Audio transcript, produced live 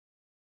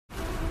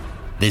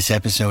This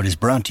episode is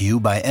brought to you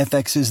by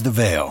FX's The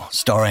Veil,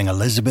 starring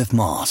Elizabeth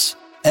Moss.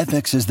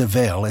 FX's The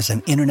Veil is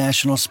an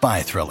international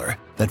spy thriller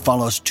that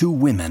follows two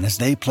women as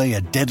they play a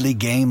deadly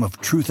game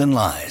of truth and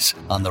lies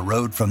on the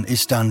road from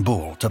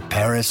Istanbul to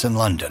Paris and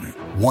London.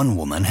 One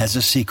woman has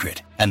a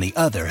secret, and the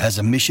other has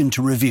a mission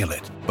to reveal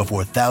it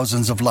before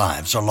thousands of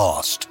lives are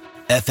lost.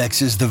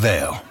 FX's The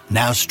Veil,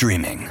 now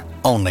streaming,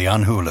 only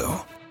on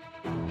Hulu.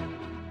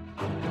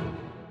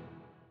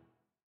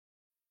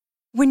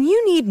 When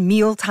you need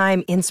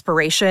mealtime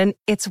inspiration,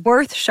 it's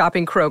worth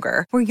shopping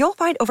Kroger, where you'll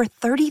find over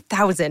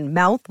 30,000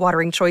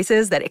 mouth-watering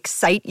choices that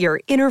excite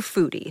your inner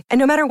foodie. And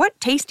no matter what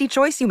tasty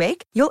choice you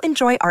make, you'll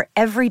enjoy our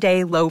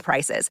everyday low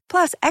prices,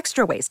 plus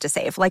extra ways to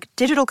save, like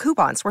digital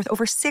coupons worth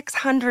over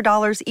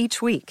 $600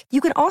 each week. You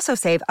can also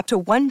save up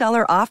to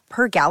 $1 off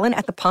per gallon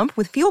at the pump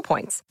with fuel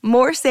points.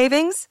 More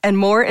savings and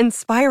more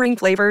inspiring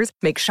flavors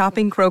make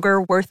shopping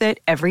Kroger worth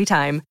it every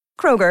time.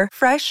 Kroger,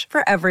 fresh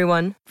for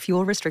everyone.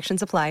 Fuel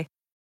restrictions apply.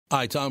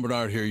 Hi, Tom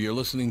Bernard here. You're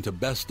listening to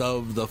Best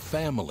of the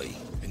Family.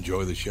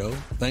 Enjoy the show.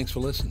 Thanks for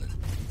listening.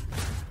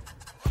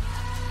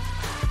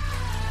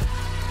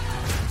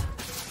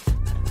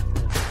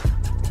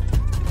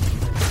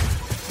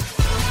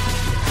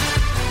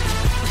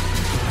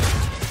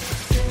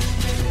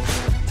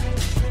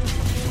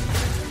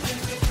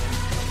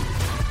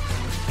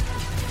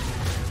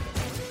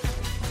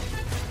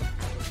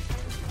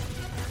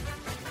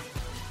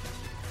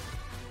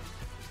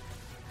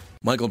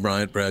 Michael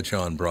Bryant,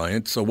 Bradshaw and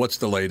Bryant. So what's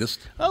the latest?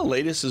 Well, the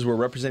latest is we're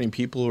representing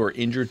people who are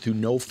injured through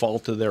no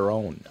fault of their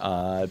own.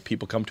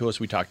 People come to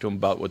us. We talk to them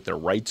about what their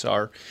rights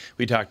are.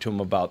 We talk to them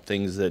about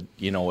things that,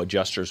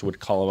 adjusters would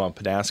call them up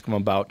and ask them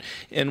about.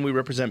 And we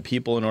represent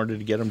people in order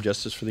to get them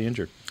justice for the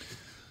injured.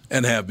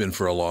 And have been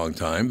for a long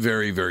time.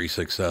 Very, very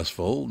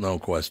successful, no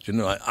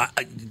question.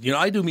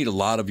 I do meet a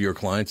lot of your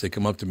clients. They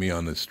come up to me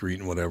on the street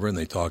and whatever, and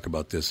they talk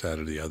about this, that,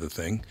 or the other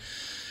thing.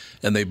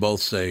 And they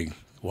both say,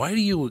 "Why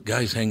do you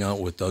guys hang out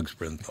with Doug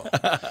Sprinthal?"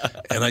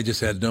 And I just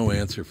had no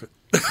answer for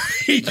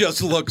He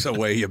just looks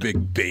away, you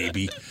big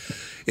baby.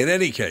 In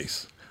any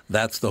case,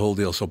 that's the whole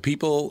deal. So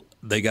people,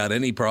 they got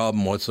any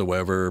problem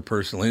whatsoever,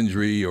 personal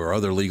injury or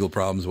other legal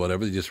problems,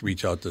 whatever, they just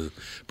reach out to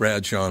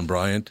Bradshaw and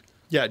Bryant.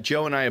 Yeah,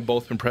 Joe and I have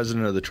both been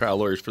president of the trial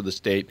lawyers for the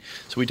state,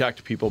 so we talk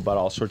to people about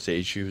all sorts of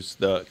issues.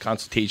 The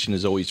consultation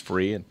is always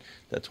free, and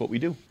that's what we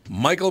do.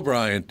 Michael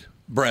Bryant,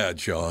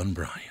 Bradshaw and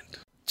Bryant.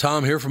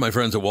 Tom here from my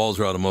friends at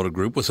Walser Automotive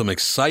Group with some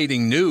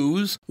exciting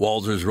news.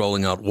 Walser's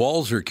rolling out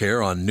Walser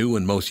Care on new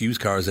and most used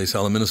cars they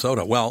sell in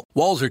Minnesota. Well,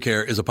 Walser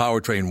Care is a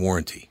powertrain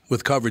warranty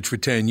with coverage for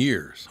 10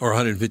 years or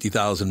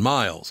 150,000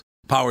 miles.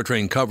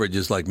 Powertrain coverage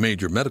is like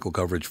major medical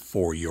coverage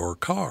for your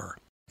car.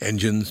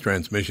 Engines,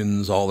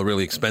 transmissions, all the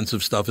really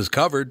expensive stuff is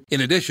covered. In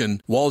addition,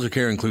 Walser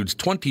Care includes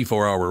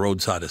 24-hour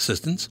roadside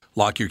assistance.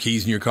 Lock your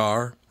keys in your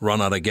car,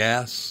 run out of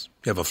gas,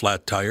 you have a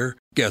flat tire.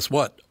 Guess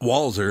what?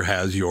 Walser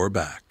has your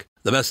back.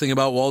 The best thing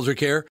about Walser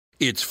Care,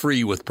 it's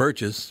free with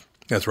purchase.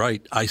 That's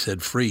right, I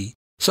said free.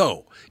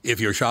 So,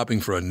 if you're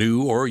shopping for a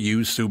new or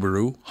used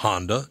Subaru,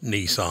 Honda,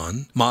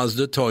 Nissan,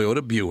 Mazda,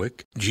 Toyota,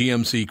 Buick,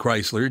 GMC,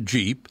 Chrysler,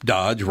 Jeep,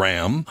 Dodge,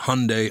 Ram,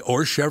 Hyundai,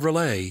 or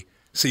Chevrolet,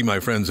 see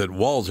my friends at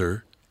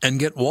Walser and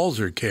get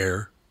Walser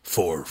Care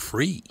for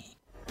free.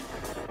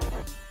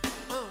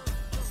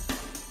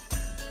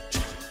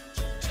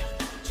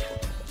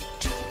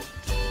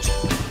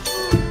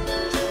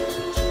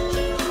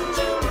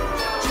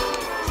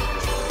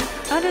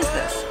 What is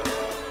this?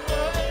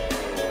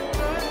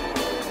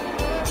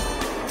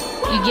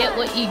 You get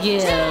what you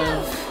give.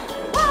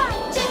 1,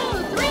 2,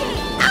 3,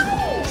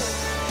 ow!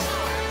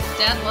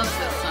 Dad loves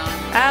this song.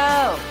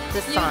 Oh,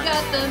 this You song.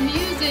 got the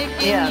music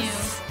in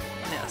Yes.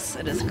 Yes,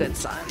 it is a good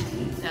song.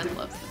 you. Dad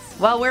loves this.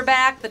 Well, we're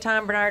back, the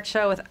Tom Bernard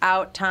Show,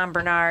 without Tom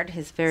Bernard.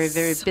 He's very,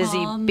 very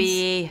busy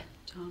bee.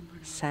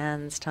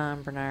 Sans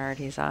Tom Bernard.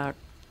 He's out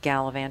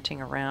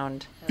gallivanting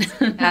around,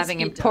 having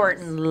he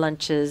important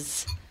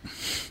lunches,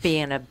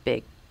 being a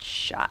big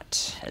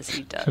shot, as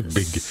he does.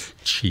 Big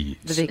cheese.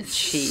 The big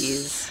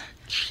cheese.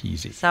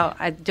 Cheesy. So,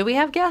 do we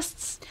have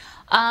guests?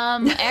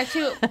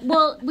 Actually,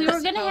 well, we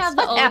were gonna have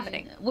the What's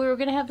happening? we were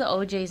gonna have the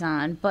OJs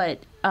on, but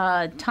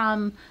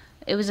Tom,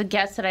 it was a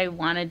guest that I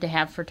wanted to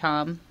have for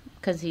Tom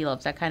because he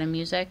loves that kind of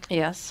music.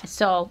 Yes.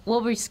 So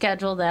we'll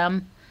reschedule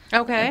them.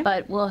 Okay.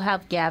 But we'll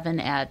have Gavin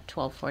at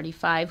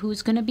 12:45,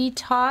 who's going to be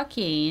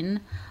talking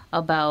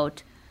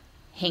about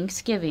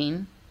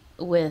Thanksgiving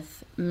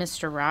with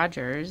Mr.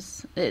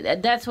 Rogers.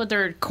 That's what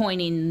they're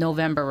coining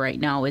November right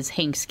now is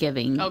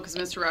Thanksgiving. Oh, because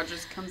Mr.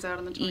 Rogers comes out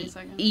on the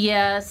 22nd?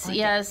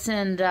 Yes,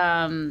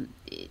 and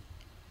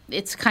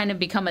it's kind of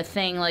become a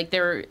thing. Like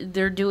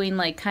they're doing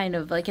like kind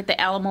of like at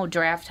the Alamo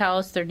Draft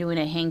House, they're doing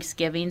a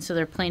Thanksgiving, so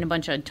they're playing a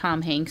bunch of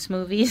Tom Hanks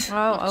movies.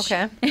 Oh,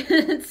 okay.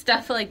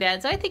 Stuff like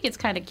that. So I think it's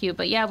kind of cute.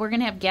 But yeah, we're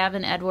gonna have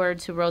Gavin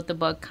Edwards, who wrote the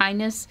book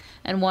Kindness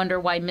and Wonder: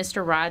 Why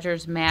Mr.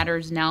 Rogers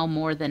Matters Now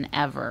More Than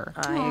Ever.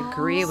 I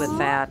agree with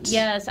that.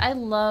 Yes, I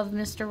love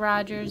Mr.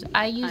 Rogers.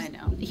 I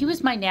know. He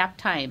was my nap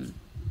time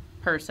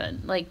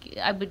person. Like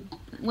I would,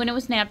 when it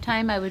was nap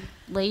time, I would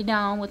lay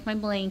down with my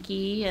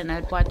blankie, and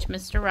I'd watch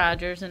Mr.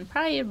 Rogers, and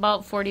probably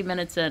about 40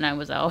 minutes in, I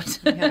was out.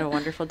 You had a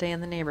wonderful day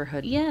in the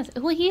neighborhood. Yes.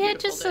 Well, he had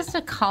just such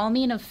a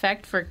calming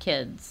effect for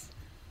kids.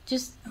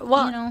 Just,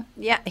 Well, you know.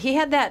 yeah, he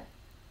had that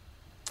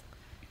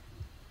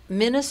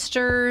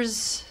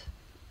minister's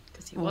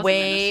 'Cause he was a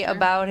way minister.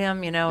 about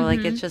him, like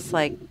it's just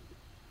like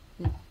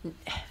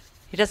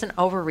he doesn't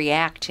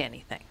overreact to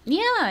anything.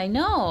 Yeah, I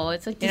know.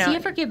 It's like, does he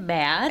ever get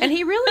mad? And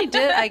he really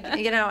did.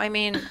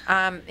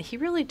 He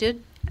really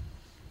did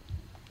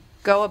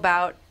go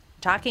about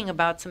talking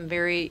about some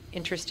very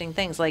interesting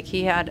things. Like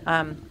he had,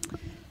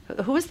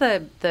 who was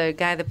the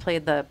guy that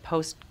played the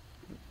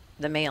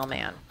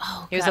mailman?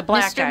 Oh, he was God, a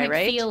black Mr. guy,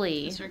 right?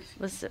 McFeely.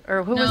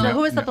 Who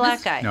was the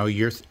black guy? No,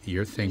 you're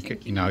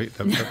thinking. That's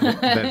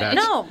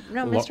No,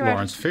 Mr. Rogers.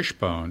 Lawrence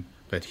Fishbone,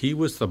 but he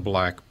was the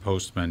black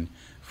postman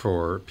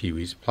for Pee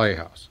Wee's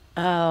Playhouse.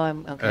 Oh,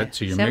 I'm okay.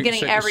 So you're I'm getting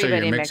so you're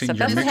everybody mixed mixing- up.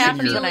 you're That's what mixing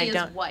happens your- when I Billy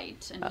don't. is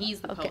white, and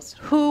he's the Okay.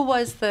 poster. Who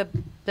was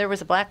there was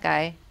a black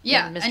guy.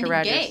 Yeah, in Mr. and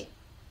Rogers. gay.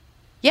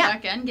 Yeah.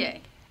 Black and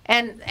gay.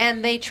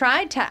 And they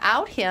tried to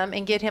out him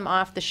and get him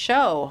off the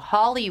show.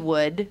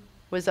 Hollywood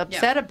was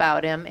upset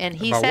about him, and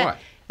he About said what?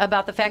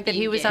 about the fact that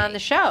he Being was gay. on the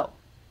show.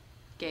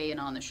 Gay and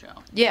on the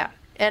show. Yeah,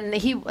 and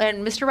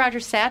Mr.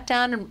 Rogers sat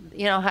down and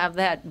have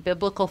that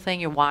biblical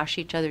thing: you wash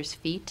each other's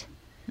feet.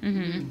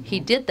 Mm-hmm.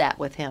 He did that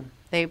with him.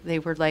 They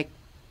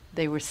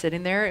were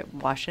sitting there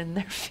washing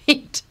their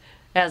feet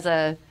as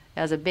a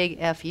big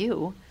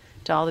fu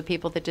to all the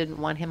people that didn't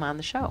want him on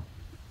the show.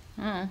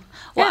 Well,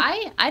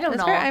 Yeah. I don't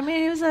know.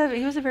 He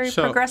was a very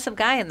So- progressive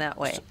guy in that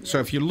way. So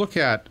if you look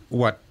at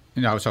what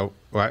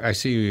I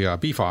see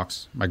B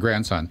Fox, my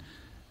grandson,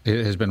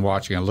 has been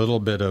watching a little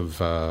bit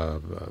of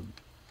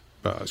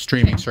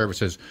streaming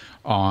services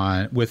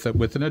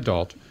with an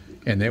adult,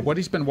 and what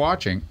he's been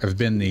watching have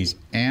been these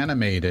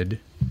animated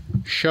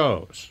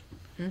shows.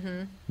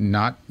 Mm-hmm.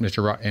 Not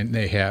Mr. And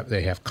they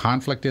have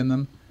conflict in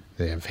them.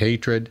 They have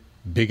hatred,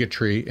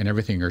 bigotry, and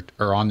everything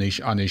are on these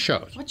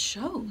shows. What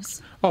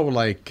shows? Oh,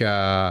 like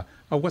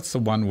what's the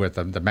one with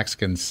the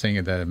Mexican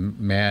singer, the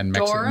man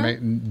Dora?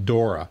 Mexican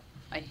Dora.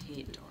 I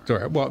hate Dora.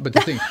 Dora. Well, but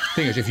the thing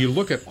is, if you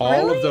look at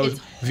all of those,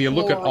 if you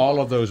look at all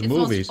of those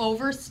movies, It's the most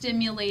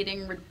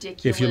overstimulating,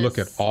 ridiculous. if you look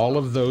at all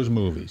of those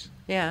movies,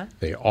 Yeah.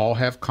 they all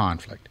have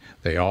conflict.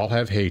 They all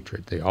have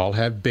hatred. They all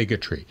have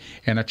bigotry.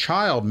 And a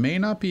child may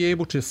not be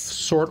able to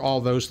sort all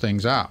those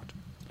things out.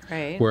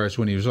 Right. Whereas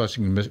when he was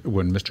watching,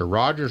 when Mr.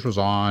 Rogers was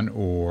on,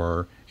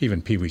 or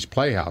even Pee Wee's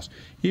Playhouse,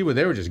 they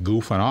were just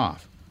goofing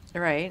off.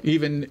 Right.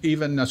 Even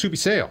Soupy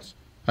Sales.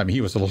 I mean,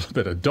 he was a little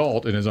bit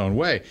adult in his own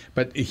way,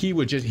 but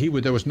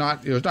there was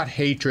not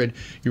hatred.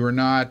 You were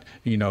not,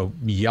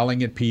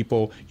 yelling at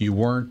people. You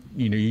weren't,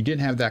 you didn't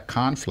have that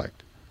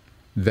conflict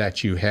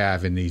that you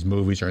have in these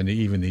movies or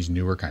even these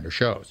newer kind of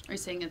shows. Are you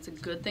saying it's a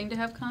good thing to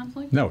have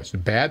conflict? No, it's a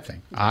bad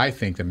thing. I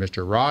think that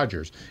Mr.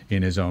 Rogers,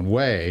 in his own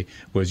way,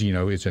 was,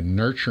 it's a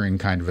nurturing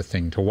kind of a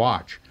thing to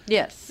watch.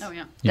 Yes. Oh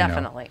yeah. you know.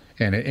 Definitely.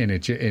 And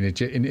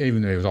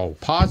even though it was all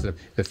positive,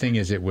 the thing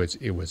is, it was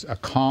a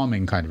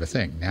calming kind of a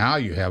thing. Now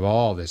you have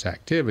all this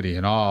activity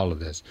and all of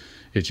this.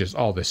 It's just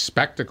all this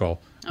spectacle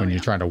when you're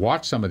trying to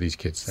watch some of these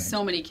kids' things.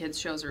 So many kids'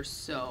 shows are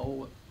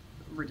so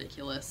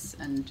ridiculous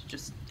and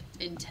just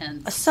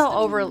intense. So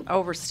and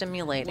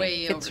overstimulating.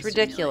 way It's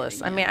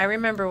ridiculous. overstimulating, I mean, I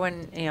remember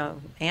when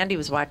Andy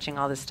was watching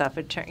all this stuff.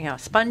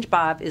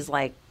 SpongeBob is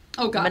like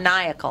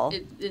maniacal.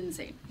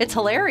 Insane. It's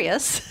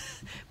hilarious,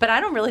 but I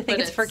don't really think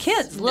But it's for it's-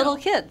 kids, little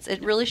no. kids.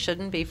 It really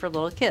shouldn't be for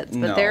little kids.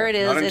 But No, there it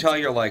is. Not It's- until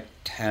you're like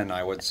 10,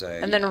 I would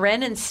say. and then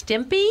Ren and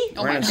Stimpy.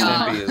 Oh Ren my and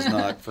God. Stimpy is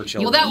not for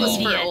children. Well, that was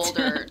at for all.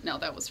 older. No,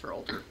 that was for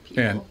older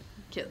people. And-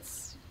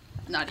 Kids,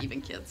 not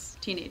even kids,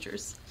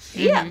 teenagers.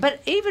 Yeah, but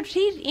even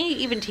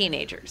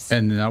teenagers.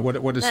 And what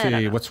is I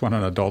don't know. what's one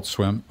on Adult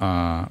Swim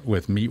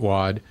with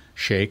Meatwad,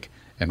 Shake,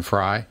 and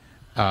Fry?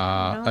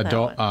 know that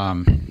Adult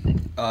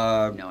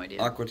No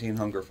idea. Aqua Teen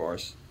Hunger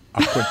Force.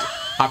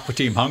 Aqua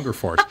Team Hunger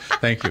Force.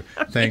 Thank you,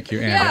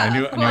 Andy. I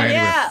knew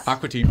yeah.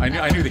 Aqua Team.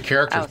 I knew the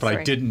characters, Oh, but I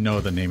sorry. didn't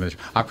know the name of it.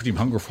 Aqua Team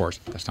Hunger Force.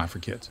 That's not for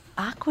kids.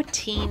 Aqua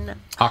Teen.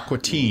 Aqua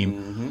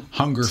Team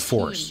Hunger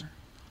Force.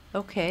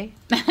 Okay.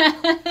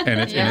 And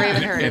it's Never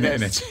even heard of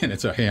and this.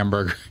 it's a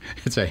hamburger.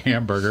 It's a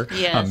hamburger,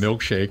 Yes. a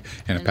milkshake,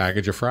 and a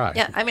package of fries.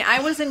 Yeah, I mean,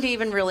 I wasn't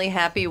even really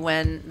happy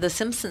when The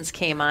Simpsons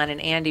came on and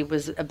Andy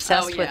was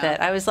obsessed with yeah. it.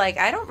 I was like,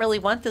 I don't really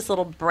want this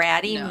little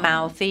bratty, No.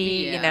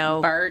 mouthy, Yeah.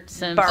 Bart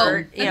Simpson.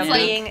 Bart, Oh, it's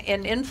being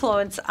an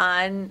influence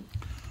on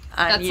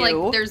That's you.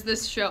 like there's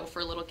this show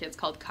for little kids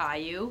called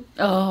Caillou.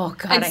 Oh,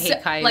 God, And I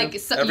hate Caillou. Like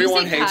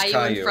Everyone you say hates Caillou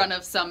Caillou. in front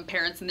of some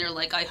parents, and they're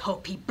like, "I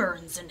hope he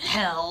burns in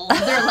hell."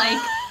 They're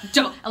like,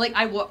 "Don't." Like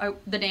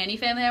the nanny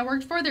family I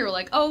worked for, they were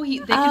like, "Oh, they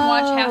can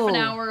watch half an Oh.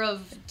 hour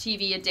of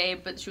TV a day,"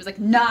 but she was like,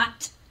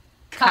 "Not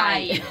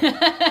Caillou."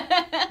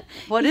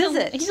 What is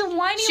it? He's a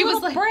whiny She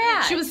little was like,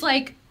 brat. she was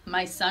like,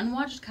 "My son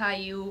watched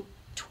Caillou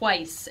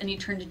twice, and he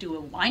turned into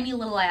a whiny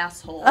little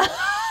asshole.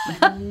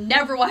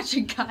 Never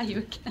watching Caillou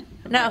again."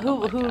 I'm Now, like, "Oh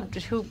my God."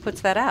 who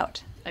puts that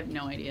out? I have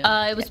no idea.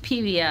 It was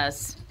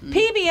PBS.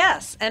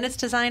 PBS, and it's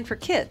designed for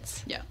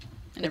kids. Yeah.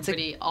 And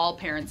everybody, all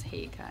parents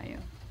hate Caillou.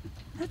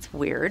 That's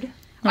weird.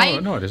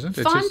 No, it isn't.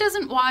 It's Fawn just-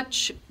 doesn't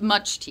watch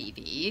much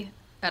TV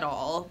at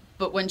all,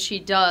 but when she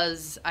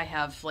does, I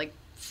have like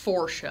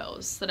 4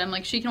 shows that I'm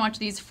like, she can watch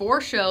these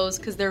 4 shows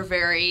because they're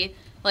very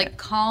like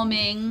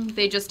calming.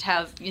 They just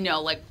have,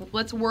 like,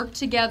 let's work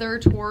together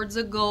towards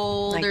a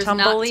goal. Like There's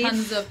Tumbleleaf? not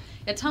tons of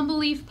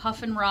Tumbleleaf,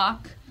 Puff and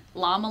Rock,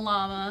 Llama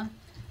Llama.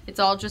 It's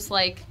all just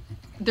like,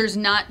 there's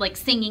not like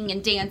singing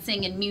and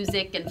dancing and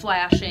music and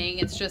flashing.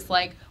 It's just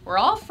like, we're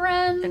all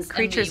friends. And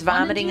creatures we wanna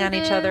vomiting do on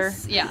each other.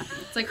 this. Yeah.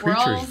 It's like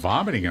Creatures we're all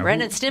vomiting on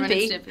Ren and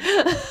Stimpy. Ren and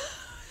Stimpy.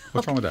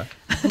 What's wrong with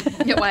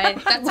that? Yeah, why?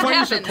 That's what Why are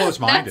you so happens.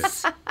 close-minded?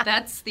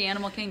 That's the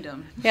animal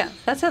kingdom. Yeah,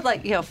 that's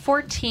at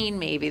 14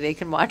 maybe they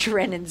can watch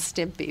Ren and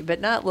Stimpy, but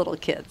not little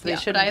kids. They Yeah,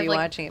 but shouldn't I be have,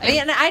 watching it.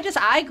 And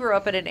I grew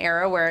up in an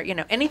era where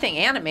anything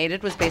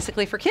animated was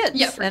basically for kids,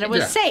 Yeah, for and it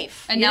kids. was Yeah.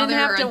 safe. And you now didn't there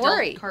have are to adult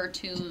worry.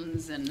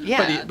 cartoons and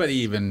Yeah. But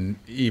even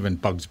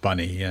Bugs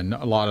Bunny and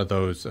a lot of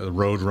those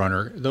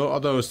Roadrunner,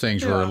 those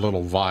things were a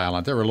little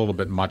violent. They were a little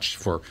bit much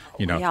for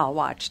We all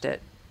watched it.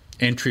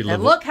 entry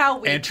level. look how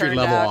we entry turned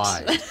level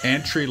out. eyes.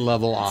 Entry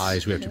level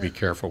eyes. We have to be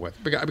careful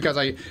with because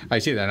I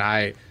see that and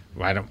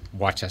I don't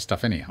watch that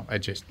stuff anyhow.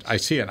 I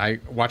see it. And I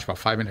watch about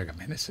 5 minutes. I go,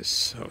 man, this is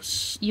so.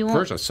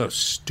 First, it's so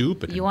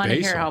stupid. You want to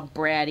hear how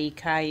bratty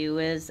Caillou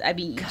is? I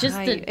mean, just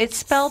It's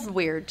spelled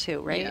weird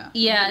too, right?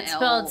 Yeah, An it's L.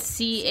 spelled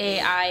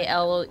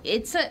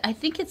Cailo. I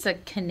think it's a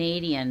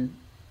Canadian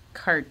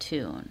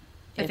cartoon.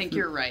 I think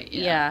you're right.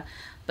 Yeah.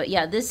 But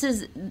yeah, this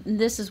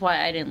is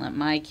why I didn't let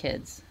my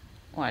kids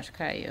watch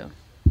Caillou.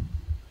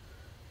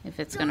 If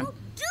it's gonna Don't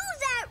do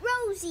that,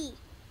 Rosie.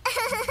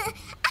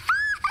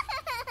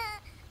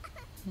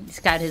 He's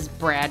got his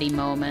bratty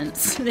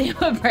moments. They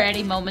have a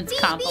bratty moments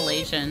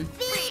compilation.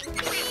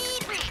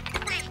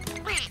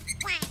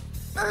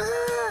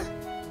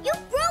 You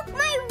broke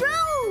my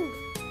robe.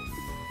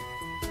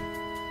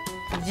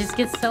 He just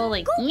gets so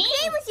like Go play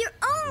with your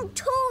own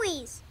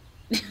toys.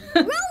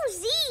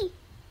 Rosie.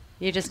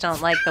 You just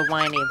don't like the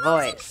whiny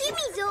voice. Give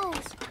me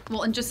those.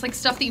 Well, and just like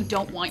stuff that you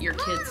don't want your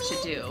kids to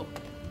do.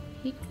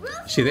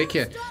 See, they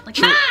can't. Like,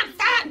 Mom,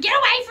 stop! Get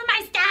away from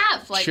my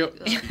stuff! Like,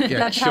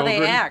 That's how they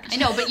children- act. I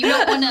know, but you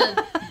don't want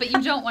to. But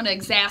you don't want to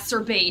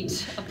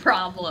exacerbate a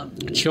problem.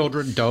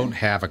 Children don't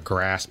have a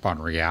grasp on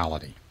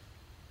reality.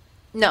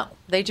 No,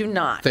 they do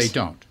not. They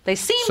don't. They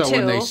seem so to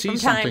when they see from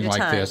time something to like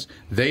time. this,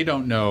 they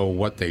don't know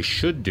what they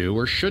should do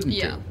or shouldn't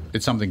Yeah. do.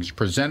 It's something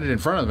presented in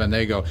front of them, and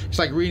they go. It's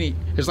like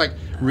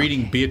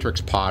reading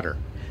Beatrix Potter.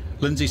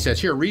 Lindsay says,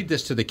 "Here, read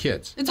this to the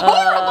kids." It's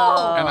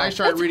horrible. And I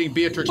started reading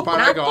Beatrix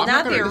Potter. I go, "I'm not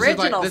not the going to."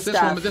 original This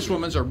stuff. This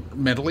woman's are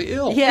mentally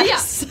ill.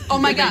 Yes. Yeah. Oh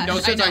my It made gosh. no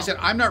sense. I I, know. said,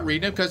 "I'm not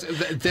reading it because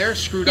they're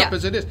screwed up Yeah.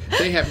 as it is.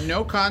 They have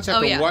no concept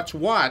Oh, of yeah. what's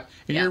what,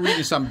 and Yeah. you're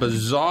reading some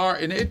bizarre."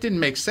 And it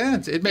didn't make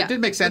sense. It Yeah. didn't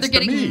make sense They're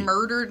to getting me.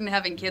 murdered and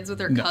having kids with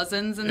their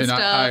cousins and And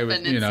stuff. I was,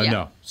 and it's,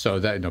 no. So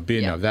that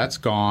Yeah. that's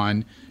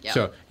gone. Yeah.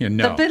 So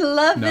no. The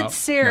beloved no,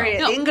 series.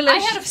 No, English I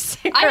had a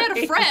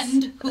series.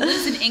 friend who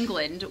lives in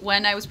England.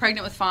 When I was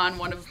pregnant with Fawn,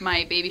 one of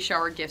my baby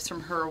shower gifts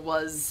from her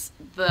was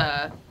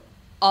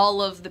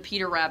all of the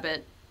Peter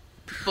Rabbit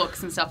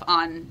books and stuff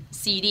on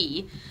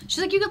CD.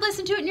 She's like, you could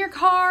listen to it in your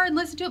car and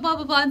listen to it, blah,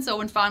 blah, blah. And so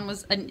when Fawn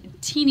was a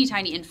teeny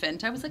tiny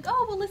infant, I was like,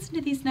 oh, we'll listen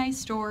to these nice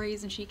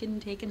stories and she can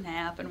take a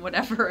nap and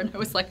whatever. And I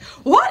was like,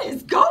 what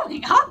is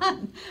going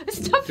on? This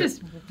stuff is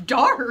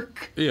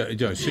dark. Yeah.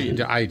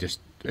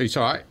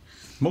 So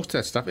most of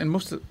that stuff, and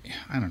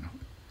I don't know.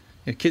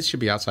 Yeah, kids should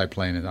be outside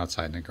playing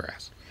outside in the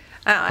grass.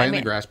 Play in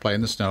the grass, play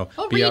in the snow.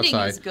 Oh, be reading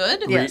outside. is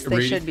good. Yes,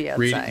 they should be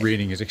outside.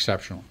 Reading is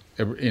exceptional.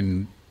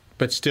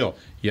 But still,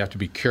 you have to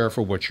be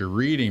careful what you're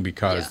reading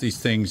because Yeah. these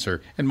things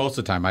are. And most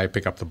of the time, I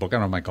pick up the book. I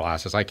don't have my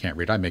glasses. I can't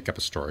read. I make up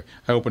a story.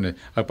 I open it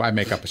up. I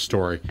make up a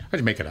story. I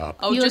just make it up.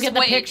 Oh, You just look at the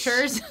wait.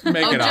 pictures.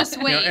 Make Oh, it up. just You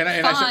know, wait. and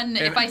I said- Fun. and-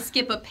 If I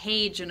skip a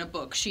page in a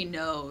book, she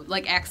knows,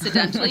 like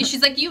accidentally.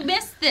 She's like, "You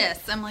missed this."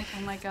 I'm like,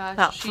 "Oh my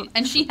gosh!" Oh,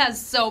 And she has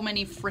so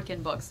many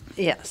freaking books.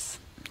 Yes.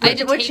 I had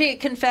to Which take- she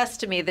confessed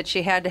to me that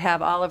she had to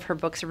have all of her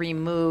books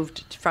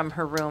removed from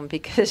her room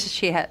because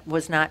she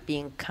was not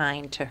being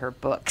kind to her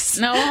books.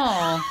 No.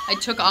 I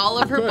took all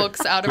of her Good.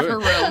 books out of Good. her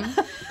room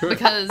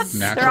because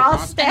Natural They're all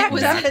con- stacked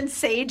was- up in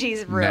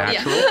Sagey's room.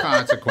 Natural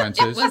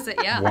consequences. was it?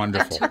 Yeah,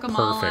 Wonderful. I took them Perfect.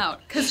 all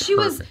out because she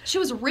was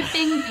Perfect.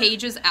 ripping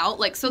pages out.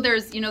 Like, so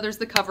there's there's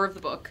the cover of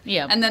the book,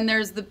 Yeah. and then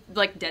there's the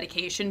like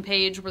dedication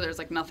page where there's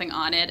like nothing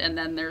on it, and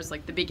then there's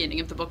like the beginning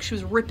of the book. She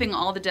was ripping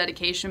all the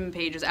dedication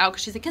pages out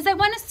because she's like, because I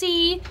want to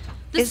see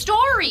the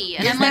story,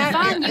 and I'm like,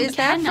 fine, you Is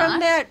that cannot. from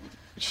that?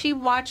 She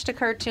watched a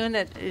cartoon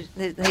that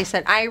they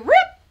said, I ripped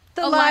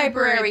the A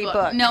library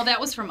book. No,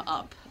 that was from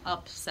Up.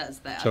 Up says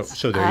that.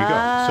 So there you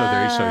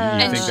go. So you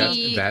And think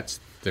she- that's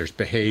there's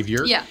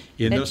behavior Yeah.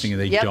 in And those things,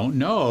 and they yep. don't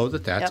know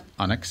that that's Yep.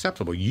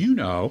 unacceptable. You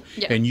know,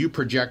 Yeah. and you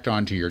project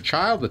onto your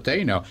child that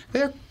they know.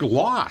 They're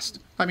lost.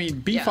 I mean,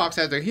 B Yeah. Fox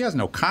he has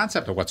no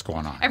concept of what's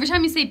going on. Every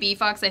time you say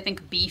beef ox, I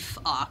think beef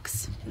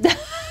ox.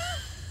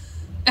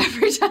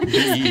 Every time you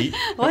say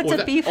What's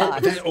a beef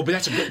ox?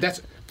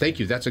 But thank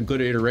you. That's a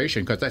good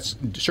iteration because that's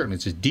certainly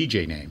it's a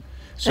DJ name.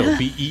 So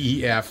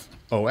BEEF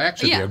Oh,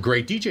 actually, Yeah. a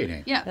great DJ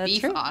name. Yeah, That's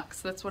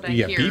B-Fox. That's what I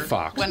Yeah, hear.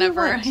 B-Fox.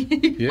 Whenever,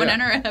 Yeah.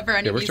 whenever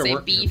any Yeah, of you say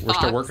B-Fox. we're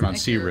still working on I hear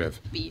C-Riv.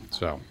 B-Fox.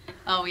 So,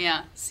 Oh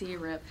yeah,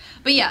 C-Rip.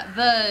 But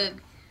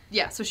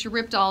yeah, so she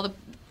ripped all the,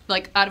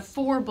 like, out of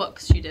 4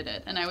 books she did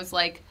it. And I was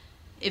like,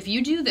 if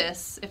you do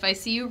this, if I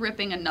see you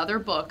ripping another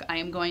book, I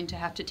am going to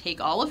have to take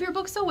all of your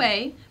books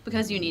away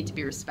because you need to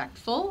be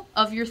respectful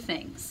of your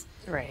things.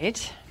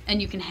 Right.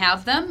 And you can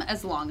have them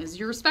as long as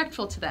you're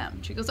respectful to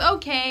them. She goes,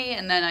 okay.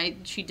 And then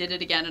she did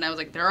it again, and I was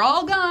like, they're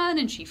all gone.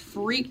 And she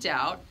freaked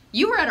out.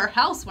 You were at our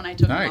house when I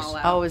took them all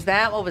out. Oh, is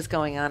that what was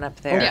going on up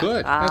there? Oh,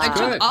 good. That's I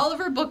good. took all of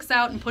her books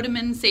out and put them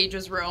in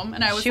Sage's room,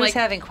 and I was She was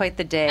having quite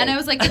the day. and I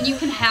was like, and you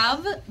can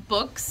have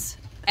books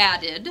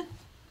added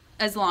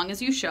as long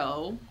as you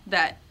show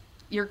that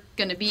you're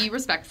going to be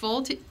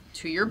respectful to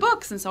your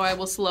books. And so I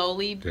will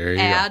slowly There you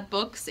add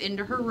books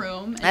into her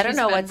room. And I don't she's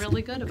know been what's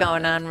really good about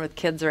going it. on with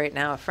kids right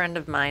now. A friend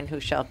of mine who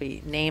shall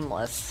be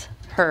nameless,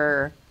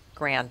 her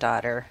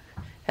granddaughter,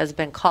 has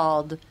been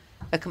called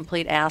a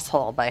complete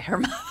asshole by her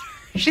mother.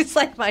 She's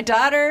like, my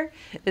daughter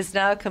is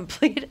now a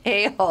complete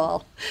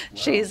a-hole.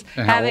 She's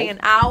And how having old? an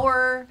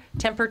hour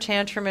temper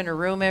tantrum in her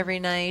room every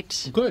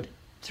night. good.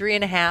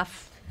 3.5,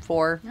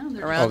 4, Yeah,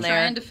 they're around just there.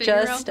 trying to figure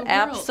out Just the world.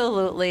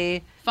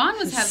 absolutely Fawn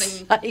was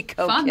having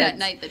psycho Fawn that kids.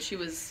 night that she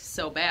was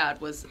so bad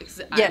was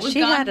Yeah, I was she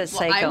gone, had a I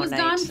psycho was night.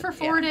 gone for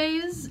 4 Yeah.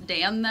 days.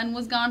 Dan then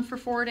was gone for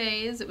 4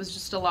 days. It was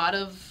just a lot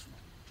of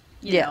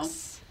you know,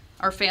 Yes.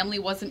 our family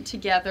wasn't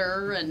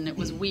together and it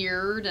was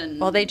weird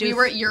and Well, they do we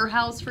were at your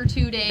house for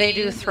 2 days. They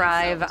do and so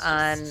thrive it's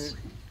on just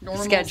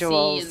normalcy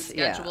schedules, and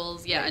yeah.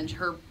 schedules. Yeah, and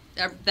her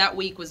that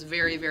week was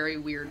very, very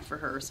weird for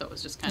her, so it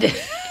was just kind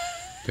of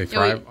They Yeah,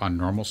 thrive on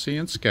normalcy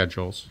and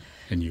schedules,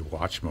 and you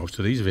watch most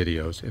of these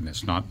videos, and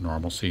it's not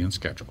normalcy and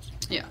schedules.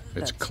 yeah.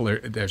 It's clear.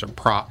 There's a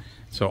prop.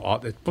 So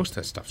most of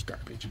that stuff's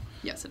garbage.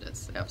 Yes, it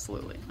is.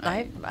 Absolutely.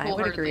 I would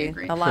wholeheartedly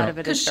agree. A lot of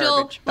it is 'Cause she'll,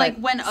 garbage. like,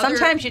 but when other-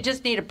 sometimes you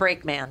just need a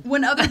break, man.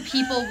 When other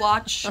people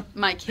watch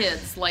my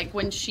kids, like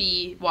when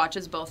she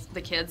watches both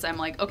the kids, I'm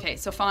like, okay,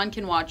 so Fawn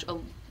can watch a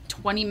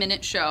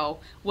 20-minute show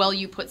while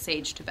you put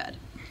Sage to bed.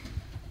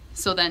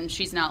 So then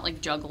she's not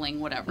like juggling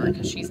whatever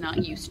because she's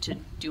not used to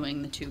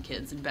doing the 2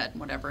 kids in bed and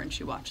whatever, and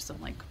she watches them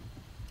like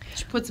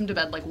she puts them to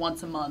bed like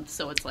once a month.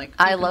 So it's like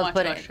I you can love watch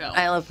putting a show.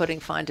 I love putting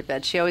Fawn to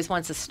bed. She always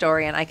wants a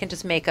story, and I can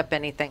just make up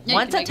anything. Yeah,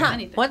 you can make up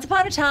anything. Once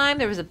upon a time,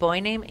 there was a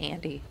boy named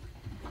Andy,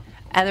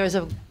 and there was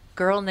a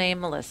girl named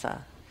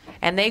Melissa,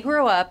 and they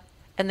grew up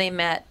and they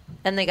met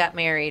and they got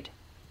married,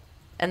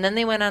 and then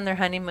they went on their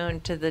honeymoon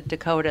to the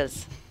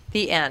Dakotas.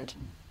 The end.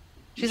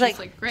 She's like,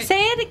 great.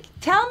 say it.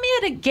 Tell me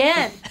it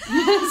again.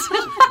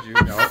 You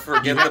know,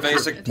 forget the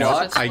basic No,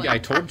 plot. I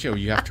told you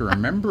you have to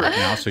remember it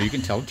now so you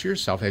can tell it to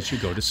yourself as you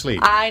go to sleep.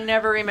 I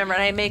never remember,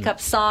 and I make up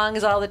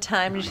songs all the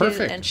time. And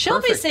Perfect, and she'll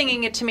be perfect.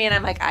 singing it to me, and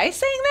I'm like, I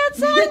sang that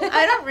song?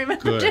 I don't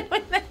remember Good.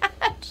 doing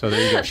that. So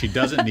there you go. She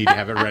doesn't need to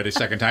have it read a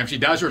second time. She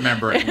does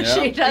remember it.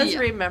 She does Yeah.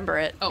 remember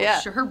it. Oh, yeah.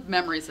 sure. Her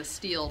memory's a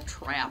steel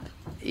trap.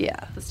 Yeah.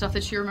 The stuff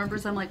that she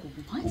remembers, I'm like,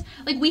 what?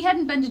 Like, we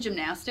hadn't been to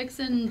gymnastics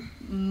in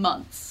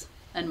months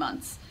and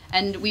months.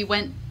 And we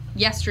went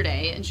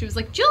yesterday, and she was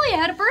like, Julia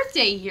had a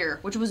birthday here,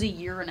 which was 1.5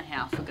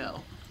 years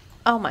ago.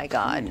 Oh my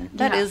God,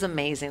 that is Yeah.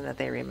 amazing that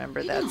they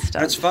remember that stuff.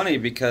 That's funny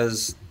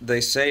because they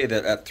say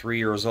that at 3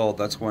 years old,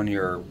 that's when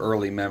your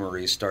early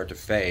memories start to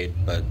fade,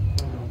 but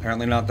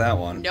apparently not that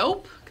one.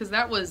 Nope, because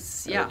that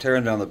was, They're yeah.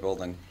 tearing down the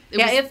building. It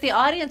Yeah, was- if the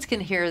audience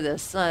can hear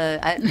this,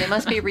 they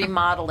must be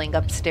remodeling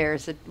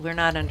upstairs. We're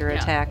not under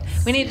Yeah. attack.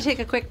 We need to take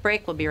a quick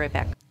break. We'll be right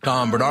back.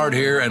 Tom Bernard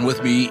here, and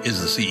with me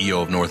is the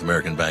CEO of North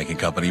American Banking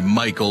Company,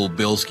 Michael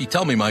Bilski.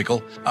 Tell me,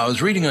 Michael, I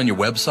was reading on your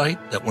website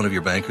that one of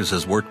your bankers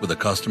has worked with a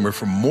customer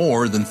for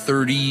more than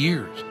 30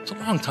 years. It's a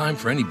long time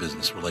for any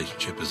business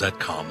relationship. Is that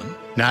common?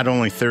 Not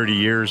only 30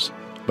 years,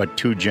 but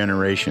 2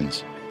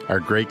 generations. Our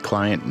great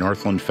client,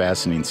 Northland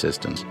Fastening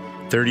Systems.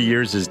 30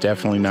 years is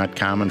definitely not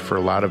common for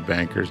a lot of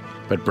bankers,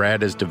 but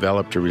Brad has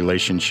developed a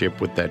relationship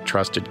with that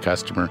trusted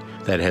customer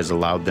that has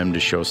allowed them to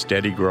show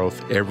steady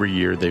growth every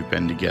year they've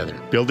been together.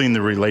 Building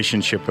the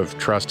relationship of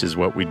trust is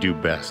what we do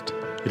best.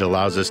 It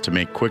allows us to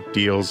make quick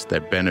deals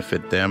that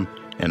benefit them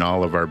and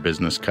all of our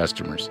business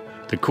customers.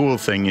 The cool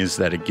thing is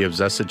that it gives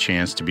us a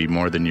chance to be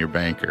more than your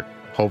banker,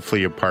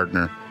 hopefully a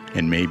partner,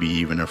 and maybe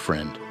even a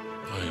friend.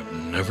 I have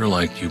never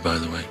liked you, by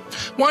the way.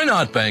 Why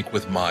not bank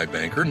with my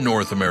banker,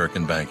 North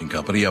American Banking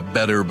Company, a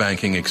better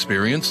banking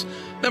experience?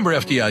 Member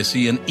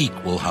FDIC, an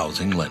equal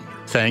housing lender.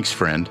 Thanks,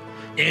 friend.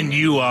 And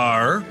you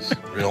are?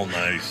 Real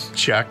nice.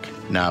 Chuck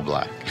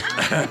Knobloch.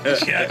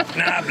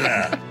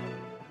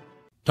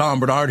 Tom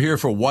Bernard here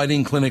for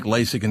Whiting Clinic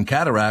LASIK and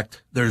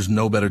Cataract. There's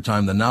no better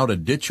time than now to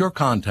ditch your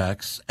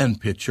contacts and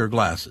pitch your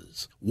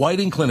glasses.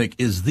 Whiting Clinic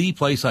is the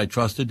place I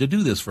trusted to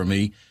do this for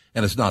me,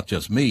 and it's not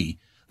just me.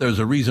 There's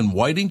a reason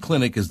Whiting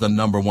Clinic is the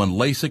 #1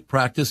 LASIK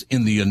practice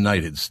in the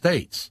United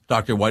States.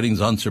 Dr.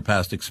 Whiting's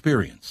unsurpassed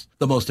experience,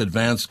 the most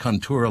advanced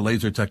Contura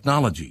laser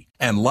technology,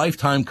 and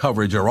lifetime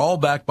coverage are all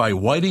backed by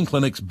Whiting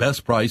Clinic's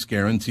best price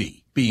guarantee.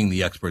 Being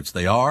the experts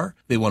they are,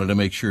 they wanted to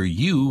make sure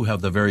you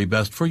have the very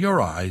best for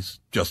your eyes,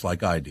 just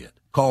like I did.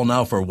 Call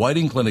now for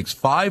Whiting Clinic's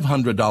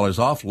 $500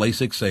 off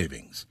LASIK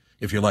savings.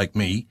 If you're like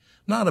me,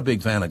 not a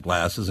big fan of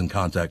glasses and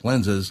contact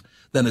lenses,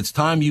 then it's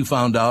time you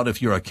found out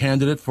if you're a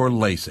candidate for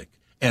LASIK.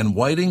 And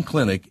Whiting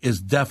Clinic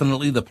is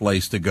definitely the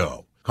place to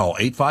go. Call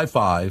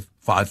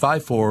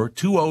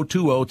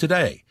 855-554-2020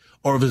 today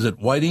or visit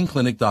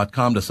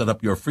whitingclinic.com to set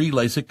up your free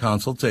LASIK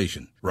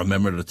consultation.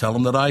 Remember to tell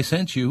them that I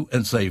sent you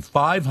and save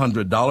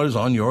 $500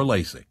 on your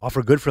LASIK.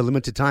 Offer good for a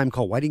limited time.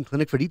 Call Whiting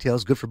Clinic for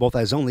details. Good for both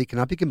eyes only.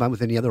 Cannot be combined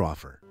with any other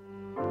offer.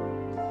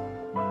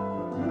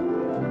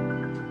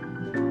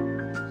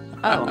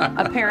 Oh,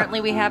 apparently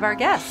we have our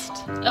guest.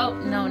 Oh,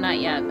 no, not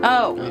yet.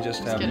 Oh. We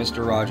just have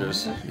Mr.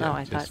 Rogers. No,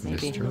 I thought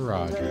maybe. Mr.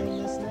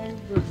 Rogers.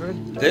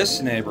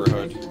 This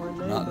neighborhood,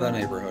 not the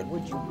neighborhood.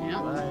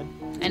 Yeah.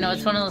 I know,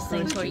 it's one of those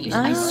things where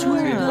I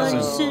swear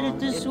I said it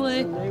this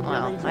way.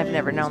 Well, I've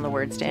never known the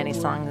words to any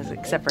songs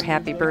except for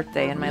Happy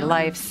Birthday in my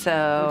life,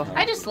 so...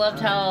 I just loved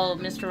how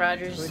Mr.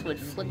 Rogers would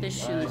flip his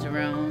shoes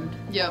around.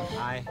 Yep.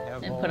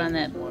 And put on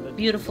that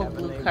beautiful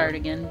blue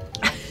cardigan.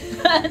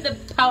 The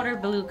powder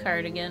blue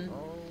cardigan.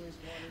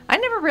 I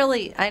never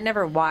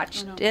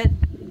watched it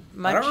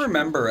much. I don't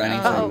remember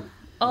anything.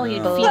 Oh,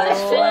 he'd feed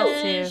the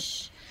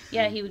fish.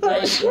 Yeah, he would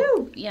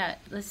go. Yeah,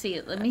 let's see.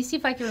 Let me see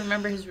if I can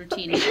remember his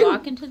routine. He'd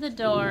walk into the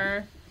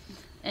door,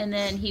 and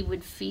then he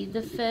would feed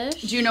the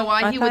fish. Do you know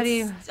why he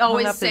would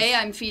always say,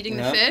 "I'm feeding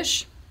the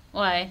fish"?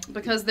 Why?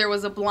 Because there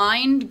was a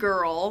blind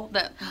girl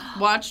that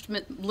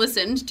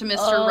listened to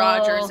Mr.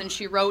 Rogers, and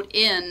she wrote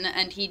in,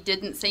 and he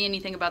didn't say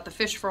anything about the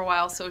fish for a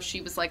while, so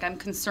she was like, I'm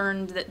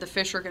concerned that the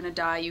fish are going to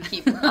die. You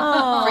keep forgetting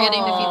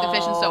to feed the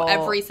fish. And so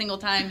every single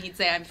time he'd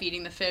say, I'm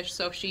feeding the fish,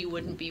 so she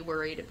wouldn't be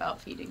worried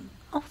about feeding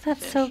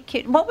that's so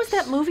cute. What was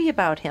that movie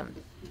about him?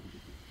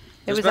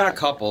 There's been a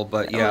couple,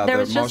 but yeah, there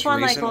the was just most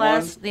one recent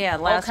last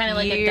kind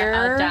of year.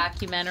 like a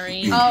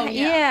documentary. Oh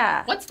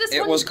yeah. What's this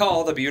It one? was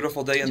called A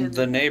Beautiful Day in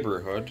the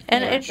Neighborhood.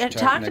 And which it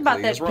talked about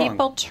technically that is wrong.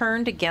 people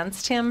turned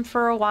against him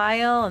for a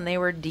while, and they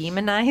were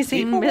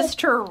demonizing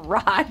Mr.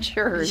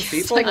 Rogers.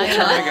 People will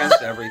turn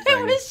against everything.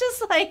 It was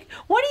just like,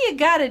 what do you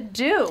got to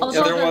do?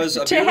 Yeah, there was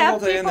A to Beautiful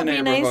have Day in the people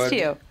be Neighborhood. nice to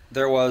you.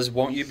 There was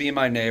Won't You Be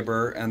My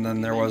Neighbor, and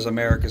then there was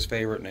America's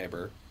Favorite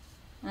Neighbor.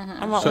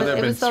 And what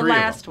it was the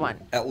last one.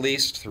 At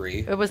least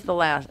 3. It was the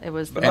last. It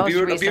was the But most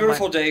A recent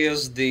Beautiful one. Day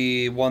is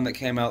the one that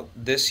came out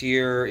this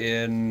year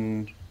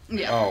in,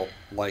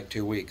 like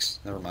 2 weeks.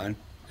 Never mind.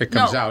 It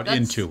comes out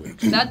in 2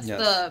 weeks. That's Yes.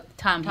 the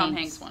Tom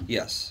Hanks one.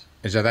 Yes.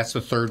 That's the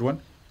third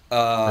one?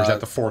 Or is that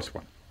the fourth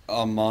one?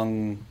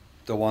 Among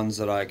the ones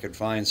that I could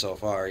find so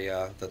far,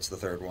 yeah, that's the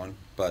third one.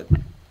 But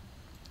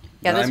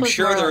Yeah, this I'm was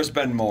sure more- there's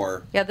been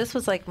more. Yeah, this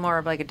was like more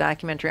of like a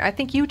documentary. I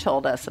think you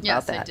told us about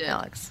Yes, I that, did.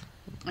 Alex.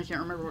 I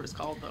can't remember what it's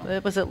called, though.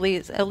 It was at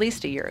least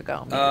a year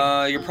ago.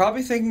 You're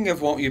probably thinking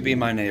of Won't You Be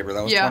My Neighbor.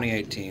 That was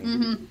 2018.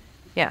 Mm-hmm.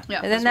 Yeah. Yeah, And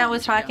that's then that one,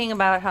 was talking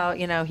about how,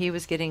 he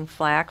was getting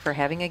flack for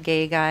having a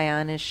gay guy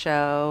on his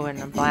show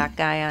and a black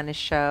guy on his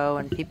show,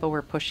 and people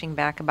were pushing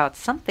back about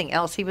something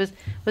else.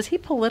 Was he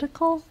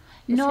political?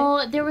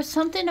 No, there was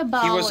something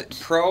about... He was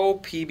pro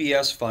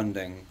PBS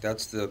funding.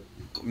 That's the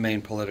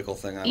main political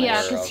thing I'm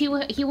Yeah, aware because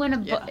of. he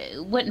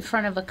went in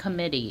front of a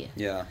committee.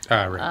 Yeah.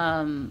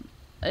 Right.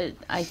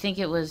 I think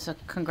it was a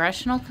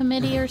congressional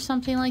committee or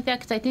something like that,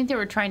 because I think they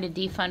were trying to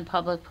defund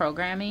public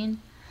programming.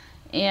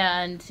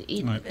 And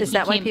Is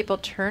that why people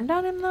turned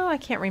on him, though? I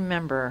can't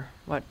remember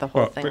what the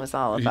whole thing was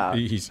all about.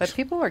 But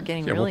people were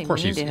getting really of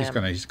course mean to he's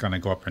him. going to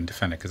go up and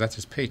defend it because that's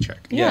his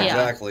paycheck. Yeah,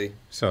 exactly.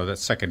 So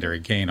that's secondary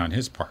gain on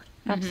his part.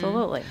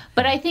 Absolutely.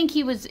 But I think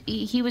he was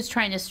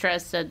trying to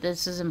stress that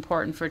this is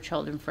important for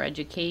children, for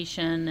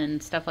education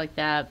and stuff like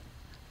that.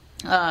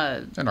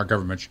 And our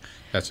government,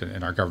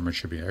 our government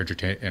should be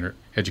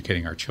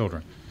educating our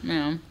children.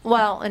 Yeah.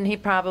 Well, and he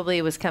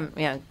probably was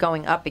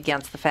going up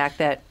against the fact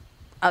that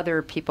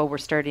other people were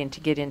starting to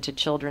get into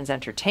children's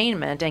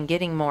entertainment and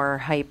getting more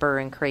hyper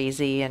and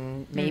crazy,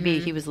 and maybe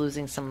he was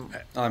losing some.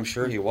 I'm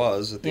sure he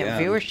was at the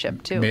end.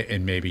 Viewership too.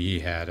 And maybe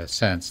he had a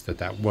sense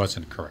that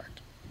wasn't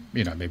correct.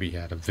 Maybe he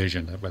had a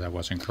vision that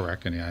wasn't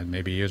correct, and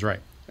maybe he was right.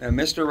 And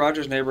Mr.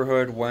 Rogers'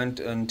 Neighborhood went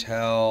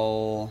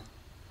until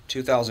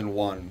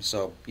 2001.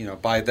 So,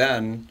 by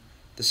then,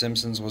 The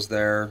Simpsons was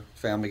there,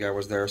 Family Guy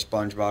was there,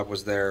 SpongeBob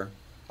was there.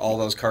 All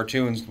those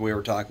cartoons we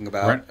were talking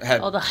about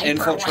had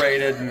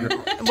infiltrated and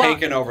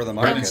taken over the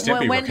market. Ren and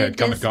Stimpy had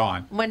come and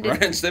gone. Ren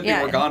and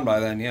Stimpy were gone by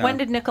then, yeah. When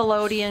did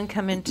Nickelodeon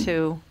come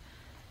into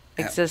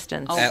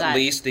existence? At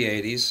least the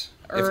 80s,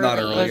 if not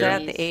earlier. Was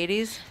that the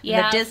 80s?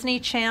 Yeah. The Disney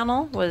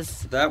Channel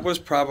was... That was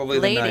probably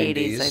late the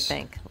 90s. 80s, I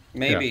think.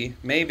 Maybe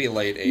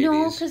late 80s.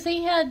 No, because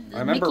they had I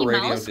remember Mickey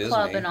Radio Mouse Disney.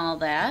 Club and all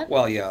that.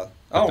 Well, yeah.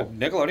 Oh,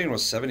 Nickelodeon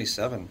was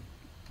 77.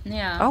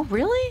 Yeah. Oh,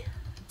 really?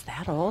 It's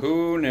that old?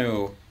 Who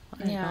knew?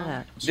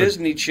 Yeah.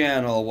 Disney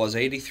Channel was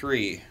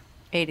 83.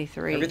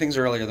 83. Everything's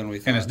earlier than we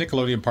thought. And is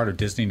Nickelodeon part of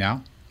Disney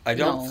now? I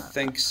don't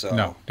think so.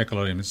 No,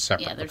 Nickelodeon is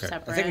separate. Yeah, they're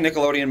separate. I think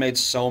Nickelodeon made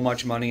so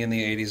much money in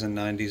the 80s and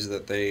 90s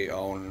that they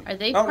own... Are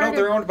they Oh, part no, of-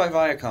 they're owned by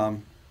Viacom.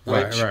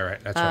 Right. Which-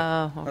 That's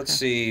right. Let's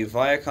see.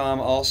 Viacom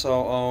also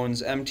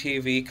owns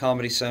MTV,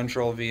 Comedy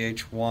Central,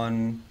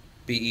 VH1,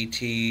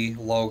 BET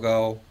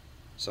logo.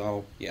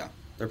 So, yeah.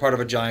 They're part of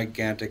a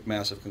gigantic,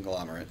 massive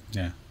conglomerate.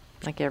 Yeah.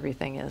 Like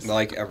everything is.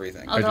 Like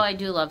everything. Although I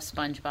do love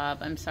SpongeBob.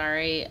 I'm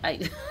sorry.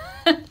 I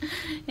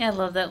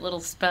love that little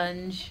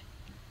sponge.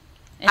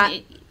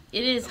 And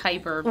it is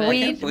hyper, but I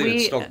can't believe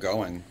it's still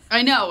going.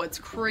 I know, it's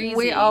crazy.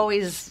 We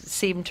always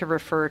seem to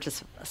refer to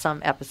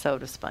some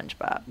episode of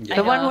SpongeBob. Yeah.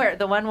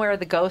 The one where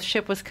the ghost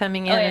ship was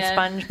coming in and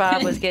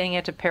SpongeBob was getting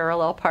into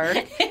Parallel Park,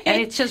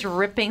 and it's just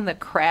ripping the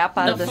crap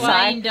out of the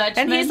Flying side.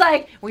 Dutchman. And he's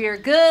like, "We're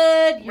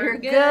good, you're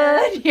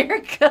good, you're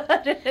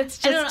good." And it's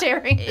just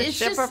tearing the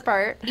ship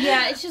apart.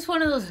 Yeah, it's just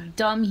one of those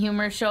dumb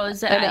humor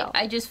shows that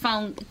I just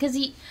found, because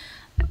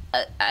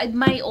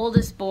my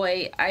oldest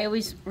boy, I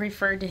always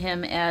referred to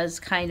him as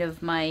kind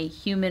of my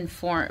human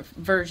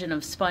version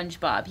of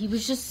SpongeBob. He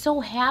was just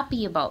so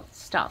happy about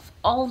stuff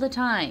all the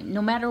time,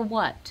 no matter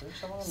what.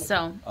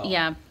 So,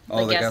 yeah,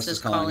 the guest is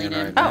calling in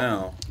right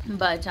now.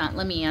 But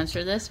let me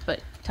answer this,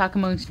 but talk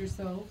amongst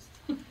yourselves.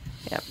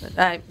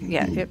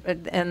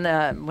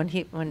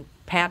 When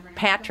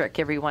Patrick,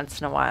 every once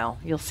in a while,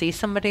 you'll see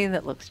somebody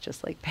that looks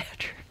just like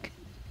Patrick.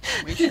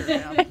 We sure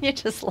do. You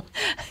just...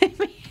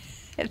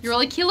 You're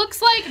like, he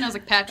looks like, and I was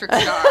like, Patrick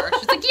Star.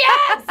 She's like,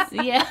 yes!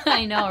 Yeah,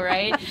 I know,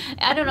 right?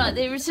 I don't know.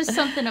 There was just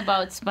something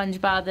about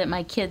SpongeBob that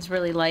my kids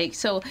really like.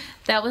 So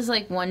that was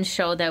like one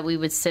show that we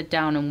would sit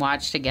down and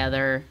watch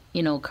together,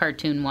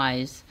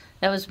 cartoon-wise.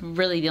 That was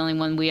really the only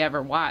one we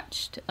ever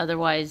watched.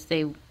 Otherwise,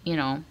 they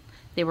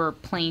were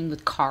playing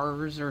with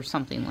cars or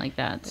something like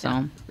that.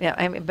 So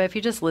yeah, but if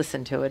you just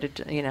listen to it,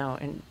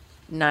 and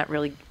not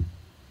really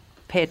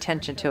pay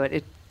attention to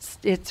it,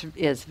 it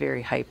is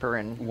very hyper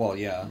and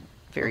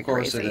very of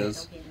course crazy. It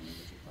is.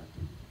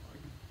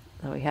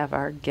 So we have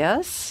our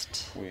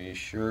guest. We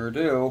sure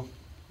do.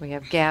 We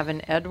have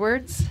Gavin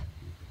Edwards.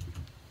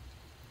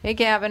 Hey,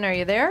 Gavin, are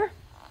you there?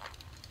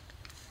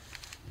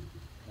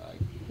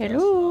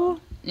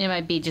 Hello. It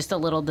might be just a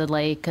little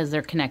delay because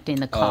they're connecting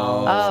the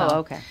call.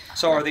 Okay.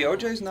 So are the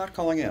OJs not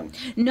calling in?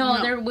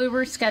 No. We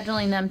were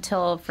scheduling them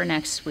for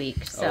next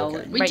week. So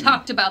Okay. We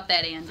talked about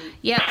that, Andy.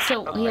 Yeah,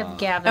 so we have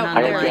Gavin on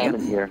the I have line.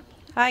 Gavin here.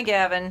 Hi,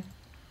 Gavin.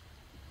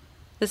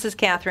 This is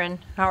Catherine.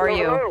 How are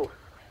you? Hello.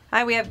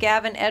 Hi, we have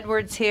Gavin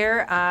Edwards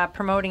here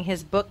promoting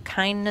his book,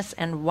 Kindness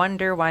and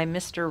Wonder, Why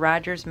Mr.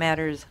 Rogers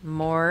Matters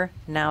More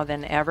Now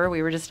Than Ever.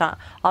 We were just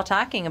all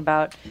talking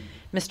about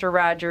Mr.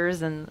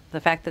 Rogers and the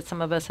fact that some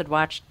of us had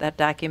watched that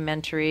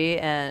documentary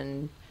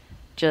and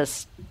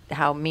just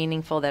how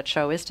meaningful that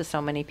show is to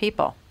so many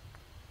people.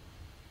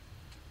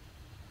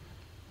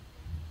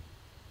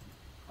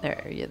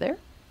 Are you there?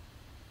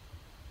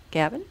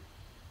 Gavin?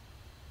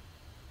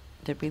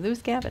 Did we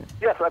lose Gavin?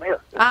 Yes, I'm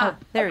here.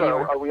 There you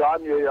are. Are we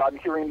on? I'm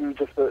hearing you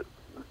just.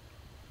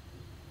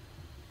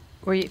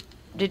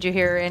 Did you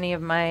hear any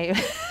of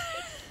my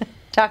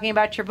talking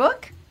about your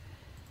book?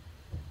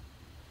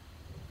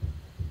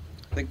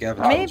 I think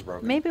Gavin's phone's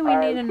broken. Maybe we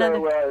need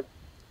another.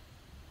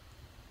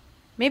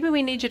 Maybe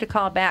we need you to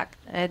call back.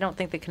 I don't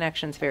think the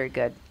connection's very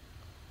good.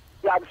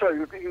 Yeah, I'm sorry.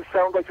 You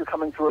sound like you're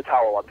coming through a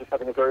towel. I'm just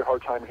having a very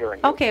hard time hearing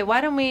you. Okay,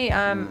 why don't we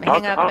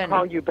hang up I'll and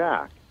call you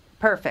back.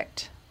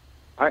 Perfect.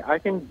 I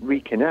can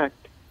reconnect.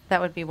 That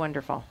would be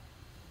wonderful.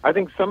 I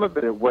think some of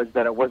it was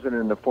that it wasn't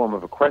in the form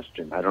of a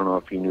question. I don't know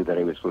if he knew that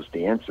he was supposed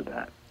to answer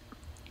that.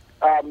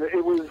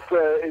 It was.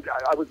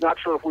 I was not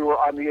sure if we were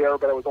on the air,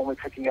 but I was only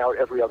picking out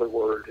every other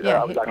word. Yeah,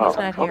 I was he's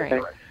not hearing.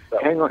 Okay. So.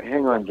 Hang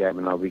on,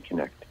 Gavin. I'll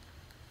reconnect.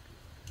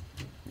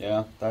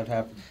 Yeah, that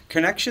happens.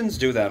 Connections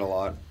do that a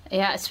lot.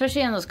 Yeah,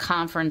 especially on those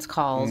conference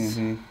calls.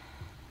 Mm-hmm.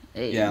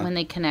 Yeah. When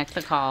they connect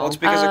the call. Well, it's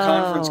because a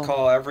conference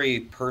call, every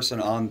person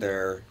on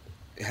there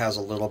has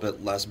a little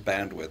bit less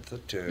bandwidth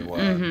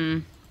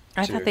to.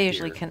 I thought they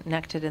usually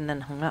connected and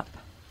then hung up.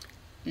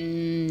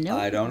 No,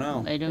 I don't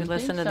know. I don't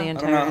listen to think the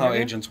so. entire. I don't know how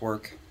interview? agents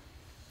work.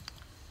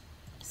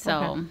 So,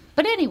 Okay.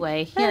 But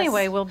anyway, yes.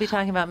 Anyway, we'll be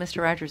talking about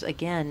Mr. Rogers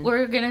again.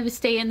 We're going to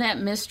stay in that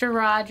Mr.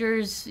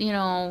 Rogers,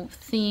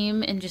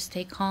 theme and just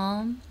stay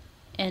calm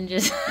and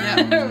just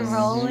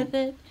roll with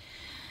it.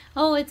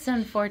 Oh, it's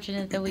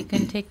unfortunate that we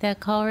couldn't take that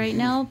call right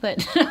now,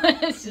 but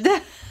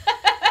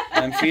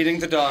I'm feeding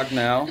the dog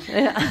now.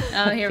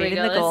 Oh, here we Feeding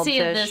go. the Let's see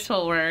if goldfish. this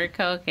will work.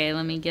 Okay,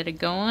 let me get it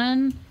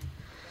going.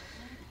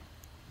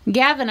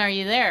 Gavin, are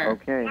you there?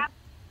 Okay.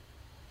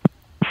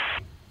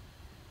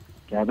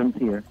 Gavin's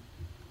here.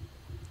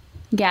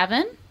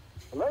 Gavin?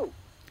 Hello.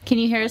 Can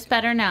you hear us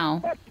better now?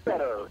 That's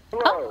better.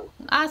 Hello. Oh,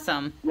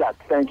 awesome. Yes,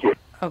 thank you.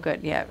 Oh,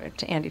 good. Yeah,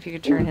 Andy, if you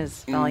could turn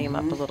his volume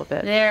up a little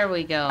bit. There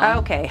we go.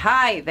 Okay,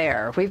 hi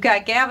there. We've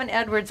got Gavin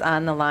Edwards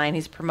on the line.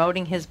 He's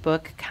promoting his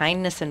book,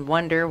 Kindness and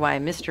Wonder, Why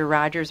Mr.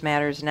 Rogers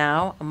Matters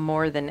Now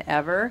More Than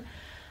Ever.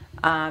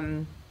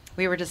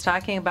 We were just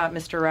talking about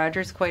Mr.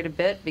 Rogers quite a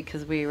bit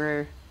because we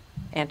were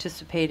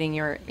anticipating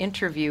your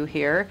interview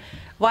here.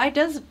 Why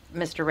does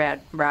Mr.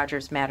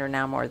 Rogers matter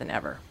now more than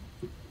ever?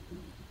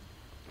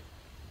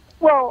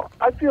 Well,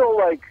 I feel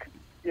like,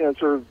 you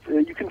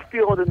can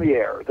feel it in the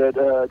air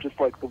that just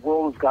like the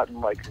world has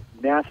gotten like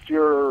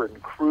nastier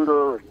and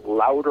cruder and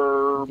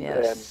louder and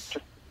just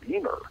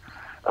meaner.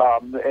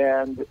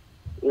 And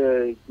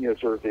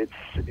sort of it's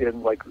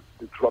in like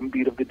the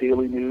drumbeat of the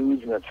daily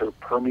news, and it sort of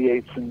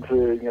permeates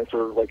into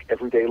sort of like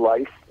everyday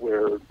life,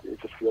 where it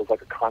just feels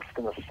like a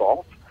constant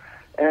assault.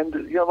 And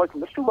like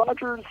Mr.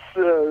 Rogers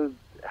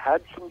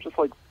had some just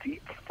like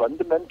deep,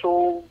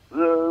 fundamental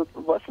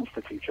lessons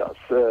to teach us.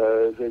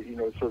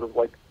 That sort of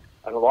like,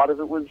 and a lot of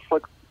it was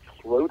like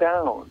slow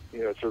down.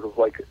 Sort of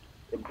like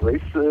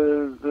embrace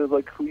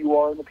like who you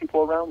are and the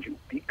people around you.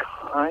 Be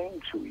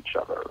kind to each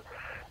other.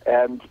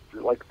 And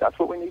like that's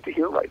what we need to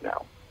hear right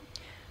now.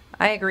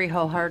 I agree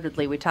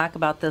wholeheartedly. We talk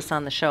about this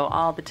on the show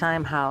all the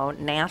time, how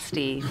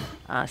nasty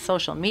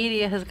social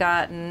media has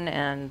gotten,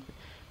 and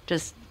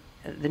just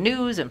the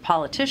news and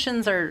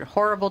politicians are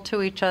horrible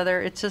to each other.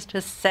 It's just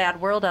a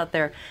sad world out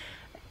there.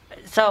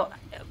 So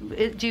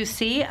do you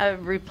see a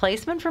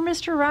replacement for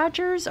Mr.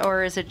 Rogers,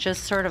 or is it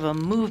just sort of a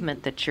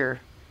movement that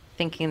you're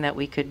thinking that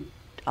we could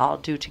all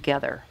do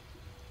together?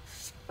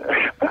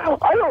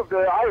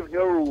 I have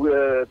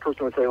no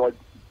person would say, like,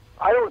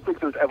 I don't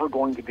think there's ever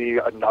going to be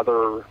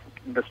another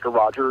Mr.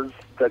 Rogers,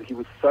 that he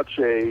was such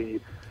a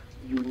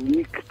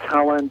unique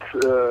talent.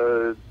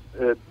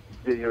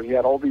 He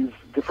had all these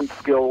different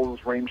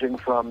skills ranging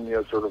from,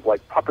 sort of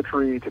like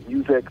puppetry to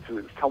music to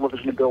his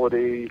television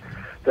ability,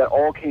 that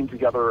all came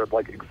together at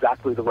like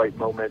exactly the right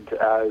moment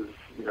as,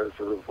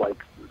 sort of like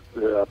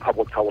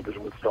public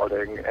television was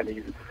starting, and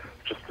he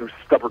just through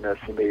stubbornness,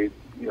 he made,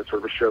 sort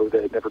of a show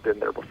that had never been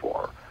there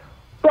before.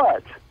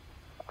 But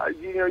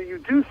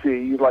you do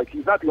see, like,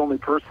 he's not the only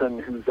person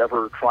who's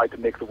ever tried to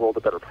make the world a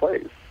better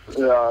place.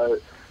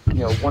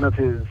 One of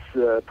his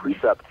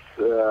precepts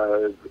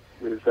is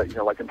that,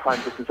 like in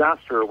times of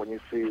disaster, when you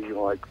see,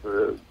 like,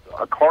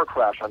 a car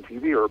crash on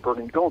TV or a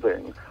burning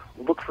building,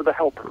 look for the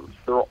helpers.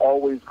 There are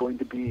always going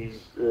to be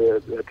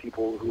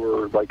people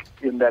who are, like,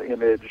 in that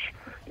image,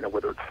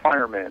 whether it's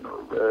firemen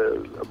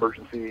or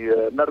emergency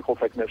medical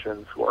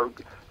technicians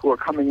who are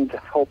coming in to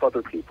help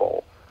other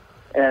people.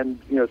 And,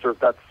 sort of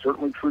that's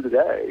certainly true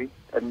today.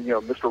 And,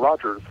 Mr.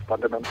 Rogers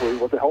fundamentally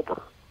was a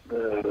helper.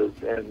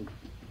 And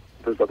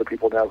there's other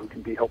people now who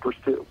can be helpers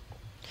too.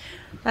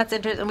 That's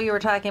interesting. We were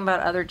talking about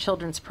other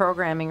children's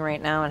programming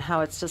right now and how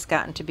it's just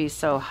gotten to be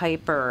so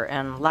hyper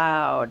and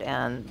loud,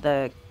 and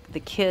the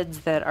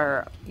kids that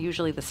are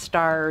usually the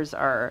stars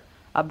are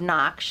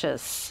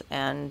obnoxious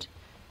and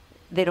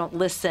they don't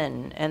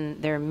listen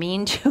and they're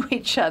mean to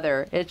each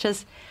other. It's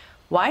just,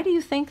 why do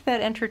you think that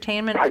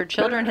entertainment for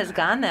children has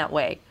gone that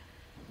way?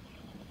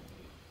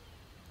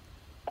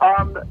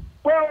 I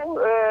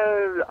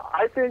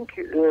think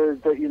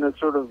that,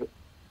 sort of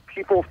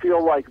people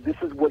feel like this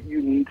is what you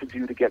need to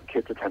do to get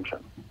kids' attention.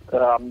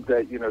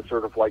 That,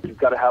 sort of like you've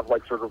got to have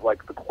like sort of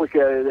like the quick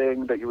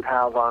editing that you would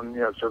have on,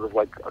 sort of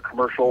like a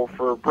commercial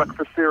for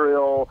breakfast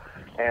cereal.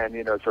 And,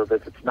 sort of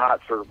if it's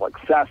not sort of like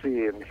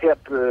sassy and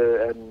hip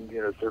and,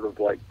 sort of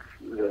like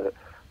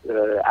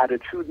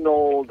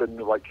attitudinal, then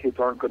like kids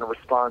aren't going to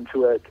respond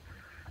to it.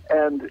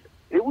 And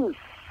it was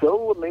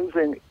so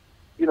amazing,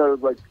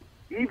 like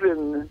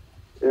even,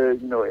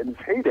 in his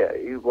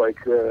heyday, like,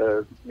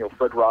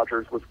 Fred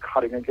Rogers was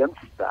cutting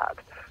against that.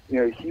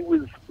 He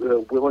was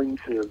willing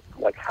to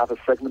like have a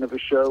segment of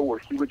his show where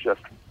he would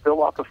just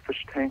fill up a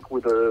fish tank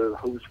with a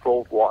hose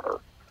full of water.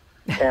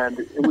 And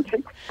it would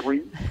take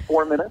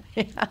 3-4 minutes,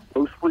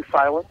 mostly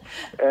silence.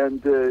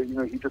 And,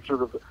 he just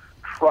sort of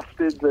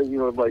trusted that,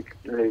 like,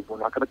 hey, we're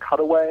not going to cut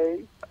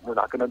away. We're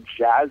not going to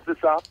jazz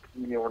this up.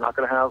 We're not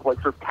going to have,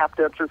 like, sort of tap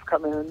dancers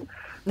come in,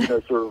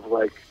 sort of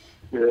like,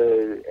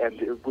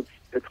 and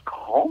it's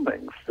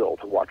calming still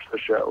to watch the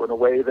show in a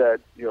way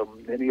that,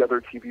 many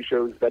other TV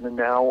shows then and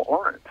now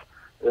aren't.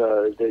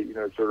 They,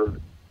 sort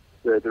of,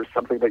 there's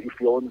something that you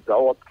feel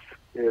enveloped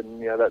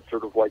in, that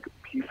sort of like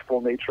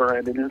peaceful nature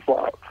and in his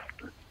love.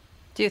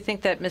 Do you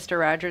think that Mr.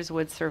 Rogers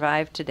would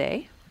survive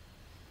today?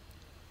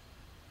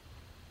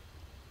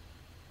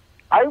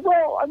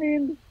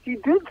 He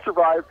did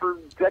survive for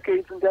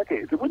decades and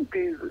decades. It wouldn't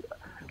be.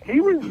 He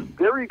was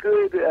very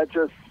good at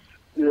just,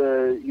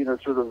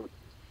 sort of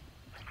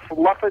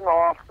sloughing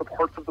off the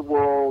parts of the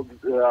world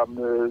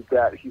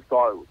that he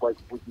thought like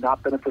was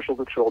not beneficial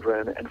to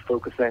children, and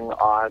focusing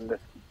on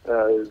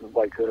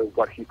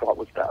what he thought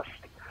was best.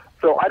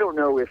 So I don't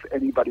know if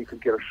anybody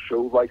could get a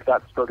show like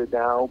that started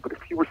now, but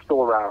if he were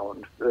still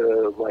around,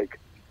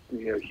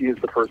 he is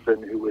the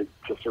person who would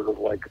just sort of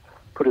like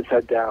put his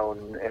head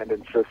down and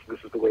insist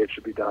this is the way it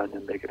should be done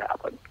and make it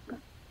happen.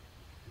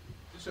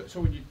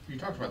 So when you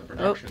talked about the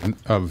production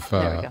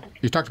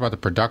you talked about the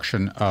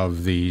production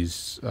of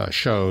these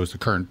shows, the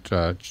current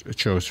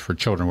shows for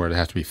children, where it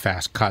has to be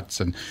fast cuts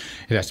and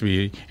it has to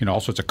be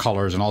all sorts of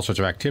colors and all sorts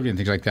of activity and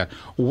things like that.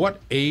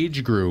 What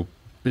age group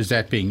is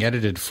that being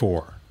edited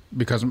for?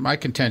 Because my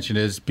contention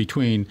is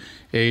between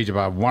age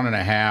about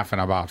 1.5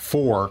 and about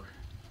 4,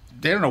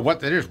 they don't know what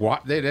that is.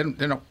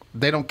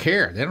 They don't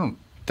care.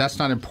 That's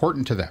not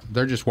important to them.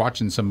 They're just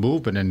watching some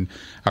movement, and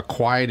a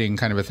quieting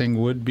kind of a thing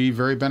would be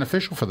very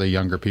beneficial for the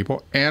younger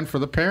people and for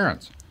the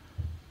parents.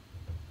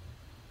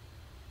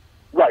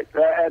 Right,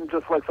 and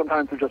just like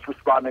sometimes they're just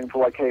responding to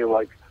like, hey,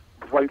 like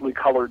brightly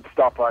colored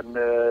stuff on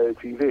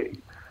TV.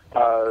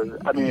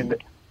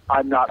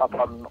 I'm not up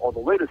on all the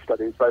latest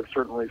studies, but I've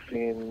certainly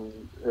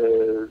seen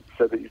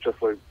said that you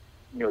just like,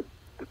 the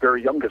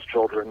very youngest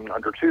children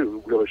under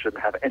 2 really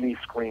shouldn't have any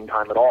screen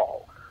time at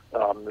all.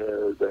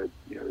 That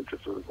it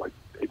just sort of like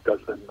it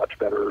does them much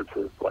better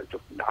to like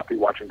just not be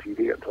watching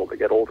TV until they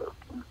get older.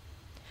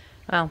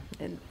 Well,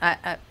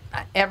 I,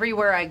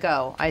 everywhere I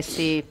go, I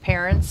see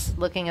parents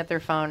looking at their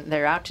phone.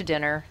 They're out to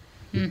dinner.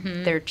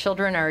 Mm-hmm. Their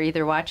children are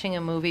either watching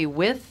a movie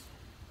with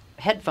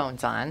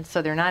headphones on,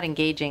 so they're not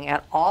engaging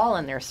at all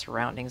in their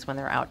surroundings when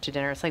they're out to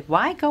dinner. It's like,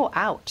 why go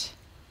out?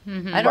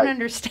 Mm-hmm. I don't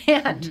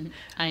understand. Mm-hmm.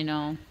 I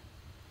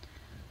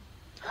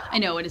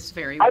know. It is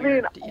very weird. I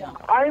mean, yeah.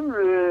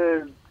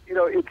 I'm,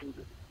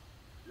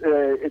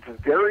 it's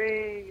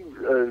very,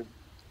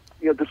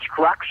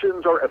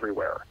 distractions are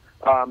everywhere.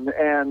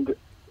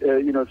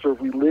 So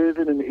we live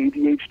in an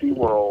ADHD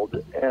world,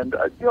 and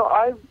I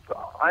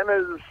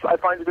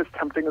find it as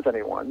tempting as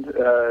anyone.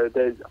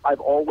 That I've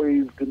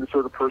always been the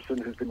sort of person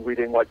who's been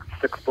reading like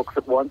 6 books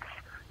at once.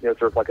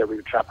 Sort of like I read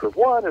a chapter of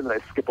one, and then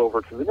I skip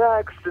over to the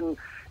next, and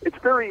it's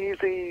very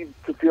easy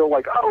to feel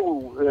like,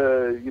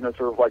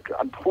 sort of like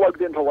I'm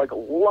plugged into like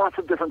lots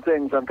of different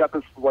things. I've got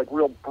this like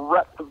real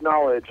breadth of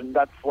knowledge, and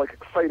that's like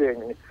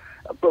exciting.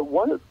 But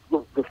one of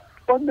the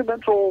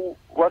fundamental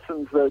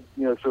lessons that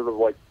sort of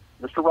like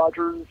Mr.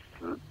 Rogers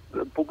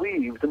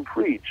believed and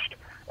preached,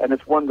 and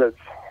it's one that's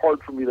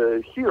hard for me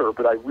to hear,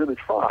 but I really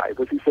try,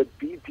 was he said,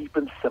 be deep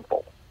and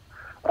simple.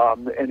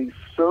 And he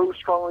so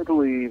strongly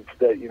believed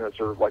that,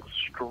 sort of like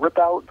strip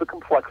out the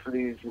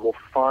complexities, you will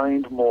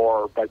find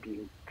more by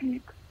being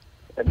deep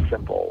and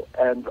simple.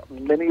 And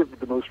many of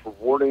the most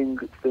rewarding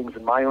things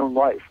in my own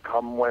life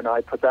come when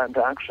I put that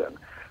into action,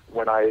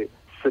 when I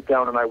sit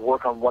down and I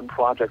work on one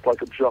project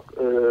like a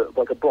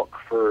book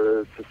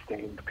for a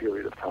sustained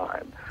period of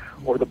time,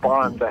 or the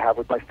bonds I have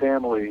with my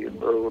family,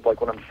 or like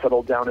when I'm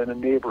settled down in a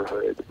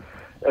neighborhood.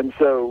 And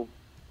so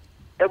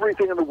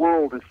everything in the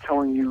world is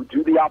telling you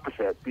do the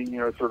opposite, be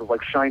sort of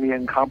like shiny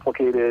and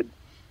complicated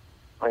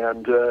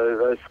and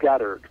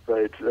scattered.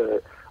 But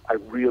I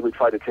really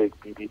try to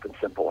be deep and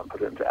simple and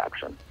put it into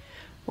action.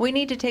 We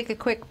need to take a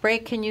quick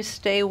break. Can you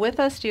stay with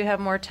us? Do you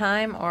have more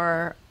time,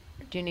 or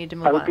do you need to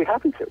move on? I would be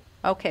happy to.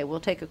 Okay, we'll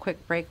take a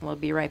quick break and we'll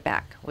be right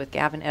back with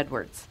Gavin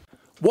Edwards.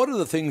 What are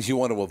the things you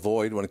want to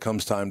avoid when it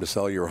comes time to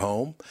sell your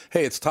home?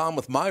 Hey, it's Tom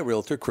with my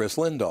realtor, Chris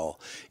Lindahl.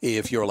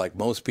 If you're like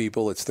most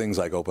people, it's things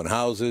like open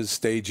houses,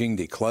 staging,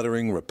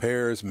 decluttering,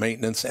 repairs,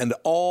 maintenance, and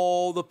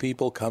all the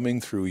people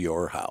coming through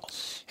your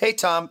house. Hey,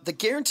 Tom, the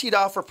Guaranteed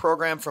Offer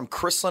program from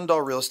Chris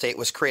Lindahl Real Estate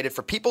was created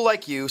for people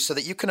like you so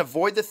that you can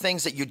avoid the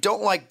things that you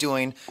don't like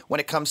doing when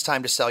it comes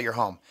time to sell your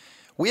home.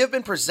 We have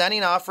been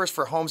presenting offers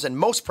for homes in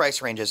most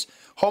price ranges.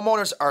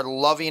 Homeowners are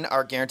loving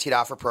our Guaranteed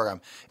Offer program,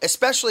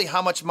 especially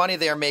how much money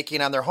they are making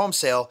on their home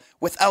sale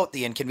without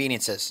the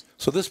inconveniences.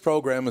 So this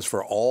program is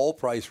for all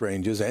price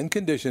ranges and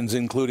conditions,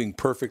 including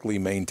perfectly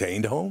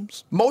maintained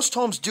homes? Most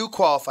homes do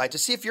qualify. To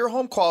see if your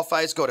home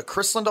qualifies, go to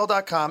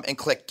chrislindahl.com and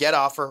click Get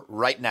Offer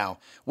right now.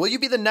 Will you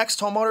be the next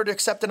homeowner to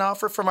accept an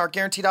offer from our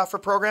Guaranteed Offer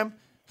program?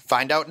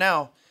 Find out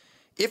now.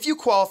 If you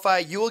qualify,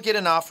 you will get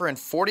an offer in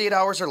 48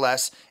 hours or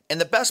less, and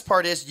the best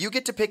part is you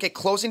get to pick a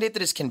closing date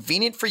that is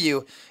convenient for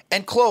you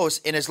and close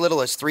in as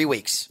little as 3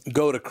 weeks.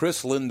 Go to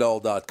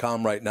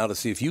chrislindahl.com right now to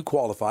see if you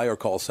qualify, or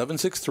call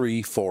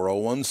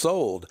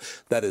 763-401-SOLD.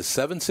 That is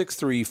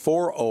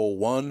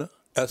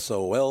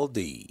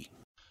 763-401-SOLD.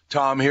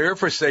 Tom here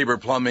for Sabre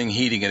Plumbing,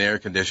 Heating, and Air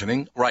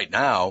Conditioning. Right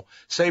now,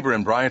 Sabre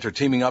and Bryant are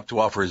teaming up to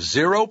offer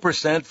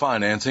 0%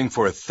 financing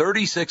for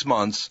 36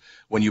 months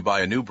when you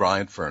buy a new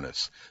Bryant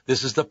furnace.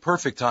 This is the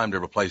perfect time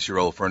to replace your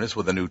old furnace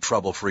with a new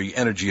trouble-free,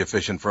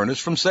 energy-efficient furnace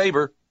from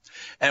Sabre.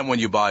 And when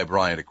you buy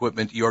Bryant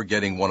equipment, you're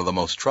getting one of the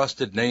most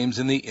trusted names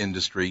in the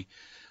industry.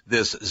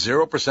 This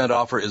 0%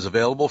 offer is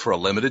available for a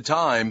limited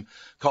time.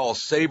 Call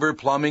Sabre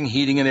Plumbing,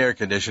 Heating, and Air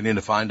Conditioning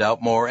to find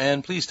out more,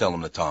 and please tell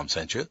them that Tom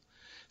sent you.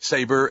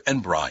 Sabre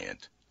and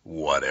Bryant,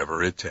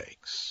 whatever it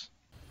takes.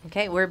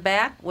 Okay, we're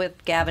back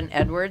with Gavin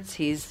Edwards.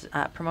 He's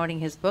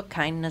promoting his book,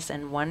 Kindness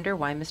and Wonder,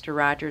 Why Mr.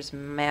 Rogers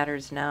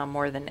Matters Now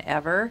More Than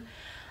Ever.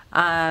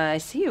 I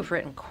see you've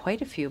written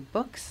quite a few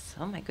books.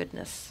 Oh, my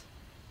goodness.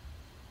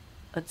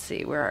 Let's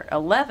see, we're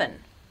 11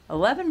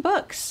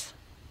 books.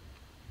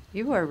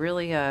 You are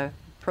really a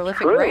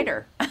prolific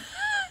writer.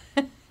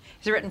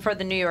 He's written for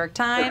the New York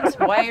Times,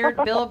 Wired,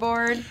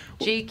 Billboard,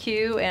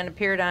 GQ, and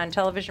appeared on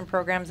television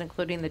programs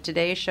including The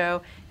Today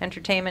Show,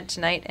 Entertainment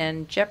Tonight,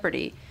 and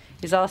Jeopardy!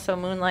 He's also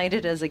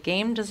moonlighted as a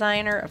game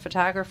designer, a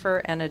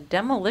photographer, and a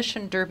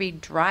demolition derby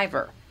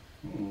driver.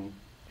 You've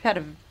had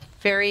a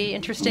very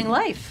interesting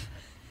life.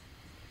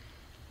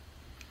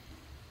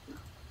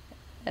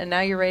 And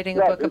now you're writing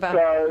a book about...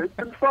 it's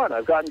been fun.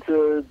 I've gotten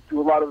to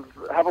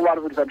have a lot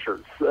of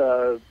adventures.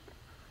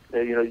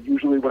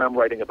 Usually when I'm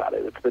writing about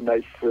it, it's been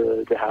nice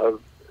to have,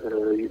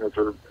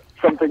 sort of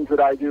some things that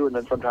I do, and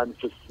then sometimes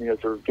just,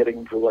 sort of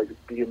getting to like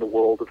be in the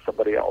world of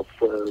somebody else,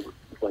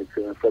 like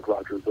Fred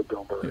Rogers or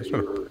Bill Murray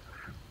or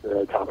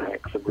Tom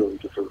Hanks, and really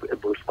just sort of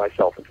immerse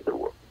myself into their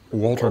world.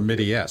 Walter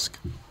Mitty-esque.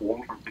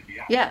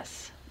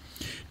 Yes.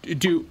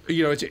 Do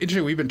you know? It's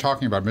interesting. We've been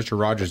talking about Mr.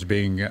 Rogers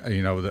being,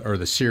 or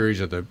the series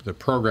or the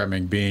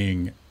programming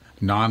being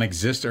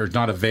non-existent or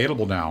not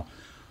available now.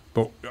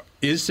 But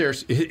is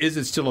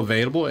it still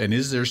available, and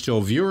is there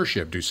still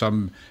viewership? Do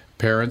some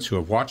parents who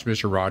have watched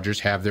Mr.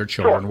 Rogers have their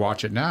children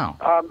watch it now?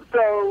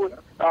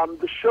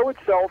 The show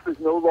itself is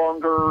no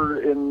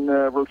longer in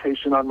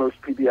rotation on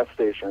most PBS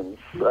stations.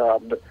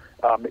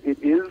 It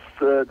is.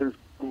 There's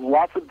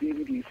lots of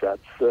DVD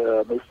sets.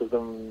 Most of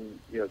them,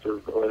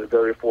 sort of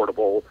very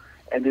affordable.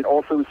 And it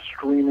also is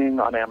streaming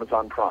on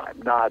Amazon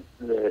Prime. Not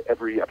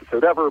every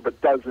episode ever,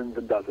 but dozens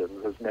and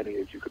dozens, as many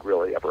as you could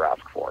really ever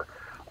ask for.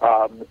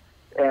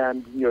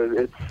 And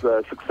its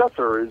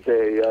successor is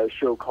a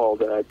show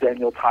called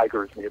Daniel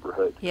Tiger's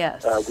Neighborhood,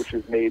 yes, which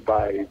is made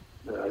by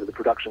the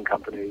production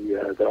company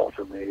that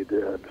also made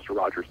Mr.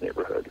 Rogers'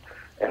 Neighborhood.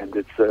 And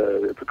it's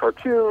a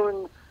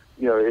cartoon.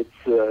 I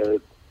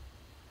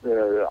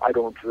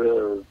don't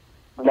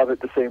love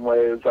it the same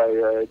way as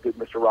I did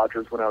Mr.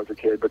 Rogers when I was a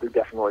kid, but they're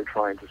definitely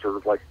trying to sort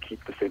of like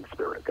keep the same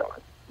spirit going.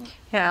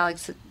 Yeah,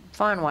 Alex,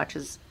 Fawn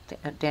watches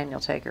Daniel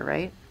Tiger,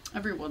 right?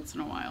 Every once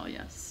in a while,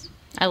 yes.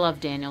 I love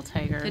Daniel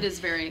Tiger. It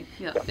is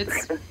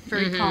it's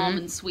very calm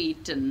and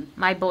sweet, and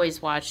my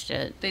boys watched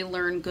it. They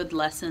learn good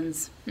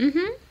lessons.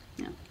 Mm-hmm.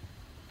 Yeah.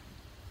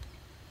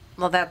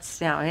 Well, that's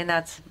it's you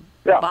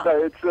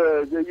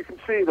can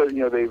see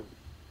that they've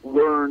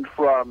learned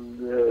from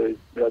the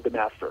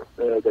master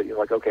that you're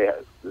like, okay,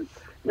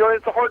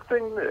 it's a hard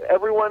thing.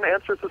 Everyone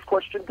answers this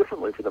question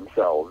differently for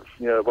themselves.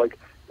 Like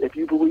if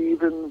you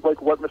believe in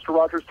like what Mr.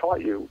 Rogers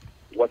taught you,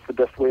 what's the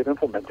best way of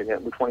implementing it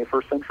in the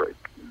 21st century?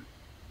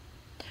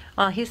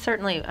 Well, he's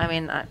certainly. I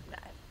mean,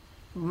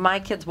 my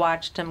kids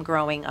watched him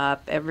growing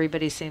up.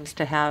 Everybody seems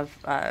to have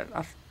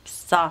a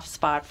soft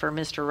spot for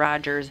Mr.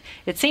 Rogers.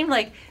 It seemed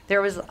like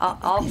there was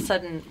all of a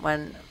sudden,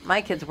 when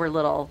my kids were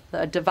little,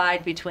 a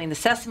divide between the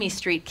Sesame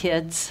Street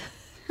kids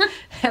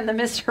and the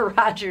Mr.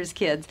 Rogers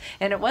kids.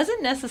 And it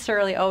wasn't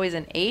necessarily always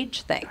an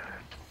age thing.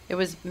 It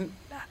was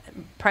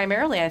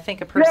primarily, I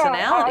think, a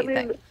personality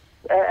thing.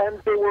 And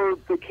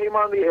they came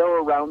on the air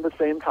around the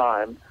same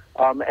time,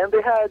 and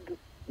they had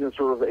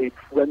sort of a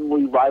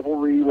friendly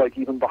rivalry, like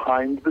even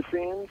behind the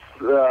scenes.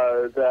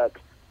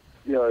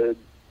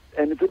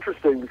 And it's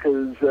interesting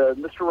because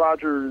Mr.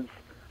 Rogers,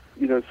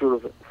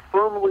 sort of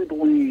firmly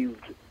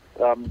believed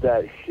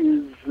that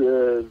his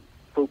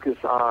focus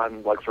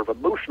on like sort of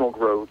emotional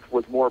growth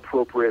was more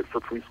appropriate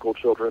for preschool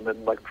children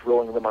than like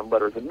drilling them on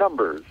letters and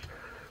numbers.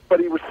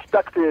 But he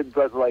respected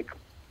that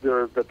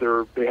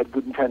they had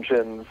good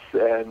intentions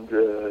and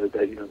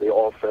that they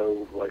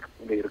also like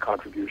made a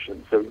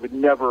contribution. So he would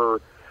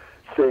never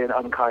say an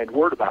unkind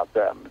word about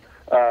them.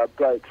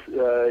 But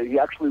he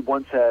actually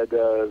once had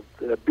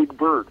Big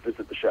Bird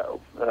visit the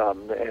show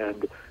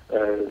and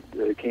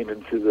came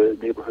into the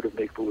neighborhood of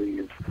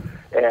make-believe.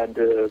 And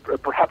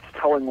perhaps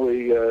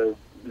tellingly,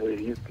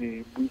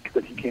 the week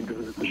that he came to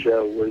visit the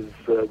show was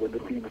when the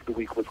theme of the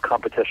week was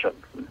competition.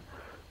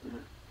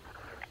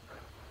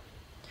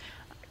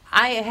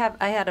 I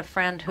had a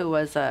friend who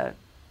was a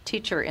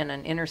teacher in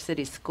an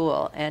inner-city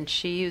school, and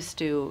she used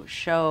to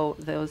show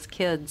those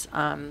kids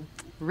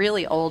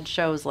really old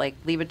shows like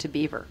Leave It to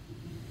Beaver.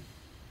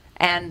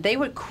 And they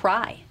would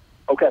cry.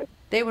 Okay.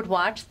 They would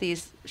watch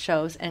these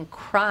shows and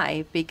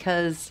cry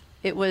because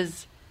it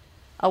was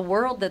a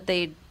world that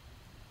they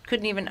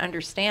couldn't even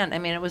understand. I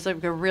mean, it was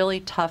like a really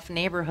tough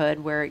neighborhood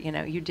where,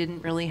 you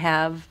didn't really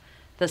have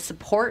the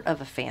support of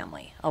a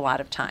family a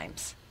lot of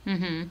times.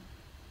 Mm-hmm.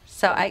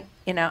 So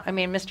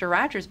Mr.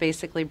 Rogers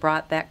basically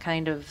brought that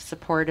kind of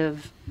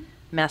supportive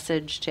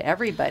message to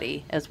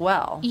everybody as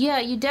well. Yeah,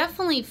 you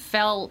definitely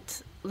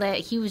felt that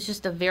he was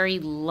just a very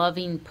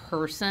loving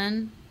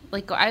person.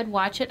 Like, I'd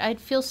watch it,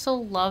 I'd feel so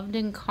loved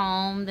and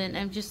calmed, and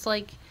I'm just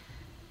like,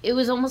 it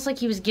was almost like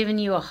he was giving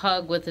you a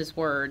hug with his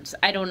words.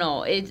 I don't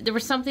know. There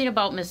was something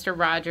about Mr.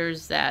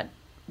 Rogers that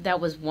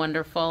was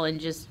wonderful, and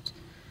just,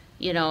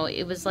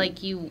 it was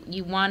like you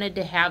wanted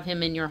to have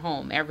him in your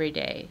home every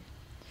day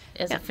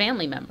as a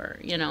family member,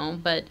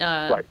 but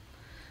right.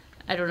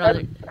 I don't know.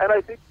 And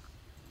I think,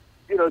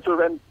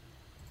 and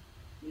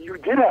you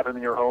did have him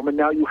in your home, and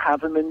now you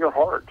have him in your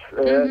heart.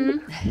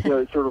 And,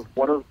 sort of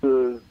one of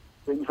the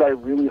things I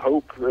really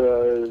hope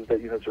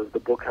that sort of the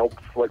book helps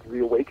like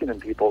reawaken in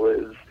people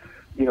is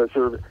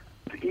sort of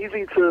it's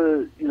easy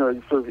to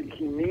sort of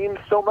he means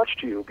so much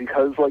to you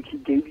because like he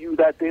gave you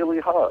that daily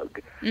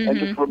hug and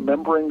just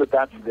remembering that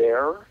that's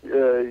there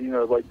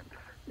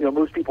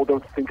most people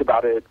don't think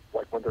about it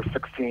like when they're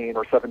 16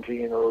 or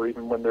 17 or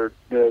even when they're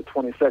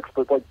 26,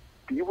 but like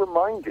be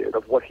reminded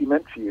of what he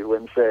meant to you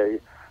and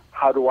say,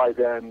 how do I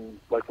then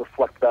like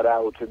reflect that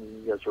out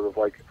and sort of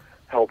like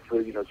help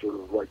sort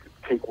of like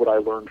take what I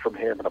learned from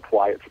him and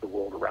apply it to the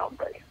world around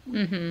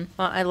me. Mm-hmm.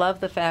 Well, I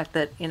love the fact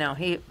that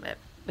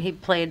he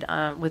played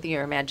with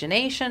your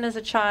imagination as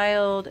a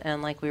child,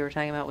 and like we were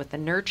talking about with the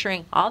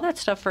nurturing, all that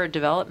stuff for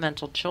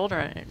developmental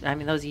children. I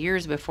mean, those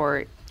years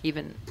before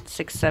even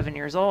 6, 7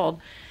 years old,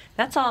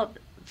 that's all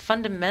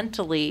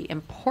fundamentally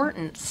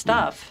important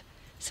stuff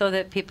so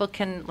that people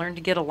can learn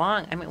to get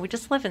along. I mean, we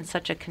just live in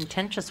such a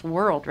contentious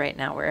world right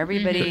now where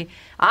everybody,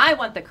 I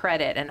want the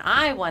credit and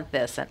I want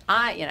this and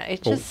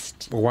it's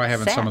just Well, why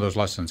haven't sad. some of those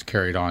lessons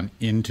carried on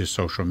into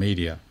social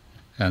media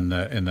and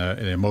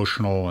the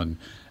emotional and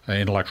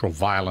intellectual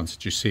violence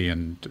that you see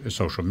in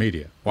social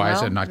media? Why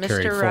is it not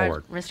carried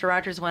forward? Mr.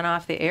 Rogers went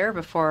off the air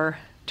before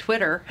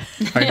Twitter.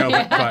 I know,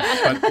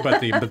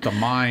 but the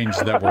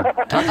minds that were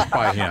touched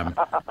by him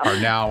are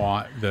now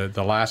on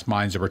the last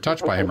minds that were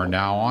touched by him are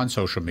now on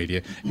social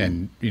media,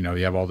 and you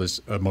have all this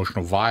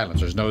emotional violence.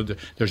 There's no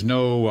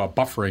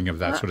buffering of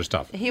that sort of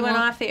stuff. He went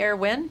off the air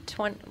when?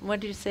 What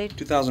did you say?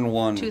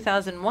 2001.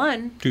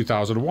 2001.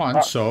 2001.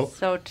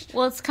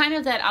 Well, it's kind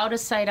of that out of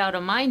sight, out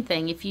of mind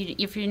thing. If you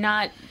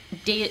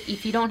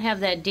don't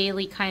have that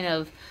daily kind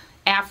of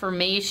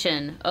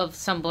affirmation of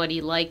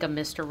somebody like a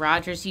Mr.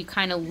 Rogers, you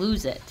kind of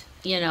lose it,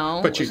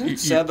 But you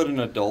said that an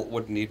adult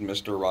would need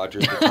Mr.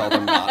 Rogers to tell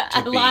them not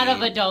to A lot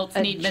of adults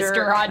need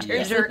Mr.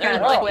 Rogers. Jerk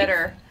on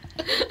Twitter.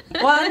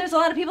 Well, and there's a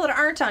lot of people that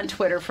aren't on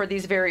Twitter for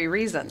these very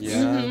reasons.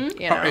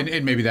 Yeah.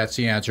 And maybe that's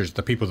the answer. Is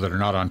the people that are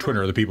not on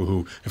Twitter are the people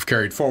who have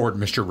carried forward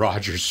Mr.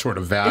 Rogers' sort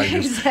of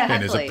values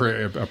and his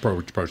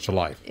approach to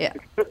life. Yeah,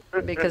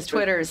 because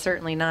Twitter is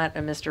certainly not a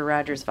Mr.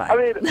 Rogers vibe. I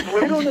mean,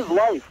 later in his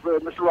life,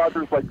 Mr.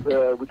 Rogers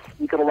would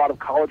speak at a lot of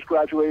college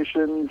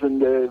graduations,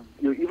 and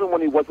even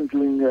when he wasn't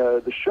doing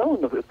the show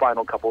in the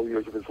final couple of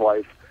years of his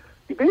life,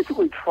 he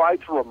basically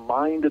tried to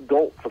remind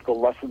adults of the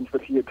lessons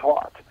that he had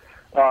taught.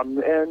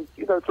 And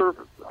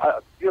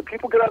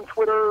people get on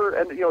Twitter,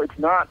 and it's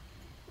not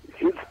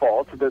his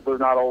fault that they're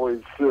not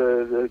always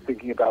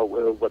thinking about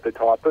what they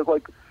taught, but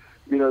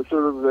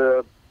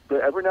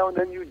every now and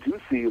then you do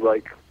see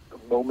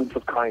moments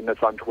of kindness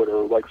on Twitter,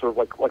 like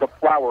a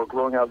flower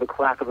growing out of the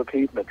crack of a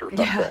pavement or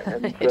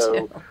something. And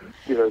so,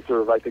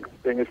 I think the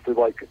thing is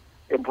to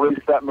embrace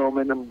that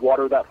moment and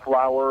water that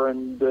flower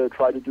and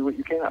try to do what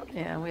you can.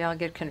 Yeah, we all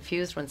get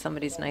confused when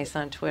somebody's nice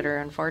on Twitter,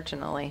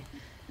 unfortunately.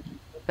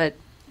 But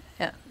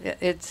yeah,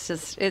 it's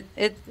just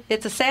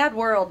it's a sad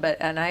world,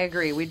 and I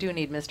agree, we do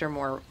need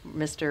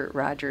Mr.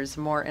 Rogers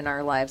more in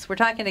our lives. We're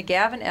talking to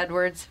Gavin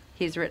Edwards.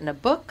 He's written a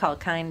book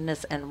called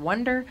Kindness and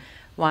Wonder: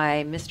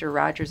 Why Mr.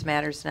 Rogers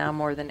Matters Now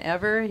More Than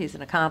Ever. He's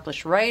an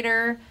accomplished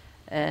writer,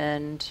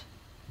 and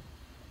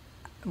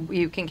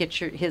you can get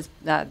his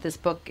this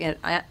book at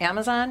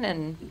Amazon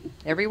and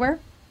everywhere,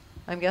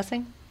 I'm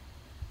guessing.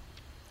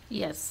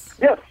 Yes.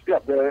 Yes. Yeah.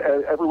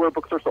 Everywhere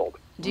books are sold.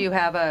 Do you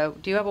have a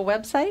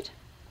website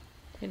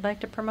you'd like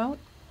to promote?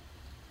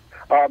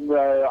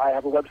 I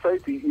have a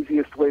website. The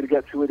easiest way to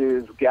get to it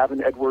is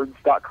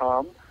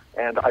gavinedwards.com.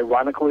 And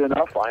ironically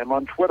enough, I am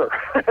on Twitter,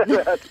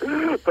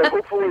 but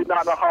hopefully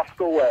not in a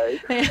hostile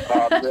way.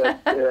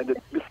 And it's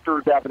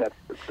Mr. Gavin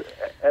Edwards,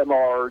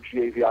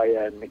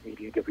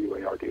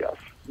 MrGavinEdwards.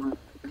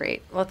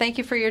 Great. Well, thank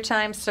you for your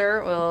time,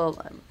 sir.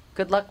 Well,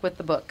 good luck with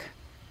the book.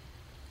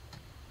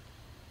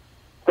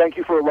 Thank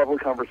you for a lovely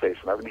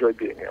conversation. I've enjoyed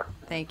being here.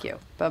 Thank you.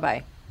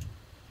 Bye-bye.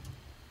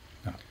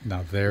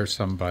 Now there's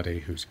somebody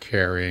who's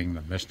carrying the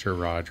Mr.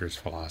 Rogers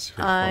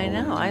philosophy. I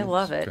know. I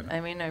love it.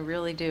 I mean, I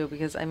really do,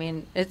 because, I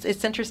mean,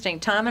 it's interesting.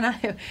 Tom and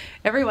I,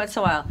 every once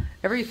in a while,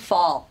 every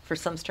fall, for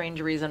some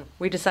strange reason,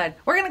 we decide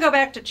we're going to go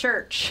back to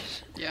church.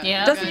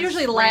 Yeah. It doesn't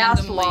usually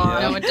last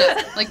long. No, it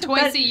doesn't. Like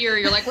twice a year,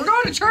 you're like, we're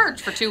going to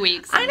church for 2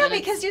 weeks. I know,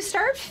 because you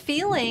start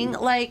feeling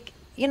like,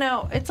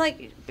 it's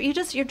like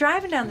you're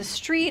driving down the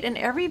street and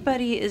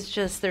everybody is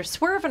just, they're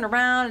swerving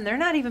around and they're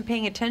not even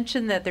paying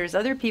attention that there's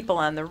other people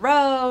on the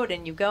road,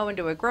 and you go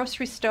into a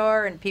grocery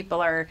store and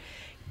people are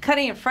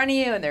cutting in front of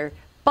you and they're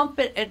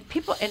bumping, and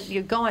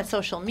you go on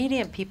social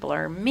media and people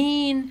are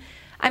mean.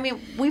 I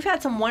mean, we've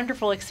had some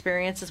wonderful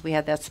experiences. We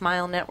had that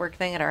Smile Network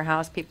thing at our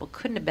house. People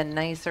couldn't have been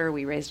nicer.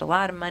 We raised a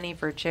lot of money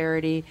for a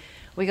charity.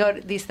 We go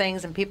to these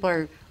things and people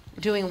are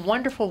doing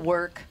wonderful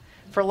work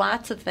for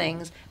lots of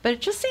things, but it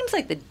just seems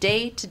like the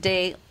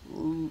day-to-day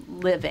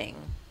living,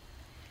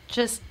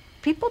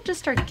 people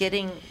just are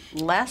getting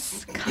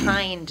less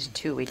kind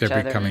to each other.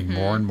 They're becoming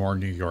more and more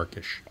New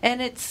Yorkish. And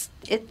it's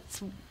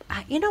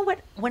you know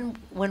what?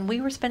 When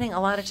we were spending a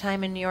lot of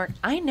time in New York,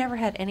 I never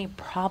had any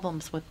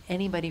problems with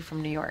anybody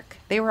from New York.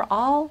 They were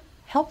all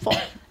helpful.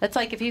 It's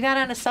like if you got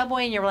on a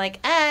subway and you were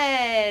like,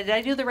 "Hey, did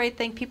I do the right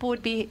thing?" People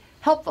would be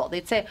helpful.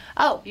 They'd say,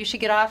 "Oh, you should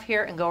get off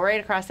here and go right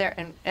across there."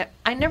 And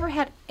I never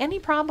had any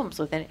problems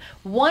with any.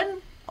 One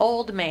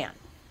old man,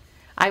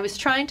 I was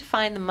trying to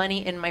find the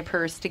money in my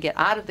purse to get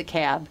out of the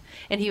cab,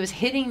 and he was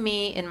hitting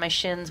me in my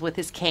shins with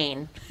his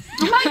cane.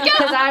 Oh my God!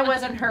 Because I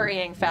wasn't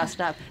hurrying fast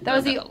enough. That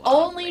was the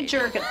only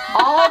jerk in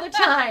all the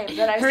time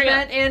that I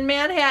spent in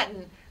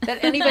Manhattan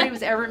that anybody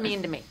was ever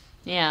mean to me.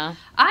 Yeah.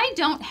 I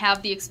don't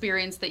have the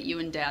experience that you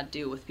and Dad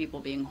do with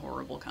people being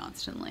horrible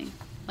constantly.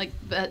 Like,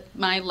 that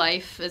my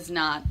life is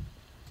not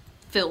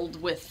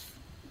filled with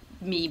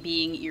me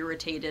being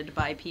irritated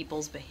by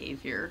people's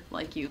behavior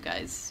like you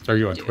guys Are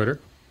you on do. Twitter?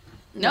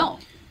 No.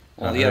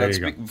 Well, there that's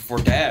you go. for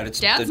Dad. It's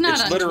Dad's not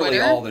it's on literally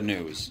Twitter. all the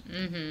news.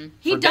 Mm-hmm. For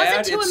He does Dad,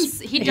 it to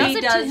him. He does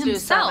it to do some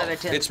himself. of it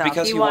to It's himself.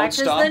 because he he won't watches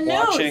stop the news.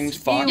 watching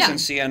Fox and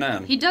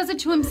CNN. He does it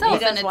to himself. He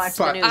does and it's, watch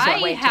the news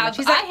way too much.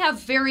 He's I have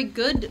very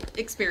good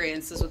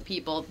experiences with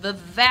people. The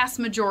vast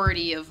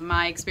majority of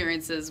my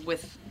experiences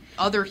with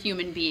other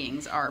human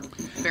beings are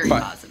very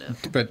positive.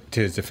 But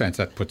to his defense,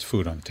 that puts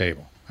food on the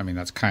table. I mean,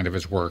 that's kind of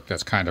his work.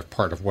 That's kind of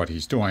part of what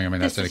he's doing. I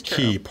mean, that's This a is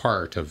key true.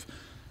 part of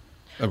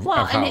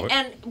Well, how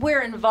and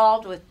we're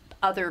involved with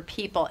other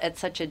people at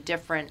such a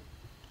different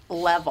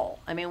level.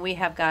 I mean, we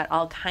have got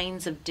all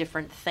kinds of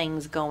different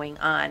things going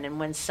on, and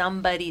when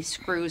somebody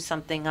screws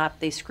something up,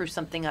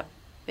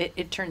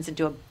 it turns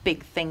into a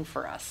big thing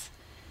for us.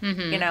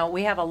 Mm-hmm. You know,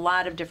 we have a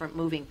lot of different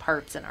moving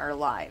parts in our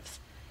lives,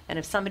 and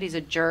if somebody's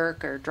a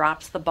jerk or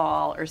drops the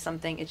ball or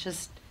something, it's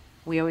just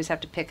we always have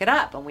to pick it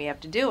up, and we have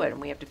to do it,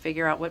 and we have to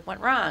figure out what went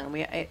wrong.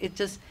 And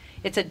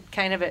it's a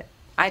kind of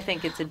I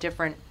think it's a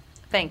different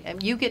thing.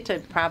 And you get to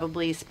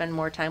probably spend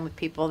more time with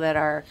people that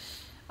are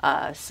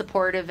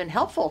supportive and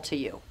helpful to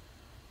you,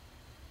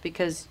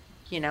 because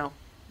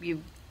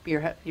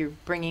you're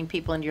bringing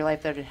people into your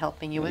life that are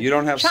helping you with You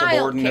don't have child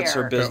subordinates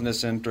care. or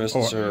business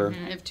interests or.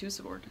 I have 2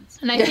 subordinates.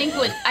 And I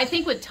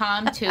think with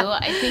Tom too,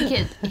 I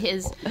think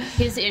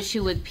his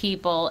issue with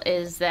people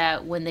is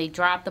that when they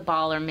drop the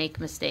ball or make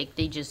a mistake,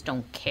 they just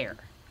don't care.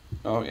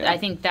 Oh yeah. I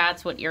think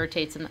that's what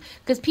irritates them,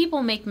 because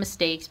people make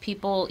mistakes.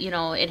 People,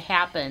 it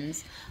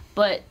happens,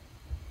 but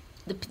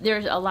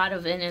there's a lot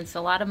of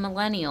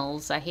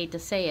millennials. I hate to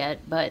say it,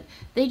 but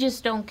they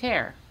just don't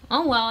care.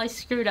 Oh well, I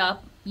screwed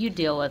up. You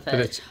deal with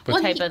it.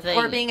 Type of thing.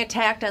 Or being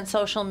attacked on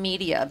social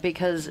media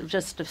because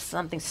of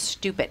something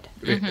stupid.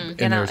 And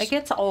It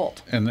gets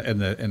old. And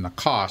the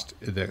cost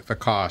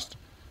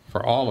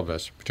for all of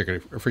us,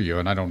 particularly for you,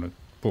 and I don't want to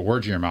put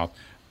words in your mouth,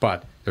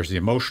 but there's the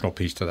emotional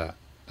piece to that.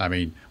 I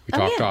mean, we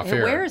talked off it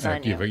air. wears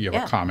on you. You have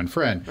Yeah. a common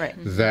friend Right.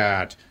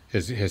 that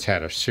has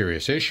had a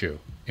serious issue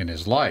in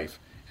his life,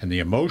 and the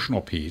emotional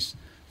piece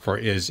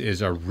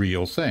is a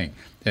real thing.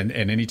 And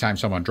anytime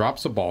someone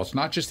drops the ball, it's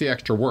not just the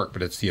extra work,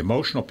 but it's the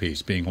emotional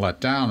piece, being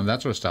let down and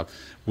that sort of stuff.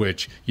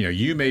 Which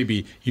you may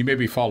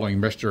be following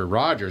Mr.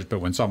 Rogers, but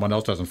when someone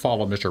else doesn't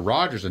follow Mr.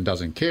 Rogers and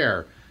doesn't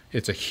care,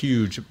 it's a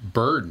huge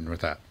burden with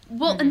that.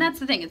 Well, and that's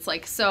the thing. It's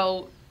like,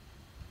 so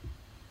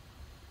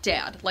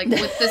Dad, like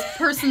with this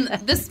person that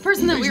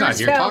He's we not were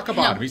here. Talk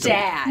about him. He's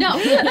Dad. No, I'm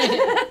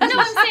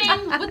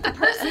saying with the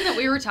person that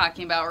we were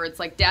talking about, where it's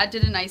like Dad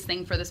did a nice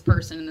thing for this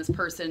person, and this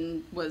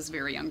person was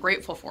very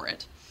ungrateful for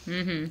it.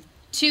 Mm-hmm.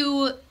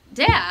 To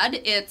Dad,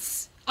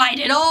 it's I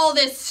did all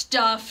this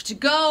stuff to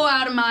go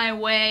out of my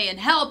way and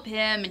help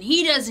him, and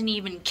he doesn't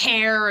even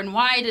care, and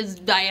why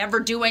does I ever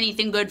do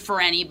anything good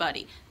for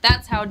anybody?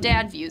 That's how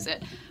Dad views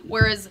it.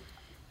 Whereas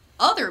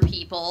other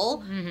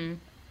people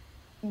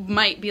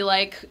might be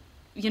like,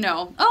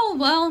 oh,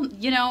 well,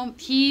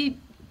 he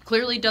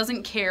clearly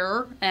doesn't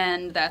care,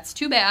 and that's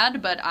too bad,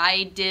 but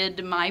I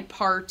did my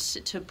part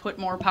to put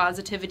more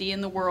positivity in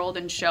the world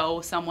and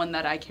show someone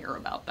that I care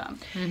about them.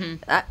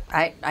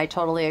 I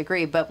totally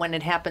agree, but when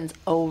it happens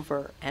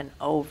over and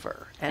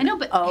over and I know,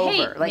 but over, hey,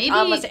 like maybe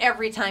almost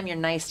every time you're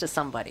nice to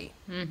somebody,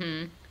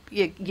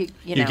 you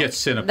get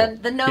cynical.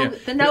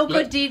 The no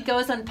good deed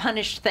goes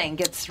unpunished thing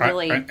gets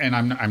really. And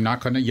I'm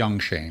not going to young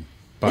shame,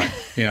 but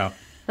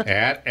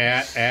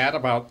add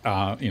about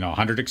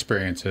 100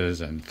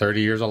 experiences and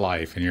 30 years of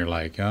life, and you're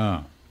like,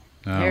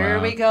 here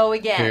we go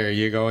again. Here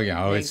you go again.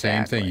 Oh, it's the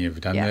same thing.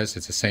 You've done Yeah. this.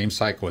 It's the same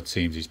cycle. It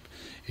seems.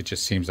 It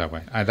just seems that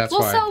way. That's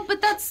Well, why.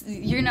 but that's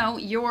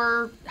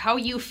your how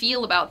you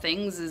feel about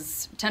things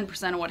is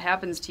 10% of what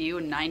happens to you,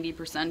 and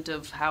 90%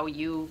 of how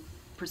you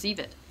perceive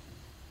it.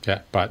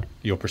 Yeah, but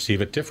you'll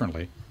perceive it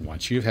differently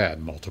once you've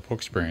had multiple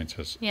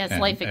experiences. Yeah, it's and-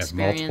 life and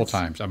experience. multiple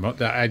times.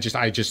 I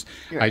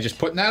just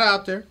putting that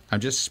out there. I'm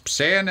just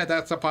saying that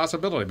that's a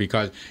possibility,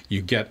 because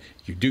you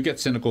do get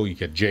cynical, you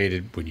get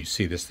jaded when you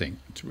see this thing,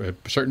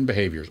 certain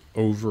behaviors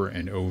over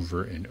and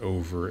over and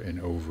over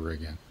and over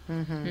again.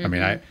 I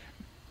mean,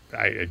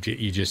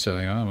 you just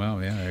say, oh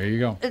well, yeah, there you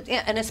go.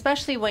 Yeah, and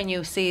especially when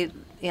you see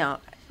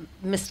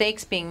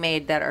mistakes being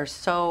made that are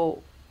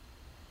so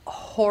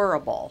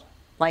horrible,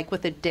 like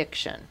with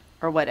addiction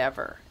or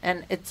whatever,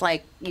 and it's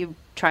like you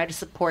try to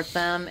support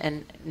them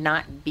and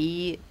not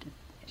be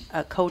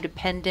a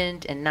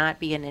codependent and not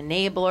be an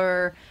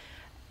enabler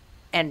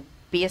and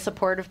be a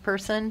supportive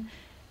person,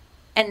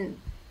 and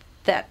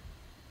that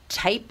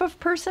type of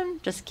person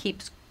just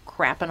keeps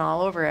crapping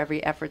all over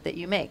every effort that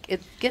you make.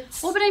 It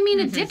gets Well, but I mean,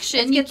 addiction,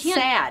 It you gets can't.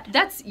 sad.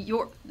 That's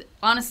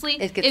honestly,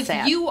 It gets if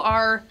sad. you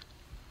are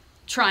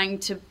trying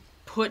to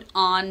put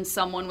on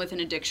someone with an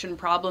addiction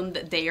problem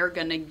that they are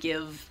going to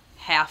give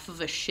half of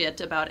a shit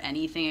about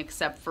anything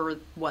except for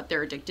what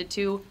they're addicted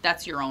to,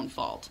 that's your own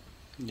fault.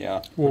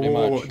 Yeah, pretty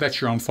much. That's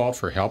your own fault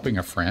for helping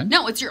a friend?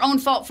 No, it's your own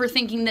fault for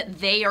thinking that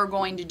they are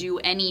going to do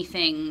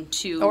anything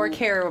to or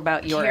care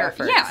about your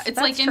efforts. Yeah, it's That's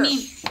like true. I mean,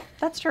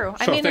 that's true.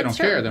 So if they don't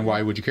care, then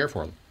why would you care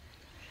for them?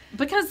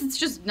 because it's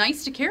just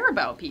nice to care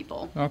about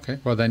people. Okay,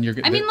 well then you're.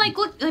 I mean, like,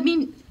 look, I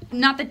mean,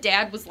 not that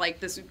Dad was like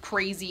this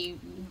crazy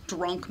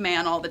drunk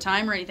man all the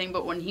time or anything,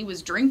 but when he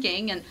was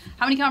drinking, and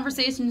how many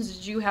conversations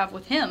did you have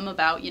with him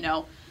about, you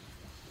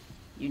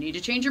need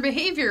to change your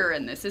behavior,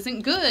 and this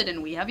isn't good,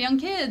 and we have young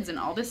kids, and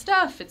all this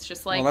stuff. It's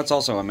just like... Well, that's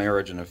also a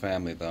marriage and a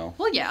family, though.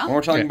 Well, yeah. When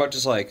we're talking about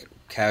just, like,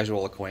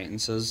 casual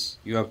acquaintances,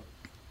 you have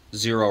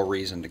zero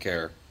reason to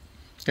care.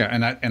 Yeah,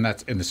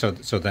 so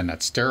then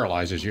that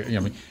sterilizes you. I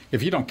mean,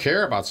 if you don't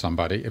care about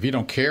somebody, if you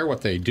don't care what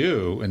they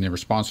do in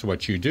response to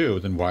what you do,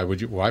 then why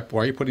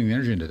are you putting the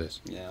energy into this?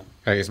 Yeah.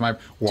 Why just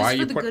are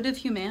you for the good of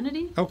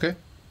humanity? Okay.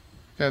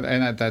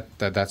 And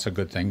that's a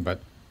good thing,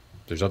 but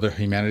there's other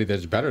humanity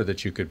that's better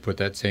that you could put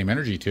that same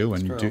energy to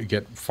and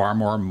get far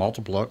more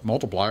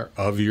multiplier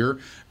of your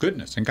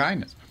goodness and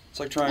kindness. It's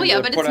like trying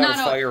to put out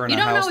a fire in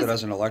a house that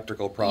has an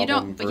electrical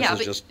problem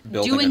versus just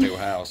building a new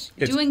house.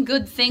 Doing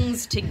good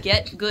things to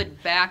get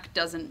good back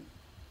doesn't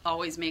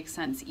always make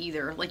sense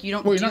either. Like, you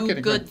don't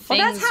do good things. Well,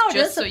 that's how it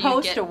is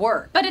supposed to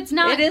work. But it's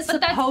not. It is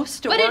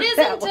supposed to work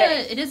that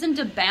way. It isn't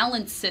a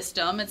balanced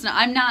system. It's not.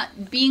 I'm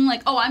not being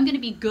like, oh, I'm going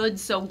to be good,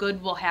 so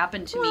good will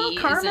happen to me.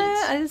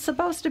 Karma is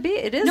supposed to be.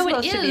 It is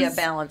supposed to be a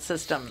balanced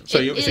system. So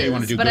you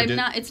want to do but good. I'm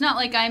not. It's not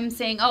like I'm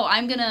saying, oh,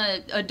 I'm going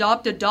to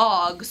adopt a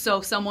dog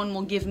so someone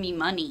will give me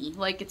money.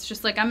 Like, it's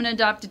just like, I'm going to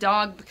adopt a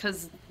dog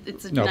because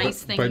it's a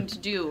nice thing to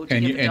do. To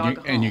give the dog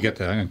a home. And you get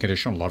the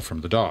unconditional love from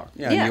the dog.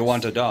 Yeah, and you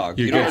want a dog.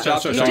 You are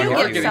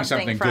getting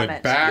something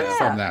good back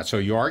from that. So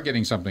you are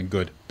getting something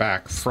good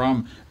back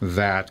from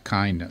that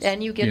kindness.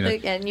 And you get the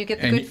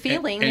good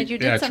feeling that you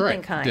did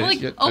something kind.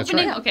 Like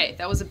opening. Okay,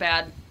 that was a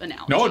bad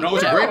analogy. No,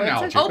 it's a great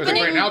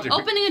analogy.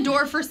 Opening a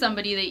door for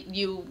somebody that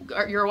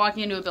you're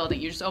walking into a building.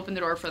 You just open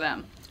the door for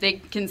them. They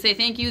can say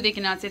thank you. They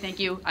cannot say thank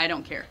you. I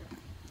don't care.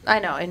 I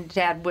know, and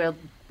Dad will.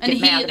 And they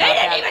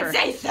didn't even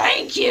say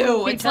thank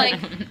you. It's like,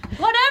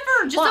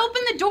 whatever. Just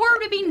open the door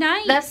to be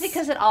nice. That's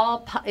because it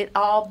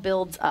all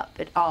builds up.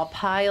 It all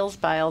piles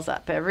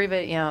up.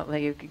 Everybody,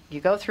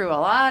 you go through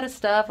a lot of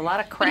stuff, a lot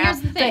of crap. But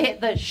here's the thing.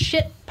 The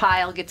shit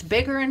pile gets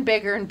bigger and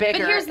bigger and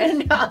bigger.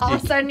 And all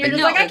of a sudden you're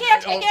just like, I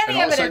can't take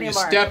any of it anymore. You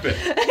step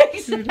it.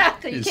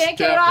 Exactly. You can't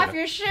get it off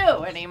your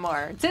shoe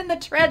anymore. It's in the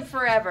tread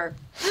forever.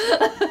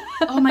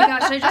 Oh my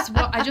gosh!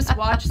 I just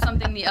watched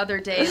something the other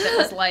day that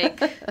was like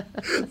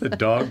the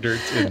dog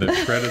dirt's in the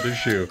tread of the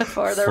shoe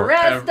for the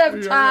rest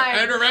of time.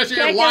 And the rest of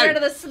your life. Can't get rid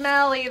of the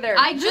smell either.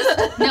 I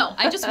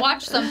just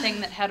watched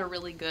something that had a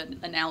really good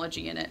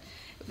analogy in it.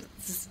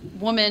 This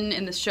woman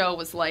in the show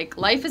was like,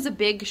 life is a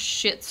big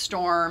shit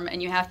storm,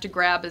 and you have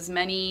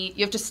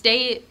to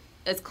stay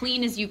as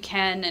clean as you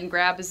can and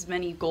grab as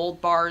many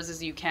gold bars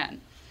as you can.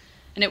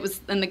 And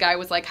the guy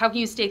was like, how can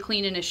you stay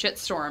clean in a shit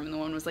storm? And the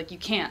woman was like, you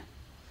can't.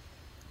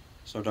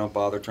 So don't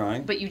bother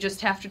trying? But you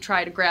just have to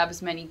try to grab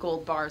as many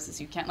gold bars as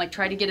you can. Like,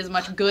 try to get as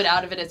much good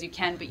out of it as you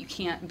can, but you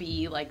can't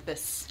be like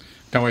this.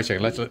 No, wait a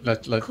second.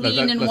 Let's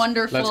clean and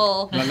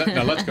wonderful.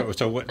 Let's go.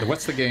 So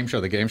what's the game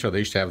show? The game show, they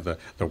used to have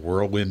the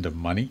whirlwind of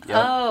money.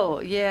 Yep. Oh,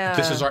 yeah.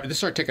 This is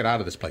our ticket out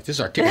of this place. This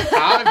is our ticket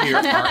out of here.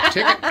 Our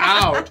ticket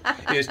out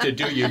is to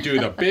do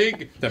the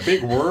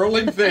big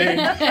whirling thing.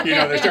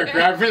 They start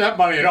grabbing for that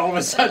money, and all of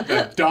a sudden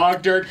the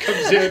dog dirt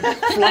comes in,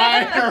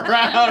 flying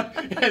around,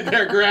 and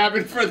they're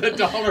grabbing for the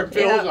dollar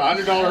bills,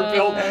 $100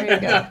 bill,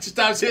 and that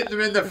stops hitting them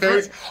in the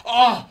face.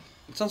 Oh.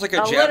 It sounds like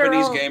a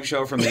Japanese game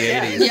show from the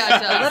 80s. Yeah, it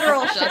does. A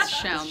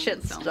literal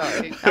shit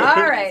story.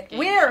 All right,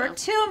 we're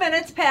 2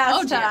 minutes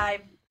past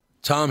time.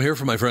 Tom here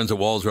from my friends at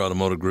Walser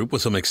Automotive Group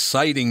with some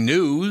exciting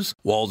news.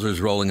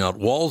 Walser's rolling out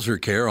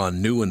Walser Care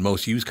on new and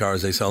most used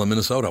cars they sell in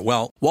Minnesota.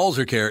 Well,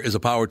 Walser Care is a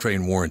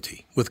powertrain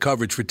warranty with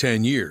coverage for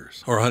 10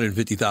 years or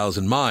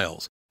 150,000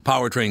 miles.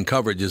 Powertrain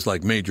coverage is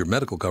like major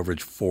medical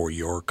coverage for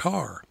your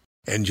car.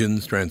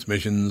 Engines,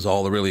 transmissions,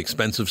 all the really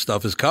expensive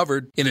stuff is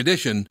covered. In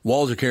addition,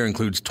 Walser Care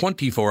includes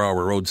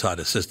 24-hour roadside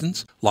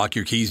assistance. Lock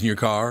your keys in your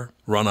car,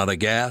 run out of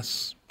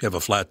gas, you have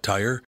a flat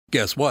tire.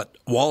 Guess what?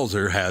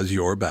 Walser has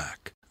your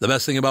back. The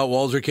best thing about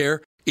Walser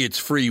Care? It's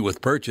free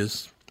with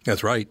purchase.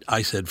 That's right,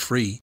 I said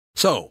free.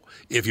 So,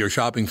 if you're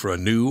shopping for a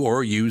new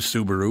or used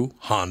Subaru,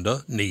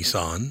 Honda,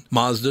 Nissan,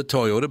 Mazda,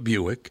 Toyota,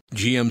 Buick,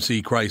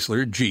 GMC,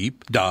 Chrysler,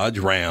 Jeep, Dodge,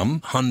 Ram,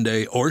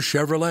 Hyundai, or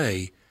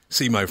Chevrolet,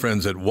 see my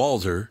friends at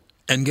Walser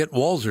and get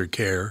Walser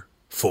Care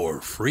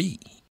for free.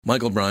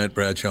 Michael Bryant,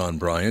 Bradshaw and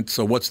Bryant.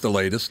 So what's the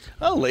latest?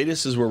 Well, the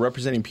latest is we're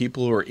representing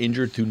people who are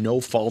injured through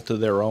no fault of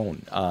their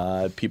own.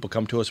 People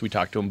come to us. We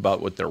talk to them about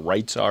what their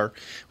rights are.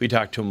 We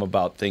talk to them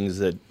about things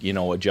that,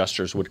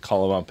 adjusters would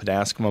call them up and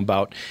ask them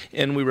about.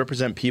 And we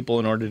represent people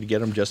in order to get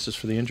them justice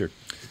for the injured.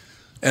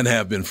 And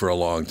have been for a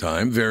long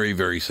time. Very,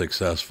 very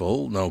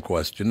successful, no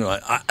question.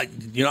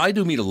 I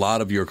do meet a lot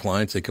of your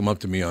clients. They come up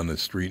to me on the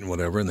street and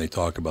whatever, and they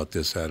talk about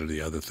this, that, or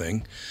the other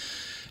thing.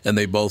 And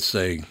they both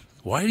say,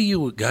 why do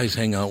you guys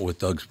hang out with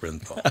Doug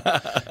Sprinthal?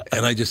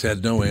 And I just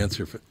had no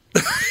answer for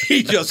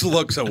He just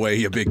looks away,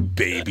 you big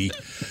baby.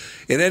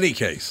 In any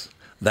case,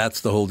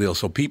 that's the whole deal.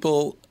 So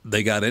people,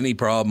 they got any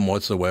problem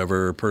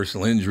whatsoever,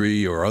 personal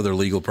injury or other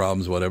legal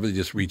problems, whatever, they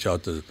just reach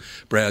out to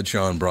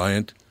Bradshaw and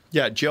Bryant.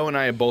 Yeah, Joe and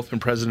I have both been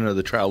president of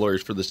the trial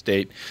lawyers for the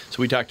state,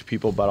 so we talk to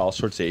people about all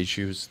sorts of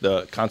issues.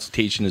 The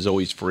consultation is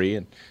always free,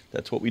 and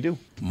that's what we do.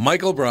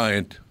 Michael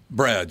Bryant,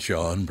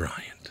 Bradshaw and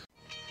Bryant.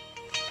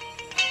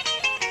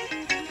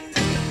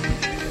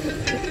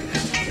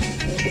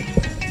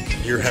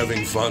 You're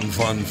having fun.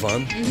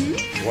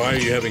 Mm-hmm. Why are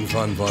you having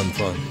fun?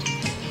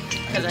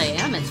 Because I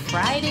am. It's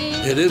Friday.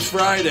 It is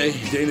Friday.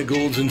 Dana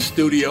Gould's in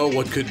studio.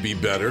 What could be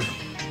better?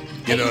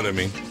 You know what I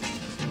mean?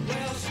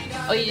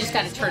 Oh, you just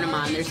got to turn them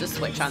on. There's a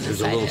switch on this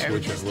There's side a there.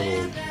 little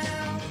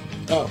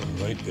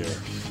switch, right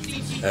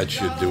there. That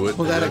should do it.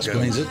 Well, that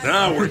explains it.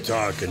 Now we're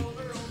talking.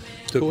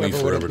 Took me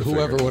forever to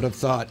Whoever figure. would have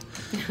thought.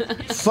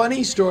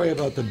 Funny story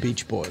about the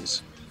Beach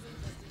Boys.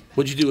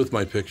 What'd you do with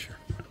my picture?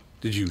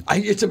 Did you?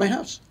 It's in my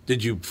house.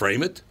 Did you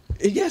frame it?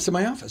 Yes, in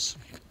my office.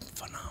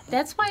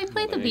 That's why I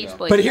played the Beach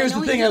Boys. But here's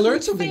the know thing: he's I a learned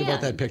huge something fan.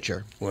 about that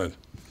picture. What?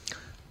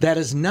 That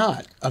is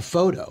not a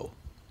photo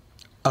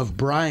of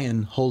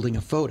Brian holding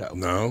a photo.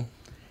 No.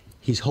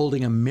 He's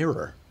holding a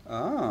mirror.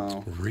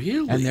 Oh.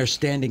 Really? And they're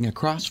standing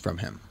across from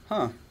him.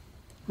 Huh.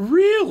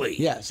 Really?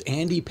 Yes,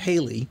 Andy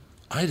Paley.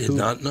 I did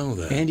not know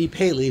that. Andy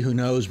Paley, who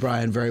knows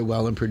Brian very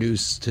well and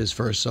produced his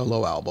first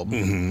solo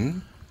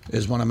album,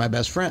 is one of my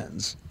best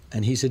friends.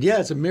 And he said,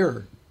 yeah, it's a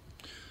mirror.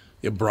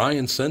 Yeah,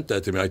 Brian sent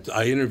that to me.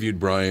 I interviewed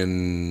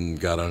Brian,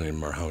 God, I don't even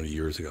remember how many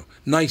years ago.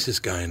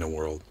 Nicest guy in the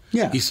world.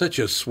 Yeah. He's such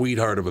a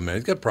sweetheart of a man.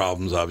 He's got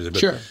problems, obviously, but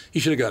Sure. he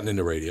should have gotten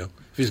into radio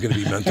if he's going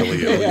to be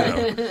mentally ill.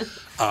 You know.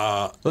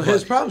 Well,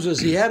 his problems was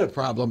he had a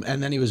problem,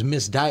 and then he was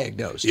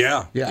misdiagnosed.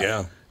 Yeah.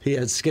 He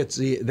has he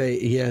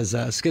has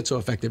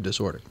schizoaffective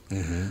disorder.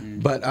 Mm-hmm.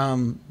 But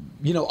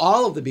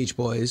all of the Beach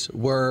Boys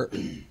were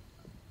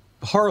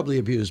horribly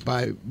abused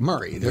by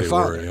Murray, their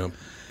father. Were,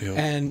 yeah.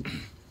 And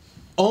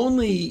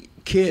only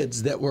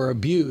kids that were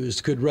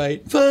abused could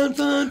write fun.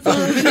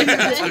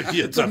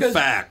 It's a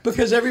fact.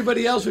 Because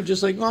everybody else would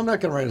just like, well, I'm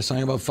not going to write a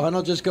song about fun.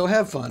 I'll just go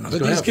have fun.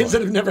 But these kids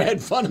that have never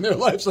had fun in their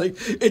lives, like,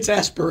 it's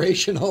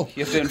aspirational.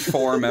 You have to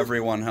inform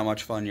everyone how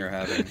much fun you're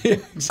having.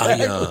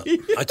 Exactly.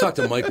 I talked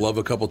to Mike Love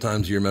a couple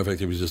times a year. Matter of fact,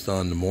 he was just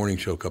on the morning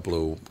show a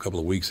couple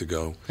of weeks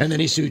ago. And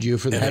then he sued you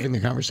for having the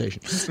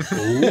conversation.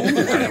 Ooh,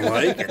 I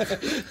like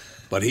it.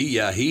 But he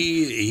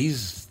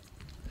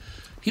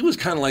was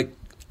kind of like,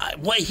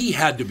 he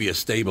had to be a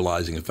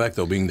stabilizing effect,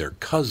 though, being their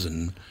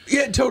cousin.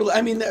 Yeah, totally.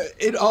 I mean,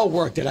 it all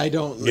worked. And I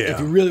don't, if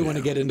you really want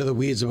to get into the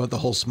weeds about the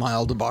whole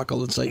Smile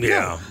debacle, it's like,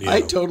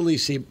 I totally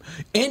see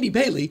Andy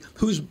Paley,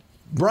 who's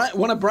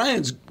one of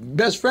Brian's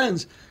best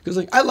friends, goes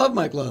like, I love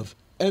Mike Love.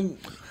 And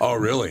oh,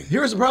 really?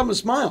 Here's the problem with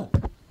Smile.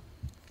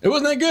 It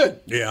wasn't that good.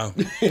 Yeah.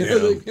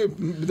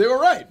 They were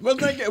right.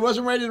 It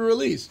wasn't ready to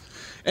release.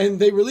 And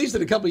they released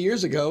it a couple of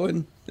years ago,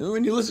 and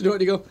when you listen to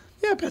it, you go,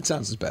 yeah, Pet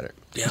Sounds is better.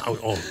 Yeah,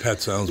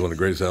 Pet Sounds, one of the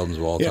greatest albums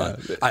of all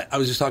time. I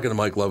was just talking to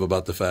Mike Love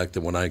about the fact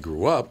that when I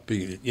grew up,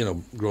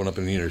 growing up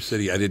in the inner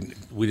city,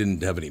 we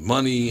didn't have any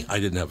money. I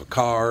didn't have a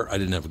car. I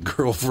didn't have a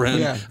girlfriend.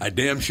 Yeah. I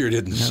damn sure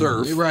didn't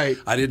surf. Right.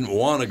 I didn't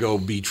want to go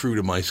be true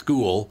to my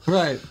school.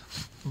 Right.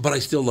 But I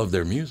still love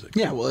their music.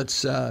 Yeah, well,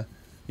 it's I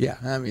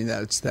mean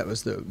that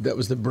was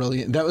the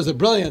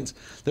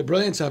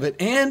brilliance of it,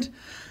 and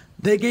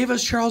they gave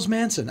us Charles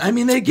Manson. I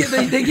mean, they gave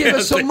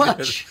us so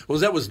much. Well,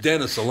 that was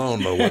Dennis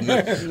alone, though, wasn't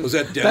it? Was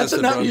that Dennis? That's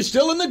enough. You're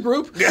still in the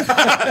group. Yeah,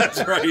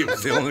 that's right. He was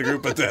still in the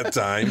group at that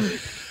time.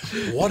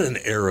 What an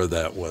era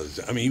that was.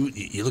 I mean,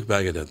 you look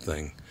back at that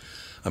thing.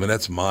 I mean,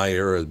 that's my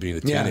era of being a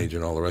teenager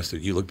and all the rest of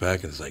it. You look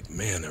back and it's like,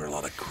 man, there were a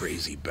lot of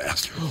crazy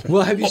bastards.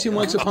 Well, have you seen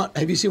Once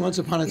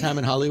Upon a Time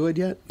in Hollywood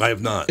yet? I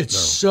have not. It's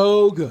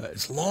so good.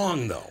 It's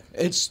long though.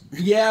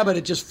 But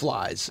it just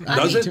flies.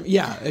 Does it?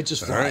 Yeah, it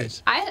just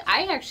flies.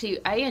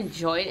 I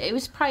enjoyed it. It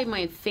was probably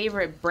my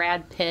favorite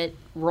Brad Pitt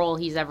role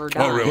he's ever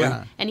done. Oh, really?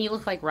 Yeah. And he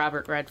looked like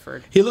Robert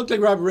Redford. He looked like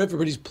Robert Redford,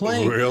 but he's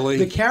playing. Really?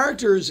 The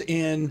characters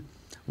in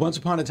Once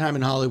Upon a Time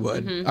in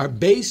Hollywood are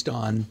based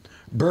on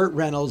Burt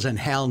Reynolds and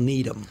Hal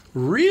Needham.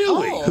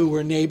 Really? Who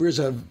were neighbors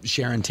of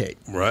Sharon Tate.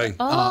 Right.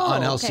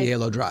 On El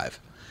Cielo Drive.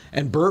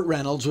 And Burt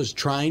Reynolds was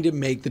trying to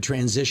make the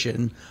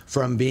transition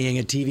from being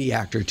a TV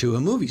actor to a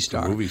movie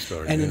star.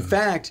 And in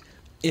fact,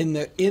 in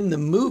the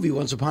movie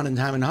Once Upon a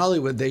Time in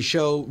Hollywood, they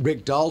show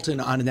Rick Dalton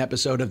on an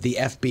episode of the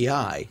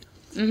FBI,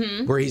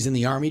 where he's in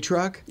the army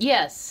truck.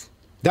 Yes.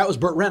 That was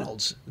Burt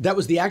Reynolds. That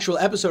was the actual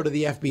episode of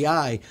the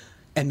FBI.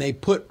 And they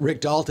put Rick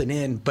Dalton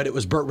in, but it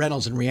was Burt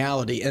Reynolds in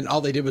reality. And all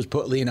they did was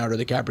put Leonardo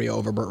DiCaprio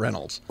over Burt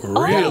Reynolds.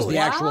 Really? That was the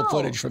actual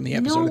footage from the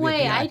episode No of the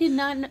way. FBI. I did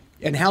not know.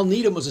 And Hal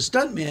Needham was a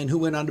stuntman who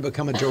went on to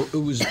become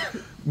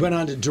went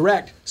on to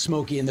direct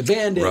Smokey and the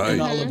Bandit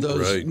and all of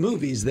those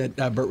movies that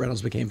Burt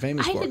Reynolds became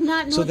famous for. I did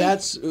not know. So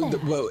that's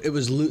it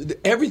was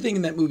everything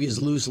in that movie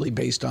is loosely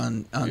based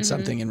on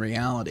something in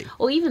reality.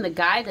 Well, even the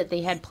guy that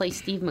they had play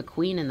Steve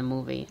McQueen in the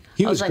movie.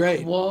 He I was like,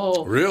 great.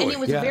 Whoa. Really? And it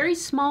was a very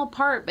small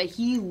part, but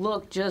he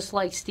looked just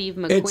like Steve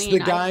McQueen. It's the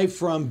guy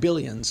from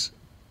Billions.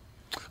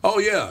 Oh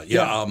yeah.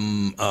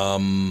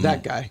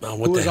 That guy. What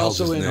who the was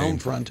hell's also his in name?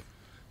 Homefront.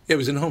 Yeah, he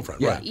was in Homefront,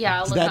 Yeah. right? Yeah,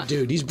 I'll It's look that up.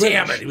 dude. He's British.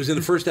 Damn it! He was in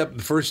the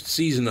first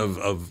season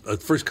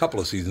first couple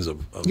of seasons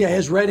of Yeah, he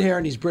has red hair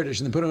and he's British,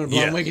 and they put him in a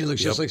blonde Yeah. wig and he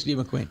looks just Yep. like Steve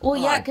McQueen. Well,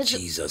 yeah, Ah, because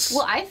Jesus.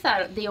 well, I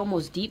thought they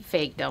almost deep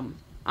faked him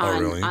Oh,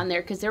 really? on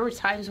there because there were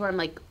times where I'm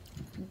like,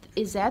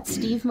 is that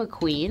Steve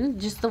McQueen?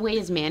 Just the way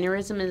his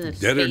mannerism is.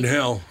 Deader than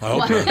hell. I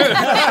hope not.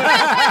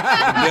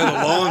 He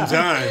had a long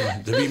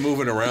time to be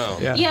moving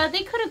around. Yeah,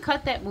 they could have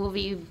cut that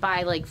movie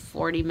by like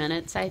 40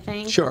 minutes, I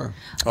think. Sure.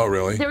 Oh,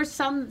 really? There was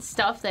some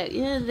stuff that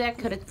that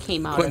could have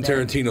came out Quentin of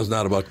there. Tarantino's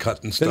not about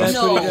cutting stuff. that's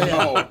what he did.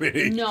 I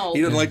mean, No.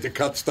 He doesn't like to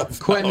cut stuff.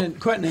 Quentin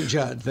and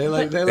Judd, they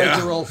like Yeah.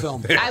 to roll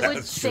film. I would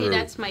That's say true.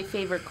 that's my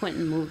favorite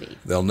Quentin movie.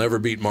 They'll never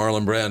beat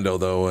Marlon Brando,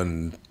 though,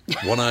 and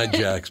One-Eyed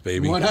Jacks,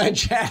 baby. One-Eyed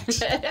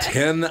Jacks.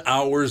 10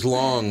 hours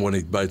long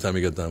by the time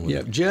he got done with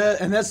it. Yeah,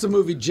 and that's the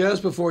movie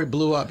just before he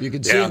blew up. You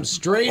could see Yeah. him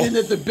straight in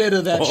at the bit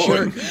of that Oh,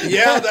 shirt.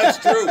 yeah, that's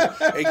true.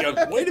 He goes,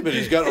 wait a minute,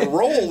 he's got a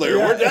roll there.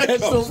 Where'd that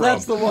come from?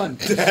 That's the one.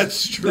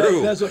 That's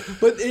true.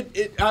 But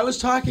I was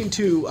talking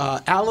to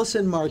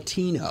Allison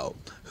Martino,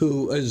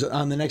 who is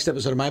on the next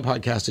episode of my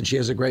podcast, and she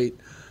has a great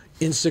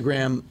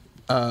Instagram,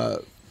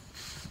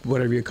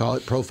 whatever you call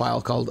it,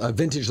 profile called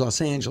Vintage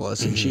Los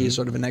Angeles, and she is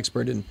sort of an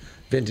expert in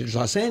vintage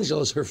Los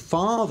Angeles. Her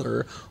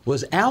father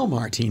was Al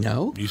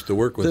Martino. Used to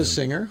work with the him.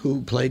 singer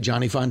who played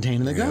Johnny Fontane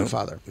in The Yep.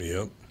 Godfather.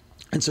 Yep.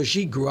 And so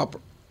she grew up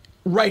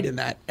right in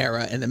that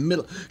era, in the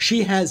middle.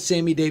 She has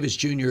Sammy Davis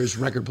Jr.'s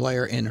record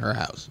player in her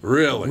house.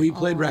 Really? We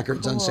played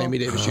records on Sammy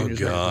Davis Oh, Jr.'s record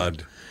player.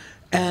 God.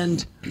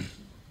 And,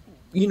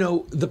 you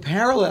know, the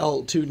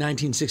parallel to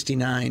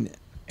 1969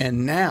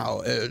 and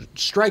now,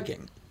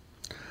 striking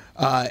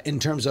in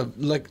terms of,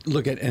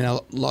 look at in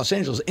Los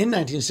Angeles. In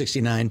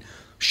 1969,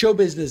 show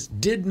business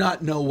did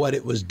not know what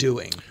it was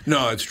doing.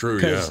 No, it's true,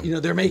 yeah. Because, you know,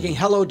 they're making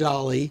Hello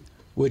Dolly,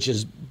 which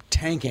is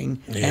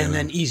tanking, Yeah. and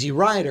then Easy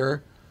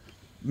Rider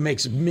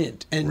makes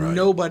mint, and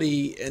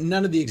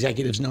none of the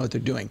executives know what they're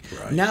doing.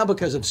 Now,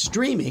 because of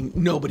streaming,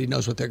 nobody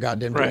knows what they're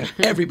goddamn doing.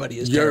 Everybody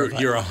is terrified.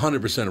 You're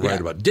 100%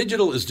 right about it.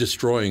 Digital is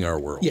destroying our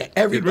world. Yeah,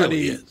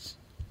 everybody It really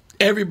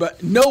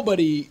is.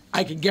 Nobody,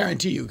 I can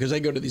guarantee you, because I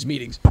go to these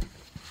meetings,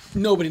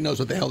 nobody knows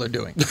what the hell they're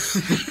doing.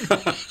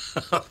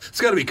 It's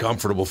got to be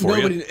comfortable for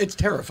you. It's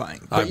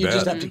terrifying, I but you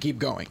just bet. have to keep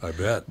going. I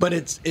bet. But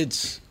it's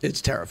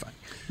terrifying.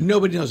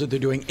 Nobody knows what they're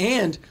doing,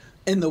 and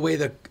in the way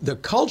the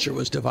culture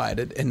was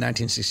divided in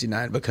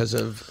 1969 because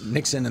of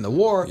Nixon and the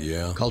war,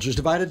 culture's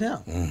divided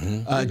now.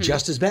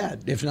 Just as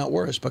bad, if not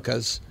worse,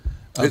 because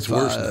of, It's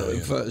worse now, yeah.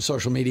 for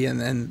social media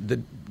and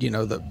the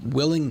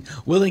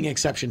willing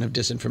exception of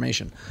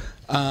disinformation.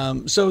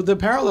 So the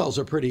parallels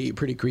are pretty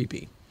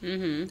creepy.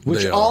 Which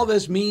They are. all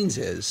this means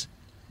is,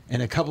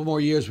 in a couple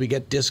more years, we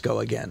get disco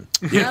again.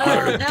 I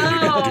have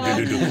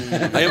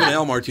an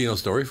Al Martino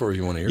story for you if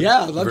you want to hear it.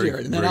 Yeah, I'd love to Very- hear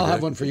it, and then very I'll have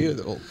good. one for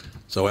you.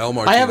 So Al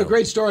Martino. I have a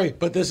great story,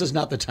 but this is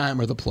not the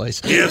time or the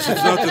place. Yes,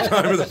 it's not the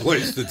time or the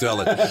place to tell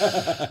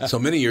it. So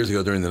many years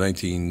ago, during the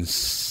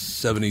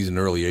 1970s and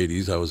early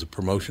 80s, I was a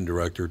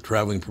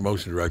traveling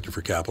promotion director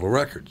for Capitol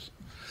Records.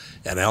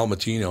 And Al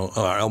Martino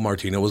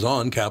was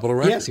on Capitol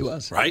Records. Yes, he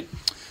was. Right?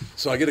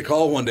 So I get a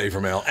call one day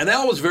from Al. And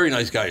Al was a very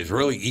nice guy. He's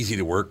really easy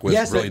to work with,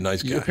 Yes, really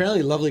nice guy. apparently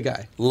a lovely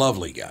guy.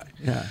 Lovely guy.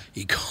 Yeah.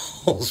 He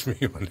calls me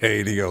one day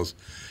and he goes,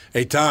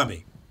 "Hey,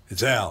 Tommy,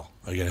 it's Al."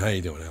 I go, "How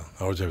you doing, Al?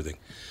 How's everything?"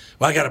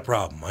 "Well, I got a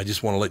problem. I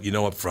just want to let you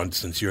know up front,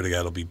 since you're the guy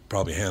that'll be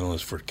probably handling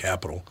this for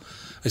Capitol."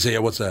 I say, "Yeah,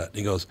 what's that?" And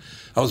he goes,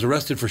 "I was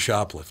arrested for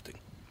shoplifting."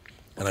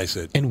 And I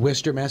said, In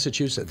Worcester,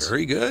 Massachusetts.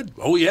 "Very good."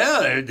 "Oh,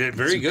 yeah, they're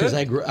very good." Because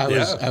I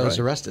was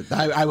arrested.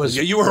 I was.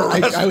 Yeah, you were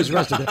arrested. I was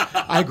arrested.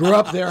 I grew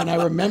up there, and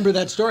I remember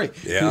that story.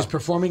 Yeah. He was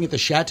performing at the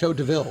Chateau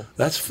de Ville.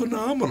 That's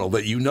phenomenal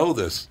that you know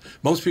this.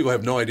 Most people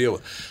have no idea.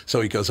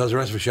 So he goes, "I was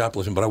arrested for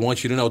shoplifting, but I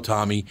want you to know,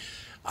 Tommy,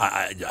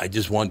 I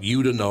just want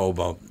you to know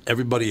about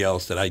everybody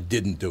else that I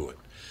didn't do it."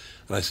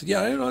 And I said,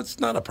 "Yeah, it's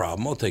not a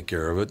problem. I'll take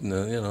care of it.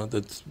 And,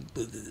 that's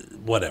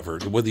whatever,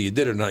 whether you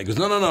did it or not." He goes,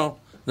 No.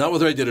 Not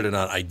whether I did it or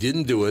not. I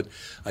didn't do it.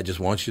 I just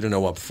want you to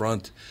know up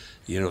front,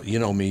 you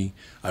know me.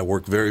 I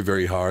work very,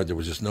 very hard. There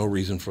was just no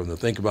reason for them to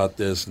think about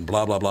this and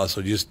blah, blah, blah.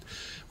 So just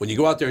when you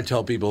go out there and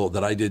tell people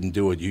that I didn't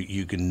do it,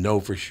 you can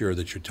know for sure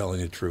that you're telling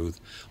the truth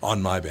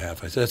on my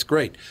behalf. I said, "That's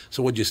great.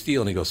 So what'd you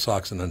steal?" And he goes,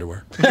 "Socks and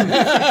underwear."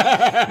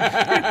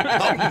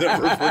 I'll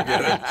never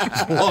forget it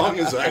as long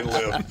as I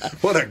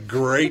live. What a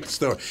great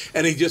story.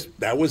 And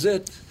that was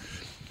it.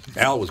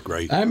 Al was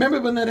great. I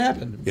remember when that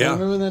happened. Yeah. I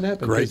remember when that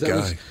happened. Great 'cause that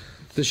was- guy.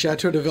 the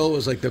Chateau de Ville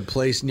was like the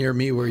place near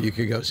me where you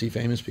could go see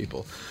famous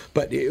people.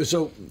 But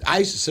all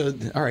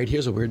right,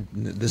 here's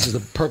this is the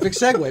perfect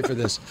segue for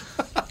this.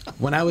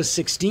 When I was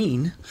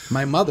 16,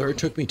 my mother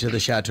took me to the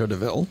Chateau de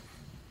Ville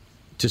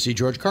to see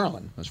George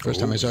Carlin. That was the first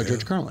time I saw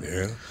George Carlin.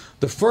 Yeah.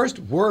 The first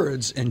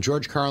words in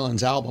George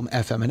Carlin's album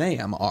FM and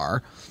AM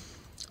are,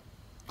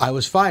 I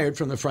was fired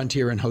from the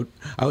Frontier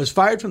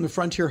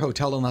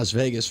Hotel in Las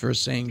Vegas for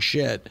saying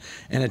shit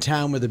in a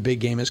town where the big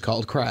game is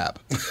called crab.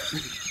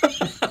 It's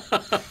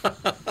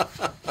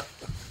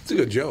a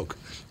good joke.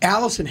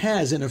 Allison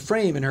has in a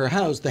frame in her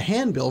house the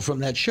handbill from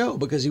that show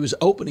because he was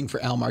opening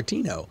for Al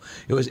Martino.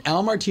 It was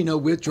Al Martino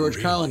with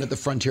George Carlin at the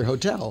Frontier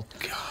Hotel.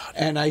 God.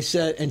 And I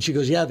said, and she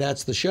goes, yeah,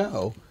 that's the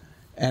show.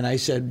 And I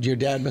said, your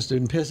dad must have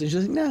been pissed. And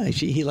she's like, no,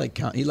 he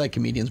liked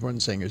comedians more than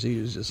singers.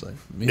 He was just like,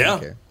 he didn't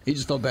care. He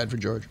just felt bad for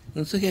George.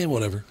 It's like, hey,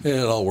 whatever.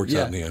 Yeah, it all works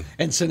out in the end.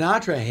 And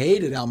Sinatra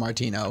hated Al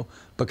Martino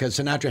because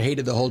Sinatra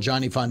hated the whole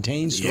Johnny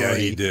Fontaine story. Yeah,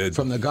 he did.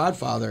 From The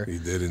Godfather. He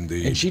did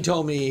indeed.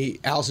 And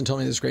Allison told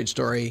me this great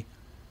story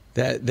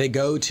that they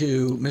go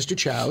to Mr.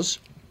 Chow's.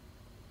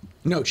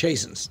 No,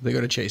 Chasen's. They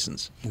go to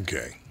Chasen's.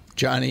 Okay.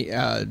 Johnny,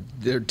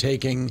 they're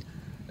taking,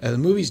 the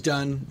movie's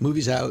done,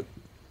 movie's out.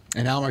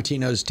 And Al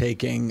Martino's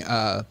taking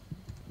the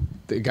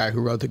guy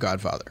who wrote The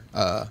Godfather.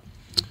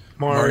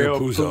 Mario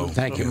Puzo.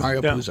 Thank you,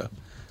 Mario Puzo.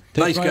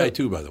 Nice guy,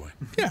 too, by the way.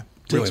 Yeah.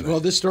 Really nice. Well,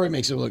 this story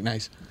makes it look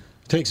nice.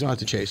 Takes him out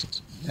to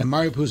Chasen's. And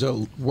Mario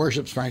Puzo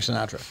worships Frank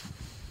Sinatra.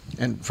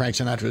 And Frank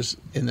Sinatra's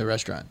in the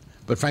restaurant.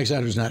 But Frank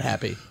Sinatra's not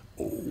happy.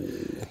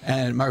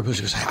 And Mario Puzo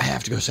goes, I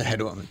have to go say hi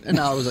to him. And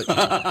I was like,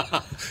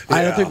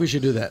 I don't think we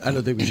should do that. I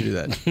don't think we should do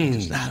that. He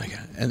goes, nah,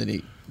 and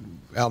then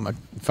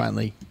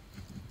finally...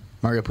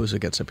 Mario Puzo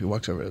gets up. He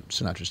walks over to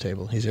Sinatra's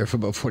table. He's there for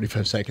about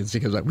 45 seconds.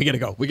 He goes like, we got to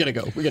go. We got to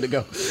go. We got to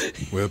go.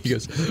 Whoops. He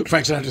goes,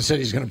 Frank Sinatra said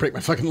he's going to break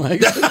my fucking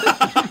leg.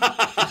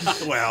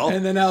 Well.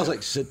 And then I was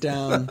like, sit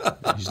down.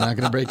 He's not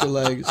going to break your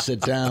leg. Sit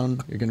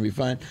down. You're going to be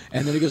fine.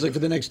 And then he goes like, for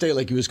the next day,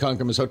 like he was calling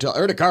from his hotel. I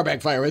heard a car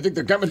backfire. I think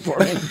they're coming for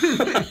me.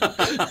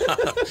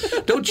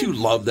 Don't you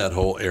love that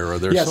whole era?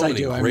 There's yes, so many I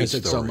do. great I miss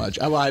it stories. so much.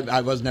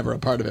 I was never a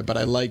part of it, but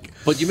I like.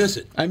 But you miss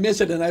it. I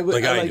miss it, and I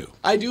do.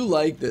 I do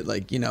like that.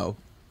 Like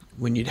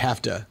when you'd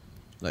have to.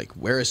 Like,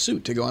 wear a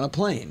suit to go on a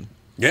plane.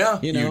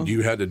 Yeah,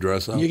 you had to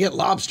dress up. You get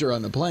lobster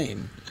on the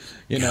plane.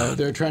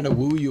 They're trying to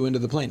woo you into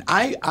the plane.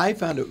 I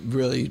found it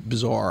really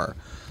bizarre.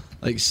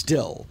 Like,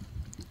 still,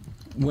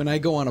 when I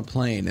go on a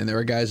plane and there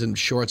are guys in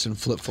shorts and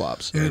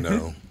flip-flops. I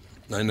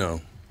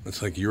know.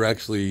 It's like you're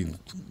in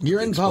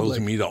public.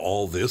 Exposing me to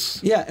all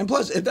this. Yeah, and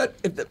plus, if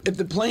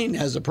the plane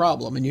has a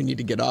problem and you need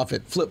to get off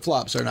it,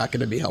 flip-flops are not going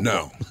to be helpful.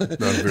 No, not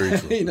very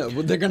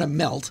true. They're going to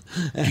melt.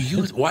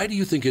 Why do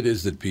you think it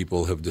is that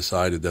people have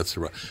decided that's the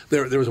right?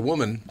 There was a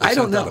woman. I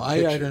don't know.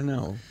 I don't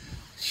know.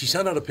 She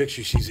sent out a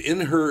picture. She's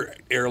in her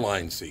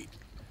airline seat,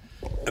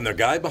 and the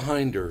guy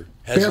behind her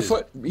has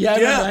barefoot.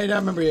 I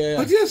remember. Yeah,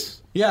 like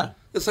this. Yeah.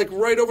 It's like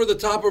right over the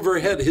top of her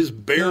head, his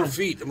bare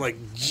feet. I'm like,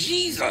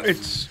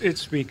 Jesus.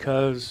 It's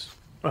because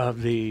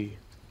of the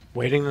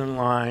waiting in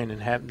line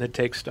and having to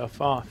take stuff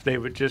off. They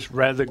would just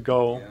rather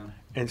go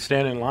and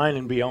stand in line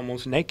and be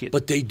almost naked.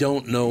 But they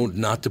don't know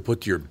not to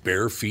put your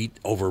bare feet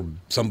over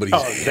somebody's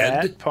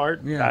head. That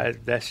part,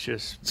 that's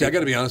just... See, I got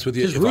to be honest with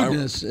you. Just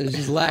rudeness. It's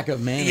just lack of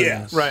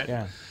manliness. Yeah. Right.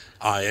 Yeah.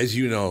 As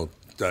you know,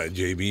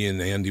 JB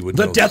and Andy would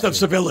The know Death this of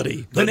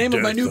Civility. The name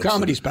of my new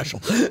comedy special.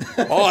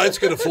 Oh, it's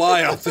going to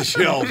fly off the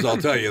shelves, I'll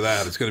tell you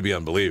that. It's going to be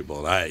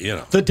unbelievable.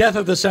 The Death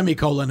of the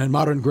Semicolon in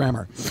Modern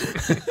Grammar.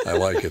 I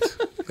like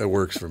it. That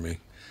works for me.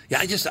 Yeah,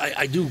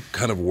 I do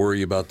kind of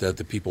worry about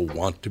that people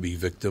want to be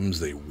victims.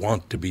 They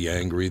want to be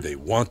angry. They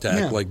want to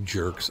act like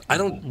jerks.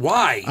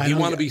 Why do you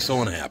want to be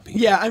so unhappy?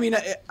 Yeah, I mean,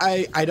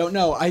 I don't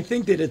know. I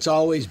think that it's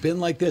always been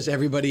like this.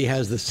 Everybody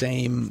has the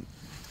same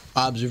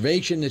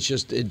observation. It's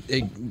just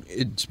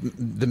it's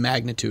the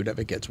magnitude of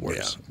it gets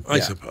worse. Yeah, I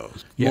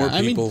suppose. Yeah.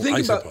 More people.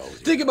 Think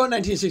about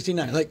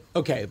 1969. Like,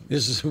 okay,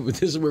 this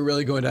is we're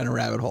really going down a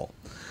rabbit hole.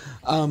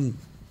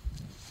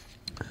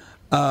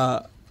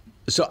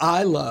 So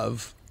I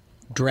love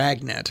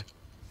Dragnet,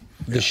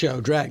 the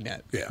show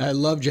Dragnet. Yeah. I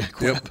love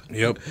Jack Webb.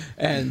 Yep.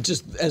 And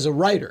just as a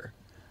writer,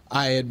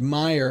 I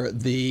admire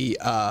the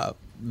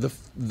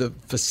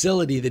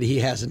facility that he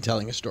has in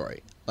telling a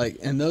story. Like,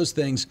 and those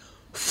things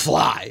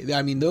fly.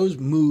 I mean, those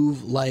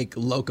move like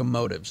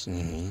locomotives.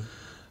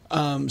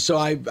 Mm-hmm. So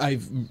I've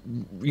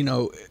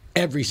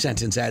every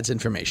sentence adds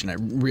information. I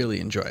really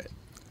enjoy it,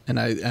 and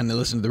I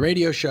listen to the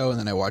radio show, and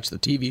then I watch the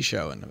TV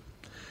show,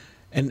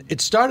 and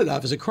it started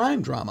off as a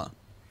crime drama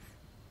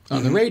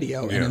on the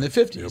radio and in the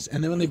 50s,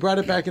 and then when they brought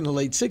it back in the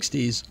late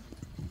 60s.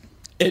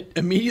 It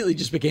immediately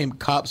just became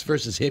cops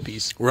versus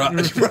hippies. Right.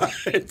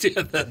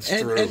 Yeah, that's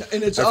true.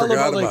 And it's I all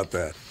forgot about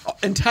that.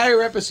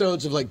 Entire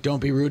episodes of don't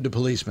be rude to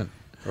policemen.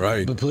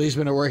 Right. But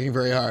policemen are working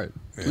very hard.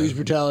 Yeah. Police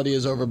brutality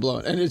is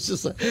overblown, and it's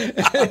just like,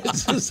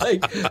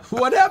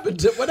 what happened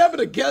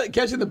to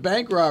catching the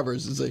bank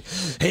robbers? It's like,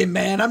 hey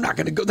man, I'm not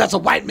going to go. That's a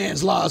white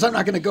man's laws. I'm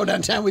not going to go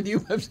downtown with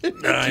you.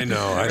 I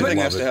know. Everything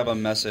has to have a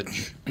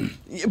message.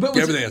 But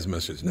everything has a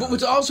message now. But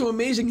what's also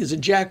amazing is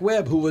that Jack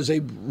Webb, who was a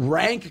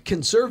rank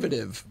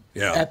conservative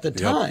at the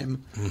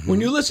time,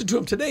 when you listen to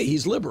him today,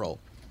 he's liberal.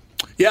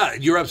 Yeah,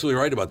 you're absolutely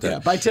right about that. Yeah,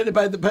 by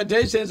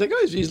today's standards, like,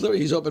 he's liberal.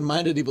 He's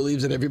open-minded. He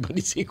believes that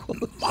everybody's equal.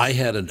 I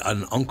had an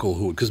uncle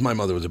who, because my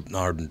mother was an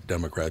ardent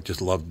Democrat, just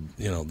loved,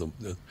 we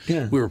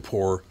were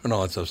poor and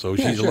all that stuff, so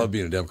she loved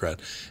being a Democrat.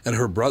 And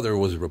her brother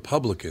was a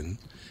Republican,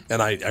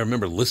 and I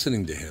remember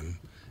listening to him,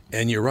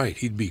 And you're right,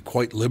 he'd be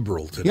quite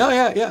liberal today.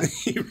 Yeah.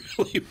 He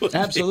really would.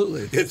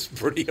 Absolutely. It's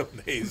pretty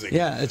amazing.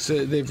 Yeah, it's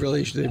they've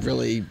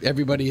really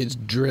everybody is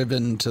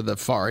driven to the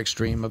far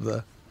extreme of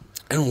the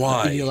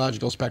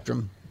ideological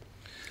spectrum.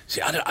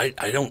 See,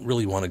 I don't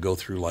really want to go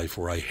through life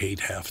where I hate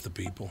half the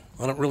people.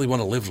 I don't really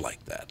want to live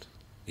like that,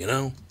 you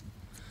know?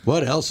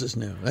 What else is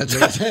new? That's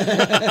right.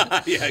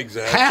 Yeah,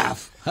 exactly.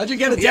 Half. How'd you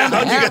get it down to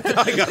half?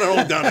 I got it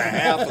all down to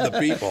half of the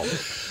people.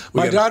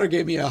 My daughter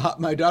gave me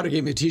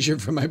a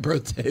T-shirt for my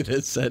birthday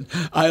that said,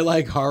 "I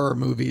like horror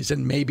movies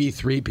and maybe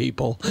 3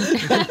 people."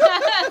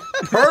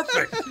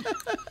 Perfect.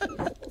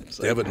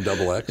 They have it in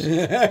XX.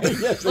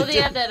 Yes, Well,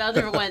 they had that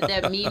other one,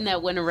 that meme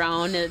that went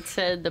around. It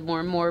said, "The more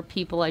and more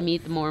people I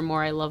meet, the more and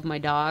more I love my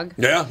dog."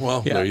 Yeah,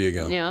 well, there you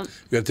go. Yeah.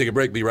 We got to take a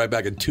break. Be right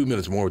back in 2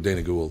 minutes more with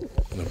Dana Gould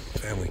and the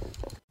family.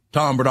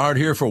 Tom Bernard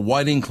here for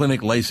Whiting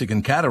Clinic LASIK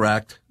and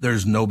Cataract.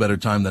 There's no better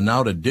time than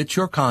now to ditch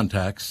your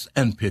contacts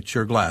and pitch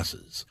your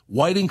glasses.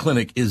 Whiting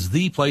Clinic is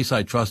the place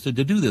I trusted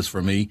to do this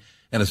for me,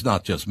 and it's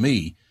not just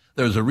me.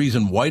 There's a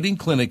reason Whiting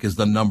Clinic is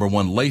the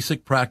 #1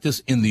 LASIK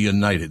practice in the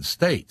United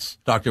States.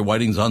 Dr.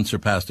 Whiting's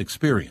unsurpassed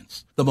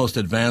experience, the most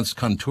advanced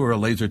Contura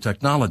laser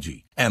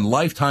technology, and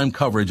lifetime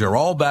coverage are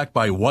all backed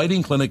by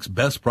Whiting Clinic's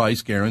best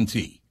price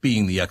guarantee.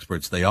 Being the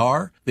experts they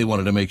are, they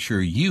wanted to make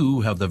sure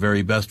you have the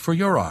very best for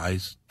your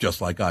eyes,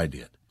 just like I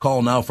did.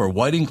 Call now for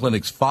Whiting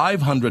Clinic's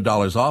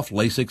 $500 off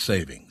LASIK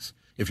savings.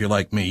 If you're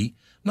like me,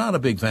 not a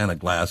big fan of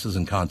glasses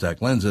and contact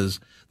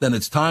lenses, then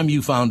it's time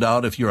you found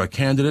out if you're a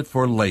candidate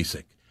for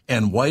LASIK.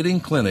 And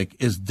Whiting Clinic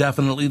is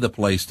definitely the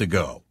place to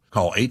go.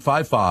 Call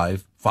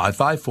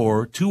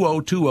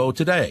 855-554-2020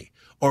 today.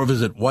 Or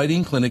visit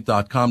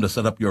whitingclinic.com to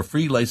set up your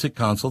free LASIK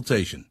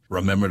consultation.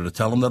 Remember to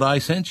tell them that I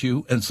sent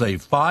you and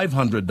save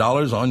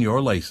 $500 on your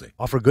LASIK.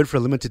 Offer good for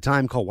a limited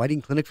time. Call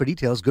Whiting Clinic for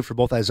details. Good for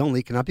both eyes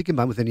only. Cannot be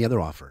combined with any other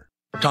offer.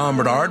 Tom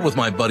Bernard with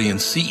my buddy and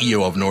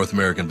CEO of North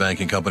American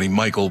Banking Company,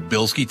 Michael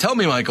Bilski. Tell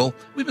me, Michael,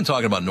 we've been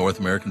talking about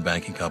North American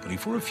Banking Company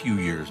for a few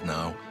years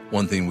now.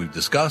 One thing we've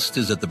discussed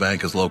is that the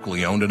bank is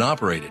locally owned and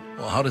operated.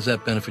 Well, how does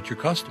that benefit your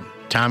customer?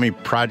 Tommy,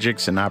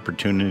 projects and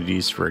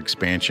opportunities for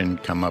expansion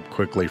come up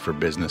quickly for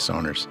business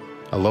owners.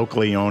 A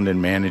locally owned and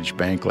managed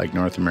bank like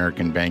North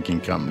American Banking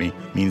Company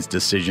means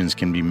decisions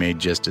can be made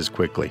just as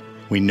quickly.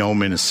 We know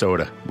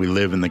Minnesota. We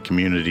live in the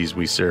communities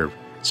we serve.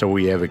 So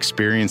we have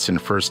experience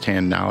and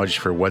firsthand knowledge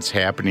for what's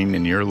happening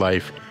in your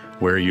life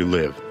where you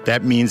live.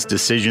 That means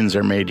decisions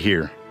are made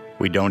here.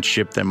 We don't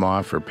ship them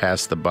off or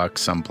pass the buck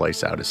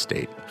someplace out of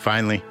state.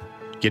 Finally,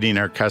 getting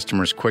our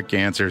customers quick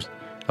answers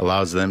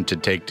allows them to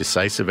take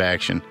decisive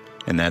action,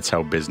 and that's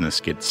how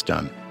business gets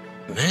done.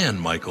 Man,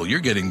 Michael, you're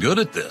getting good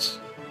at this.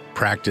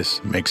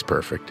 Practice makes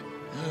perfect.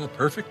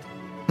 Perfect?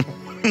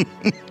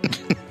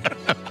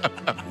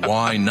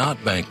 Why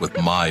not bank with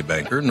my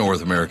banker,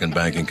 North American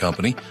Banking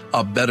Company?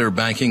 A better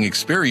banking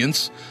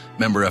experience.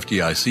 Member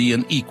FDIC,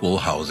 an equal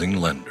housing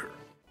lender.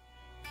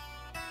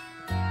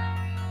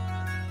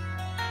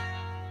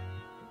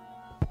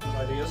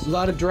 A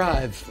lot of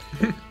drive.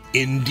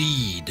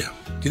 Indeed. Do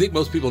you think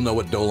most people know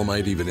what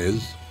dolomite even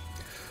is?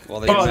 Well,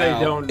 they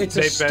don't. It's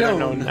they a better stone,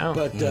 know now.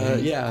 but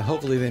yeah,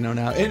 hopefully they know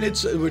now. And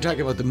we're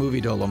talking about the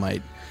movie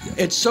Dolomite.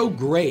 It's so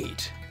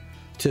great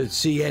to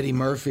see Eddie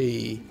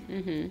Murphy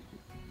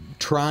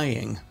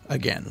trying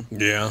again.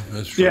 Yeah,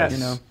 that's true. Yes. You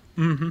know,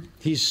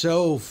 he's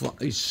so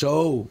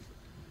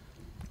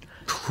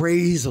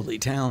crazily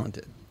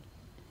talented.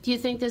 Do you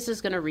think this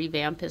is going to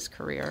revamp his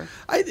career?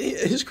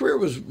 His career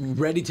was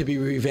ready to be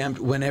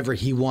revamped whenever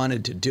he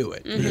wanted to do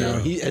it. You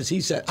know, as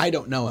he said, I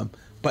don't know him,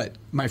 but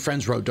my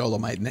friends wrote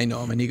Dolomite and they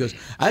know him. And he goes,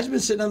 I've been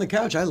sitting on the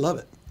couch. I love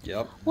it.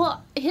 Yep.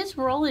 Well, his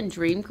role in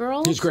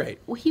Dreamgirls, He's great.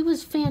 He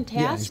was fantastic.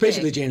 Yeah, he's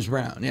basically James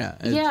Brown. Yeah.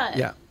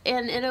 Yeah.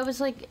 And it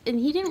was like, and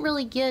he didn't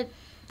really get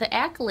the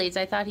accolades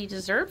I thought he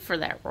deserved for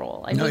that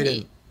role. No, he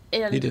didn't.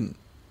 And, He didn't.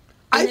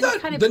 and I then thought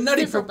it kind of the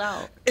Nutty fizzled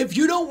out. If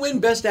you don't win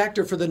Best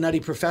Actor for the Nutty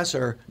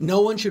Professor,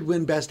 no one should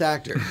win Best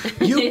Actor.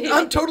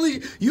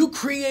 You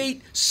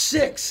create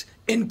 6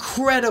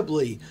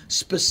 incredibly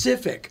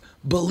specific,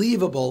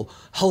 believable,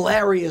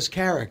 hilarious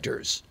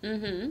characters.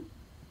 Mm-hmm.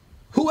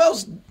 Who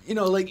else? You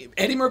know, like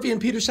Eddie Murphy and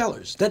Peter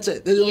Sellers. That's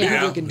it. There's only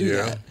people who can do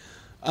that.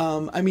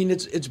 I mean,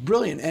 it's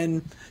brilliant.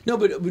 And no,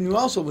 but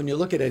when you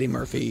look at Eddie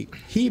Murphy,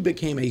 he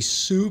became a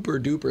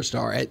super duper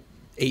star at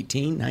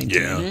 18, 19.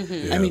 Yeah.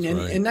 I mean, in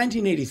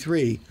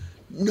 1983,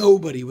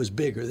 nobody was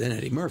bigger than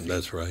Eddie Murphy.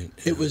 That's right.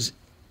 It was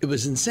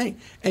insane.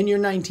 And you're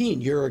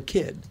 19. You're a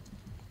kid.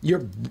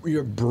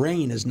 Your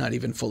brain is not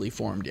even fully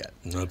formed yet.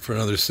 Not for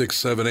another 6,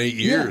 7, 8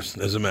 years,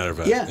 as a matter of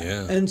fact. Yeah.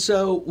 Yeah. And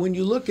so when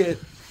you look at,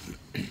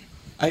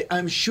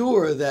 I'm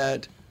sure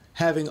that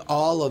having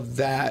all of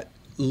that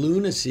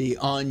lunacy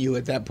on you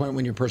at that point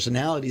when your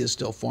personality is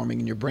still forming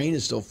and your brain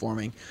is still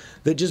forming,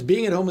 that just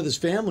being at home with his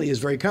family is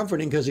very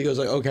comforting because he goes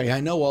like, okay, I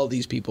know all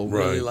these people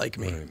really like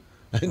me.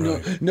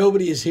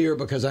 Nobody is here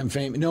because I'm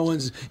famous. No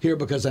one's here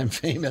because I'm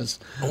famous.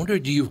 I wonder,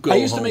 do you go I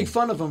used home? to make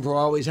fun of him for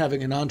always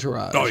having an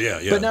entourage. Oh, yeah.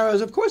 But now,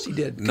 of course he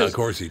did. No, of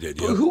course he did,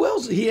 yeah. Who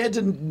else? He had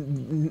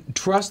to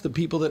trust the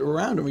people that were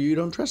around him, or you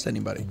don't trust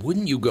anybody.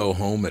 Wouldn't you go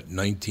home at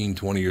 19,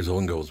 20 years old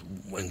and go,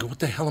 what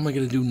the hell am I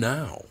going to do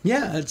now?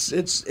 Yeah, it's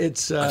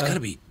it's got to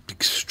be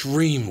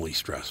extremely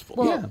stressful.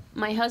 Well,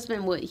 my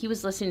husband, he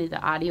was listening to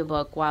the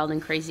audiobook Wild and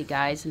Crazy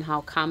Guys and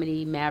How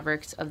Comedy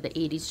Mavericks of the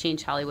 80s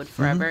Changed Hollywood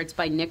Forever. It's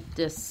by Nick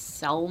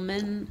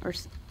DeSelman. Or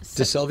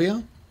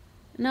DeSilvio?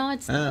 No,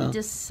 it's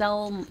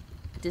DeSel.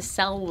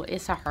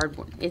 It's a hard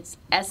one. It's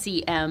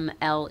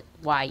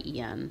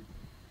Semlyen.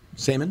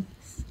 Seaman?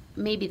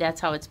 Maybe that's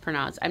how it's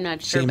pronounced. I'm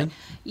not sure. Seaman?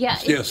 Yeah.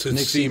 Yes, it's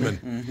Nick Seaman.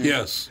 Seaman.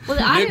 Yes. Well,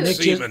 Nick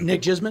Seaman.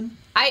 Nick Gisman?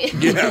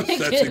 Yes,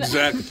 that's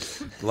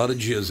exactly. A lot of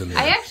jizz in there.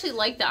 I actually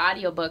like the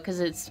audiobook because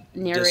it's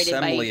narrated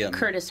by Dissemblian.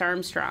 Curtis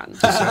Armstrong.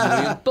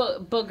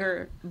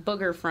 Dissemblian?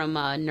 Booger from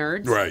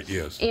Nerds. Right,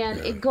 yes. And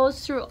it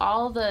goes through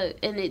all the,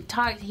 and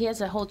he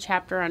has a whole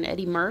chapter on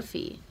Eddie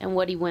Murphy and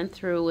what he went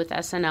through with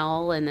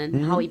SNL and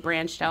then how he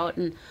branched out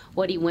and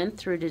what he went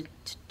through to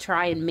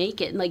try and make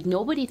it. And like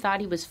nobody thought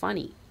he was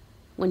funny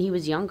when he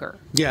was younger.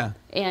 Yeah.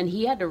 And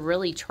he had to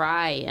really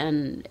try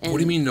and What do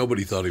you mean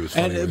nobody thought he was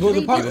funny? And Was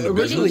he well, in the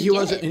originally business? he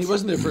wasn't, and he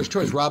wasn't their first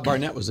choice. Rob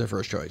Barnett was their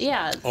first choice.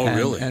 Yeah. Oh, And-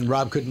 really? And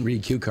Rob couldn't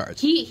read cue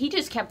cards. He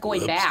just kept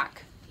going Whoops.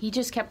 back. He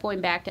just kept going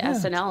back to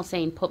SNL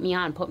saying, put me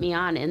on,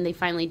 and they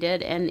finally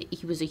did, and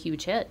he was a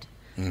huge hit.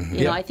 Mhm.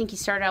 You know, I think he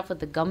started off with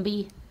the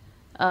Gumby.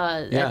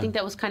 Yeah. I think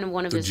that was kind of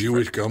one of The his...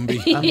 Jewish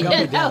Gumby? yeah, I'm Gumby,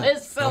 that damn it.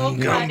 was so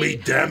I'm funny.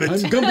 Gumby, damn it. I'm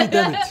Gumby,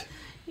 damn it.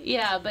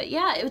 Yeah, but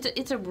yeah,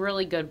 it's a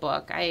really good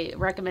book. I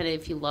recommend it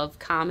if you love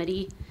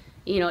comedy.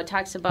 You know, it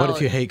talks about... What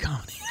if you hate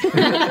comedy?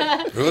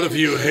 What if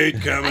you hate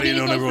comedy and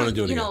it don't goes ever want to from,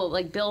 do it you again? know,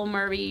 like Bill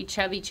Murray,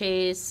 Chevy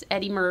Chase,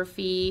 Eddie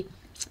Murphy...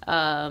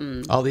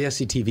 All the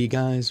SCTV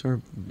guys were a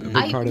big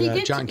part of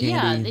that. John Candy.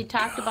 Yeah, they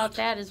talked about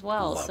that as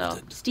well. So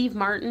Steve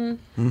Martin.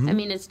 Mhm. I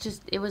mean, it's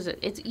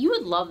you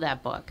would love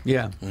that book.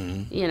 Yeah.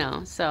 You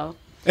know, so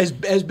As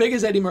big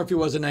as Eddie Murphy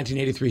was in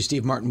 1983,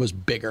 Steve Martin was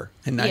bigger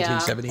in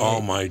 1978.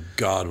 Oh, my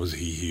God, was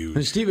he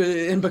huge.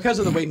 And because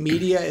of the way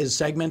media is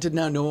segmented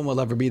now, no one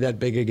will ever be that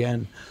big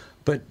again.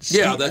 But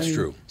Yeah, that's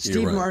true. You're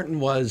Steve right. Martin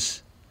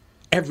was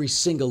every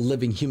single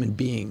living human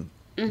being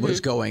Mm-hmm.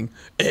 was going,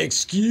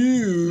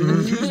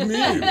 excuse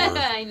me.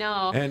 I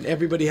know. And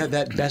everybody had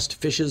that Best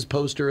Fishes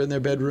poster in their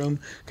bedroom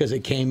because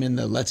it came in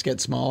the Let's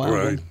Get Small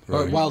album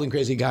or right. Wild and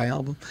Crazy Guy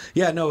album.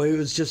 Yeah, no, it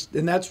was just,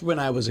 and that's when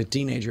I was a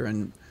teenager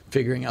and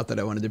figuring out that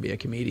I wanted to be a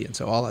comedian.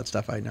 So all that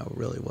stuff I know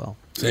really well.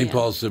 St.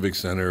 Paul Civic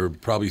Center,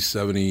 probably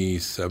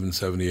 77,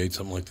 78,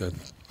 something like that.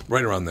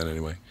 Right around then,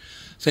 anyway.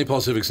 St.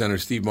 Paul Civic Center,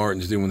 Steve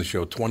Martin's doing the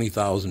show,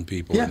 20,000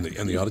 people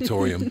in the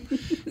auditorium.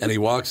 And he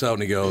walks out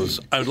and he goes,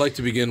 I would like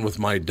to begin with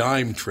my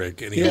dime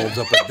trick. And he holds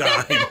up a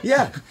dime.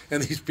 Yeah.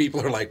 And these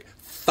people are like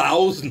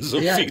thousands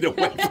of feet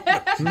away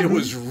from him. It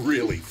was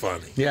really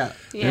funny. Yeah.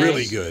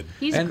 Really good.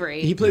 He's and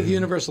great. He played the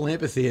Universal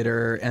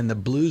Amphitheater and the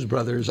Blues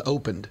Brothers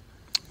opened.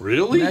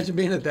 Really? Imagine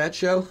being at that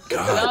show.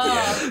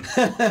 God,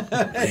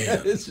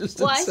 It's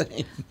just Well,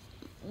 insane.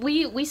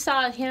 we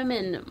saw him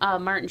and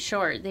Martin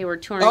Short. They were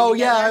touring. Oh,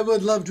 together. yeah, I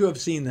would love to have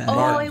seen that.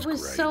 Oh, it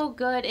was so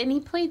good, and he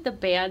played the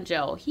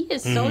banjo. He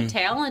is so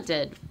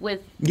talented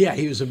with. Yeah,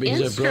 he's a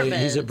brilliant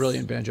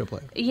instruments. banjo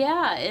player.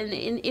 Yeah,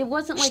 and it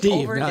wasn't like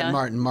Steve, overdone. not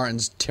Martin.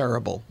 Martin's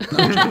terrible.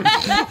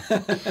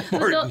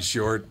 Martin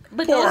Short.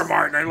 but Poor those-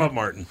 Martin. I love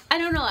Martin. I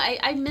don't know.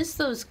 I miss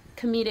those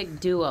comedic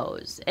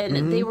duos,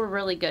 and they were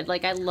really good.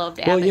 Like I loved.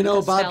 Well, Abbott you know,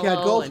 and Costello Bobcat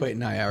and- Goldthwait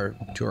and I are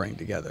touring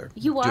together.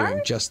 You are?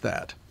 Doing just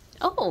that.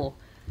 Oh.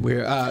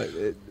 We're well,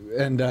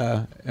 I don't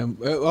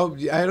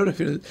know if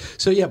you know.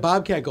 So yeah,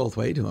 Bobcat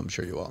Goldthwait, who I'm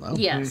sure you all know.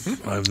 Yes.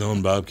 I've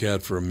known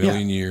Bobcat for a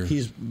million Yeah, years.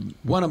 He's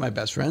one of my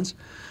best friends,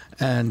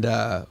 and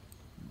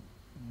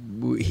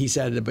he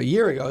said about a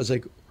year ago, I was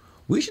like,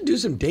 we should do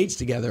some dates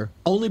together,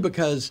 only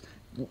because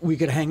we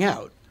could hang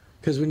out.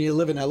 Because when you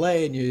live in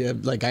LA and you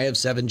have, like, I have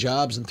 7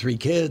 jobs and 3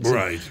 kids, and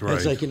Right.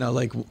 It's like, you know,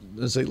 like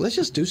it's like let's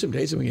just do some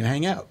dates and we can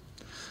hang out.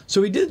 So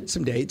we did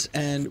some dates,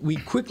 and we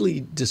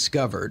quickly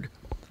discovered.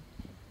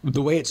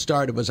 The way it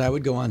started was I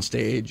would go on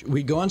stage.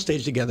 We'd go on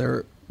stage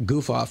together,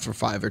 goof off for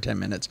 5 or 10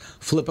 minutes,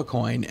 flip a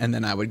coin, and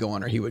then I would go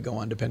on or he would go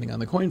on, depending on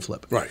the coin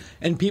flip. Right.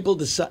 And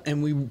people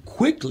and we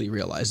quickly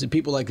realized that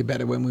people liked it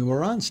better when we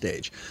were on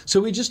stage.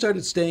 So we just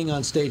started staying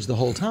on stage the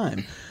whole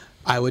time.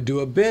 I would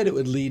do a bit, it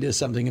would lead to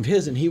something of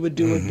his, and he would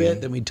do a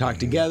bit, then we'd talk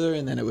together,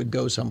 and then it would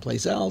go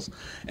someplace else.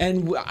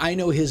 And I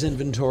know his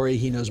inventory,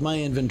 he knows my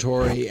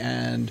inventory,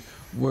 and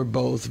we're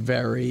both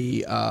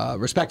very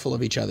respectful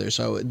of each other.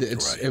 So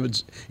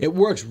it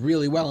works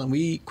really well, and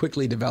we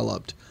quickly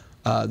developed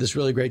this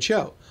really great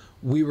show.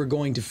 We were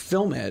going to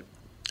film it,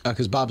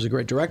 because Bob's a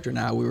great director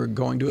now, we were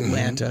going to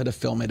Atlanta to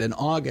film it in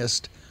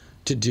August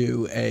to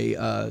do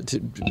as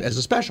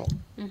a special.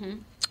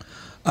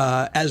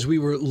 As we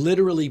were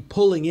literally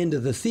pulling into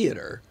the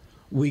theater,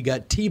 we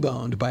got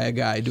T-boned by a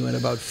guy doing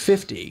about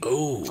 50.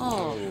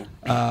 Oh.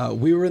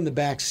 We were in the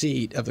back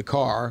seat of the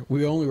car.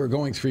 We only were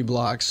going 3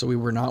 blocks, so we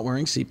were not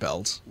wearing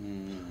seatbelts.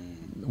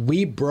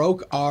 we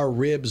broke our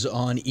ribs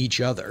on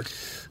each other.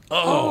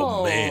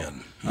 Oh,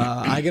 man.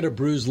 I got a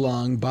bruised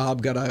lung.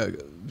 Bob got a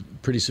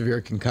pretty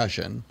severe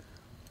concussion.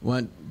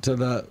 Went to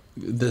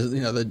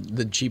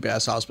the cheap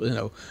ass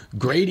hospital,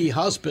 Grady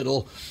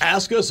Hospital.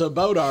 Ask us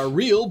about our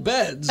real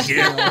beds.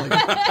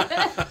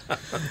 Yeah.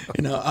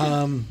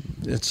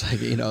 It's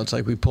like it's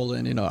like we pulled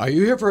in. Are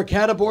you here for a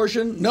cat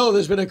abortion? No,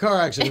 there's been a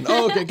car accident.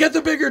 Oh, okay, get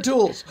the bigger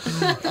tools.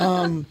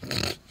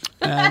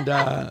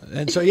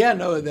 And so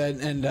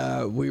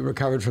we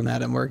recovered from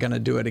that, and we're going to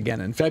do it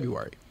again in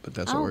February. But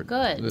that's what we're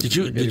good. Did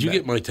you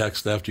get my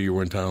text after you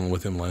were in town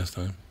with him last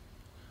time?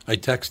 I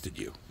texted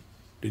you.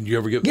 Did you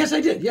ever get? Yes,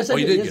 I did. Yes, I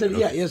did.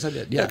 Yes, I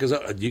did. Yeah, because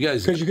you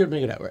guys. Because you couldn't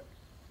make it out, right?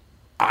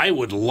 I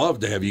would love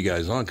to have you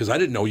guys on because I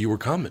didn't know you were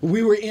coming.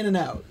 We were in and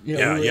out. You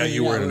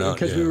were in and out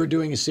because we were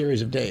doing a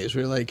series of days.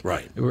 We were like,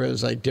 right. It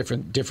was like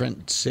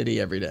different city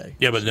every day.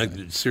 Yeah, but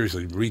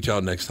seriously, reach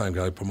out next time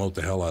because I promote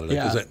the hell out of it.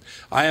 Yeah.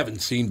 I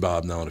haven't seen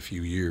Bob now in a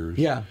few years.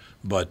 Yeah.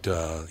 But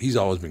he's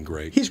always been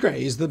great. He's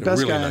great. He's the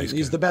best really guy. Nice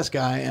he's the best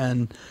guy,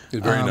 and he's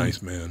a very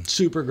nice man.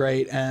 Super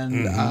great,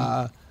 and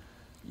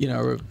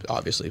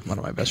obviously one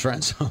of my best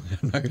friends. So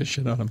I'm not going to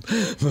shit on him,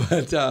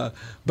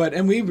 but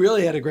we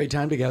really had a great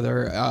time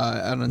together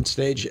out on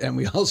stage, and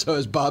we also,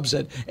 as Bob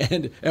said,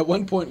 and at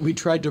one point we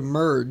tried to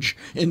merge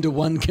into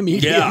one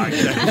comedian. Yeah,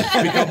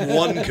 exactly. Become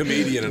one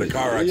comedian in a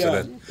car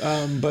accident.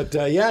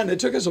 Yeah, and it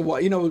took us a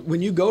while.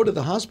 When you go to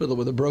the hospital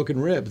with a broken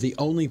rib, the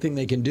only thing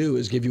they can do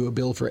is give you a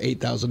bill for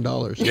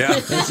 $8,000. Yeah,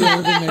 that's the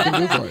only thing they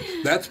can do for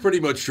it. That's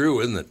pretty much true,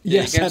 isn't it?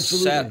 Yes, you can't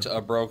absolutely. set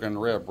a broken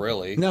rib,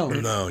 really. No,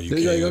 you They're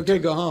can't. like, okay,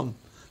 go home.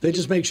 They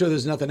just make sure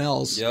there's nothing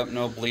else. Yep,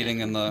 no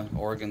bleeding in the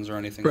organs or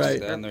anything Right. like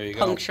that. And there you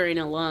go. Puncturing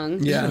a lung.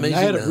 Yeah, I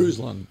had a bruised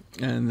lung,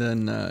 and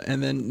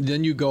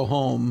then you go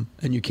home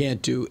and you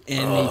can't do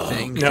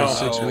anything for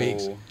 6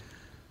 weeks.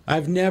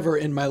 I've never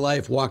in my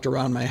life walked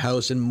around my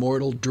house in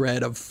mortal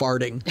dread of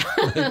farting.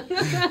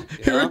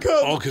 Here it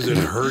comes. Oh, because it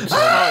hurts.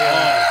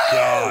 Oh,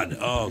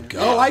 God.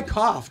 Oh, I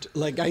coughed.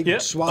 Like I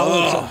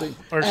swallowed something.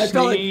 Or I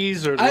felt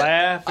sneeze or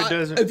laugh. It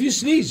doesn't. If you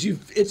sneeze,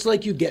 it's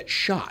like you get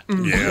shot.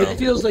 Yeah. It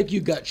feels like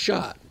you got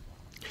shot.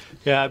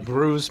 Yeah, I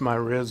bruised my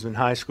ribs in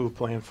high school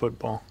playing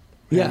football.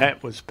 Yeah. And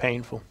that was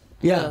painful.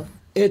 Yeah.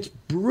 It's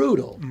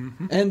brutal.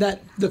 Mm-hmm. And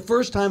that the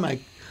first time I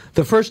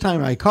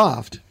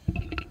coughed,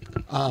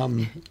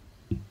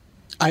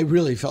 I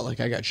really felt like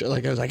I got shot.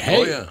 Like I was like,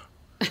 hey.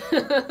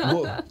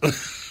 Oh, yeah.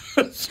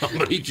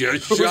 Somebody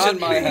just Who's shot in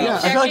my me.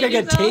 house? Yeah, I felt like I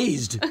got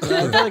tased.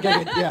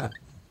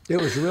 It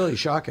was really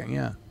shocking,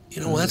 yeah.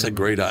 That's a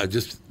great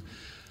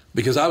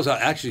because I was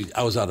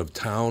out of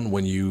town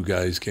when you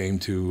guys came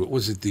to,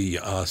 was it the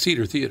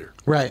Cedar Theater?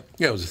 Right.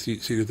 Yeah, it was the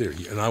Cedar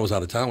Theater. And I was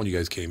out of town when you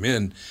guys came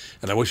in,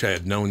 and I wish I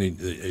had known when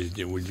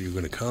you were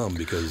going to come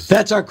because...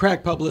 That's our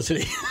crack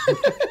publicity.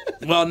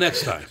 Well,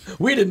 next time.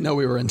 We didn't know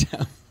we were in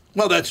town.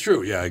 Well, that's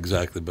true. Yeah,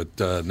 exactly.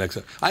 But next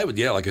time,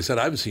 like I said,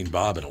 I haven't seen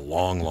Bob in a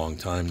long, long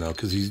time now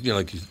because he's,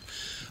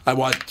 I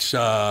watch,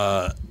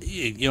 I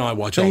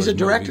watch all He's his a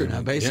director movies.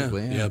 now,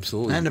 basically. Yeah,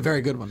 absolutely. And a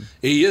very good one.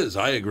 He is.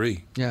 I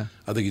agree. Yeah.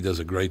 I think he does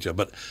a great job.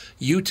 But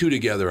you two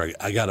together,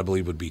 I got to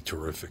believe would be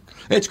terrific.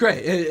 It's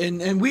great.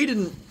 And we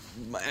didn't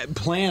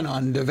plan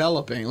on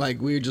developing.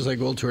 Like, we were just like,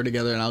 we'll tour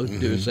together and I'll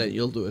do a set,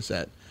 you'll do a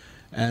set.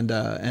 And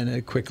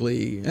it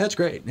quickly, that's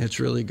great. It's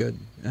really good.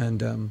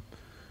 And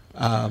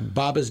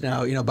Bob is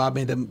now, Bob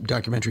made the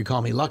documentary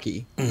Call Me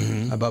Lucky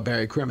about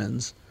Barry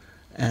Crimmins.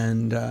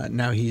 And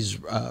now he's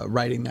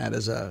writing that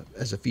as a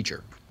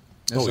feature,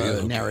 as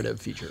a narrative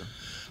feature.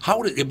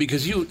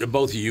 Because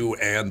both you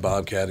and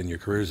Bobcat in your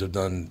careers have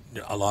done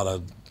a lot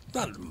of,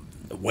 not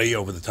way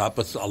over the top,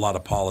 but a lot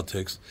of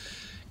politics.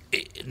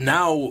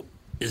 Now,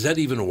 is that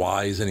even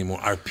wise anymore?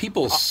 Are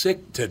people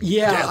sick to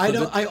death?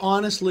 I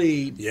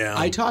honestly,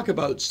 I talk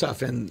about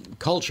stuff in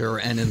culture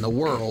and in the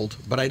world,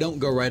 but I don't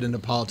go right into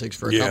politics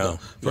for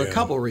a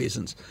couple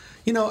reasons.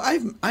 When I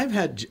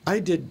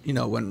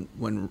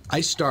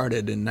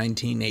started in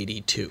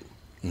 1982,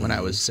 when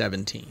I was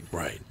 17,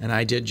 right, and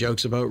I did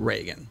jokes about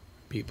Reagan,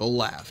 people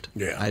laughed.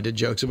 Yeah, I did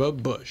jokes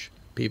about Bush,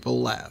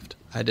 people laughed.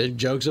 I did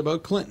jokes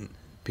about Clinton.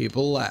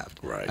 People laughed.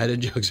 Right. I did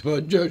jokes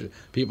about Georgia.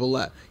 People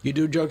laughed. You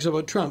do jokes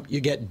about Trump,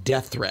 you get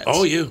death threats.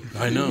 Oh,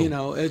 I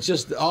know. It's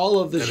just all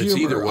of the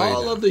humor.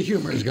 All of the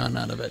humor has gone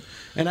out of it.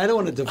 And I don't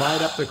want to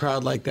divide up the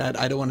crowd like that.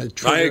 I don't want to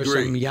trigger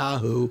some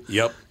Yahoo.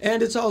 Yep.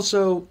 And it's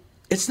also,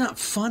 it's not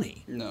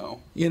funny. No.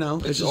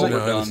 It's just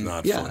overdone. It's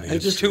not funny.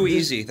 It's just too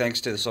easy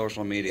thanks to the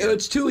social media.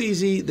 It's too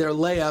easy. They're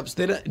layups.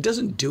 It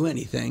doesn't do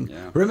anything.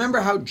 Yeah.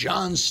 Remember how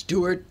Jon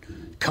Stewart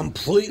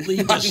completely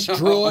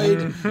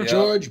destroyed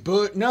George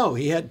Bush? No,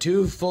 he had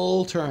 2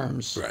 full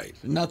terms. Right.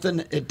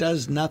 Nothing. It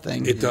does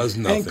nothing. It does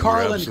nothing. And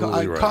Carlin, You're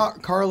absolutely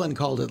right. Carlin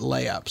called it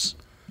layups.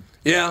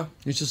 Yeah.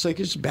 It's just like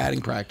it's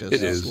batting practice.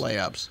 It is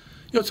layups.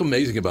 What's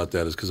amazing about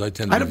that is because I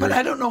tend to. But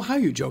I don't know how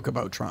you joke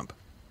about Trump.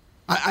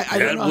 I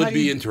don't know that would how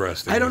be you,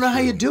 interesting. I don't know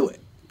how you do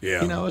it.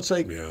 Yeah. It's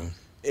like. Yeah.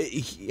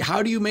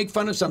 how do you make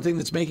fun of something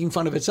that's making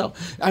fun of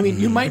itself? I mean,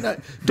 you might not.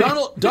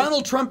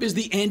 Donald Trump is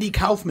the Andy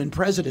Kaufman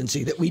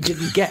presidency that we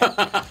didn't get.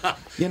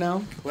 You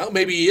know. Well,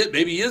 maybe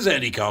he is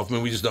Andy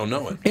Kaufman. We just don't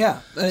know it.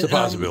 Yeah, it's a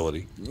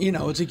possibility. You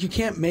know, it's like you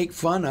can't make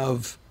fun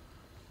of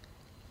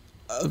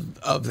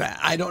that.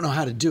 I don't know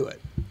how to do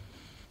it.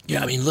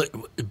 Yeah, I mean,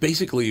 look.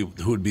 Basically,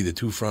 who would be the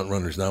two front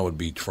runners now would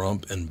be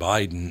Trump and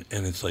Biden,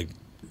 and it's like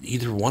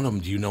either one of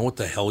them. Do you know what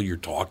the hell you're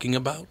talking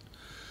about?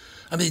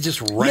 I mean,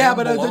 just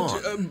ramble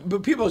on.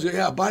 But people say,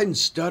 yeah, Biden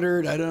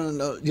stuttered. I don't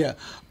know. Yeah,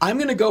 I'm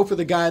going to go for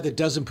the guy that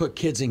doesn't put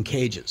kids in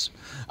cages.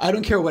 I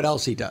don't care what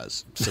else he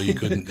does. So you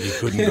couldn't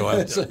go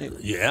after. You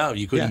couldn't.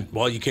 Yeah.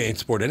 Well, you can't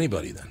support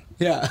anybody then.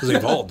 Yeah, because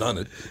they've all done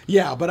it.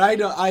 Yeah, but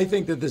I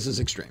think that this is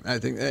extreme. I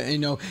think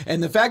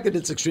and the fact that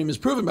it's extreme is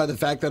proven by the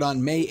fact that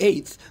on May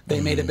 8th they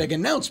made a big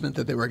announcement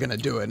that they were going to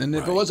do it, and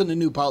if it wasn't a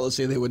new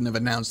policy, they wouldn't have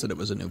announced that it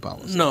was a new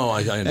policy. No, I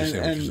understand. And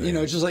what you're saying.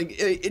 It's just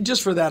like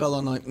just for that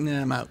alone, like,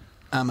 nah,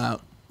 I'm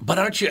out. But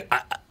aren't you?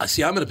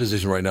 See, I'm in a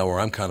position right now where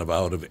I'm kind of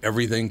out of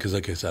everything because,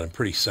 like I said, I'm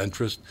pretty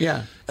centrist.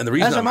 Yeah, and the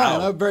reason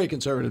I'm a very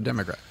conservative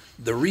Democrat.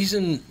 The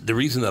reason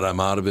that I'm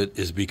out of it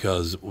is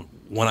because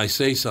when I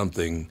say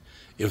something,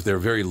 if they're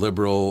very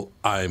liberal,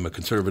 I'm a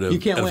conservative. You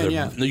can't win.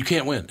 Yeah, no, you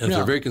can't win. And if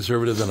they're very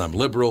conservative, then I'm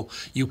liberal.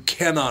 You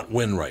cannot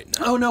win right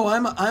now. Oh no,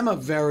 I'm a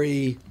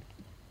very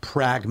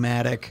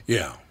pragmatic,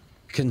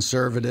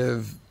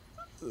 conservative,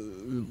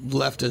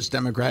 leftist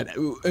Democrat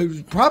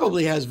who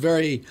probably has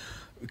very.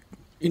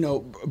 You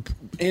know,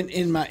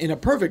 in a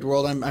perfect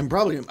world, I'm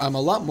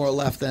a lot more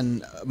left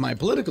than my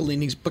political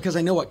leanings because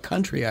I know what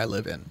country I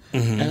live in,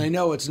 and I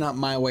know it's not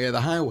my way or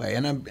the highway,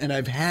 and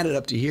I've had it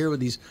up to here with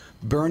these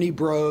Bernie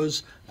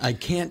bros. I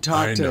can't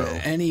talk to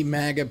any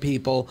MAGA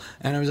people,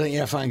 and I was like,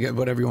 yeah, fine, good,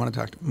 whatever you want to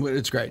talk to.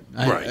 It's great,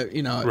 right?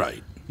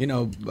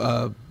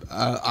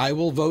 I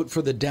will vote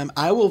for the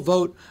I will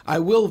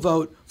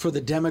vote for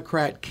the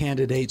Democrat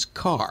candidate's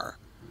car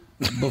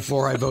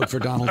before I vote for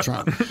Donald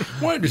Trump.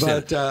 Well, I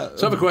understand. So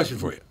I have a question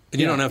for you,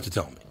 and you don't have to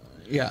tell me.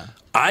 Yeah.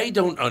 I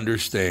don't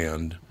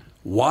understand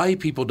why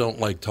people don't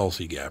like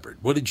Tulsi Gabbard.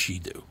 What did she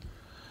do?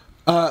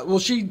 Well,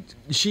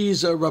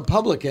 she's a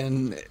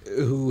Republican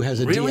who has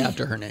a D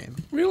after her name.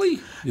 Really?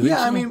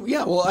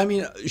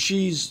 Yeah,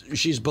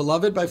 she's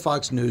beloved by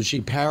Fox News.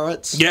 She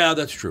parrots. Yeah,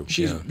 that's true.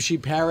 She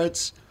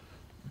parrots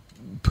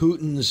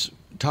Putin's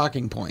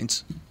talking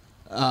points.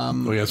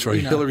 That's right.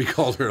 Hillary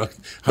called her a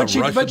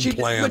Russian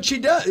plant. But she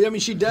does. I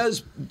mean, she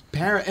does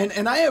parrot.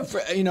 And I have,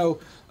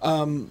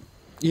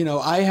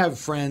 I have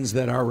friends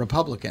that are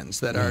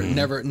Republicans that are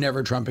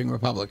never trumping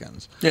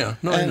Republicans. Yeah,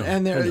 no, I know.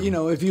 And they're,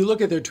 if you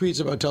look at their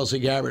tweets about Tulsi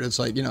Gabbard, it's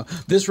like,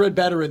 this read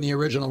better in the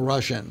original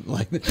Russian.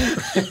 Like,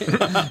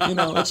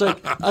 it's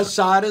like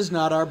Assad is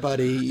not our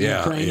buddy.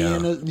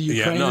 Ukraine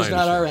is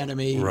not our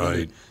enemy.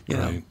 Right.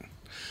 Right.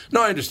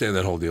 No, I understand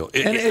that whole deal.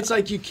 It's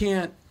like you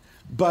can't.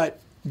 But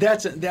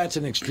that's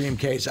an extreme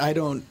case.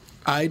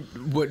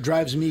 What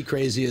drives me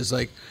crazy is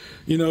like,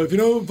 if you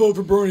don't vote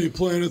for Bernie,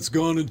 planet's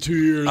gone in 2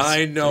 years.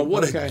 I know.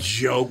 What a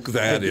joke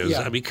that is.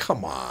 Yeah. I mean,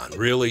 come on,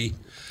 really?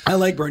 I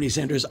like Bernie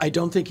Sanders. I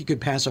don't think he could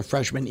pass a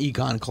freshman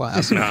econ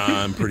class.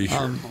 Nah, I'm pretty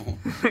sure.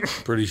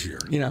 Pretty sure.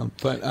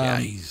 But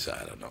he's,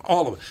 I don't know.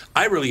 All of it.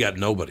 I really got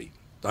nobody.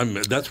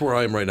 That's where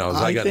I am right now.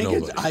 I got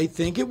nobody. I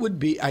think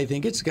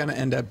it's going to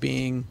end up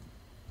being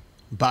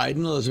Biden,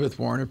 Elizabeth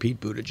Warren, or Pete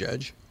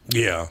Buttigieg.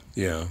 Yeah.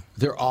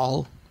 They're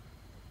all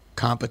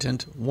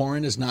competent.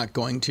 Warren is not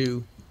going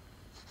to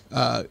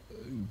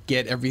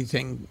get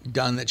everything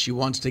done that she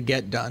wants to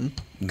get done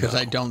because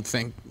I don't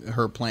think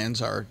her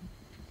plans are.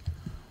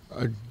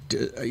 I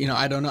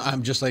don't know.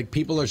 I'm just like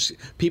people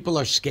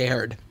are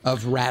scared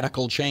of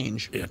radical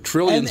change. Yeah,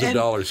 trillions of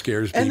dollars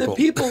scares people. And the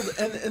people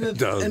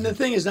and the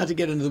thing is not to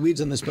get into the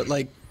weeds on this, but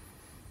like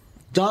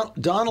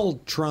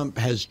Donald Trump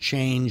has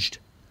changed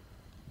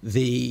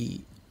the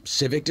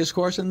civic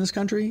discourse in this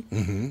country.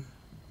 Mm-hmm.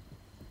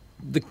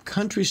 The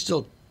country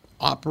still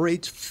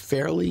operates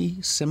fairly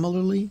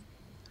similarly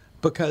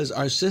because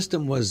our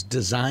system was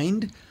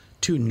designed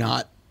to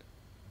not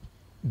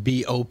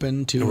be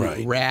open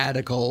to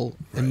radical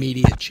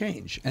immediate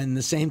change. And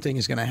the same thing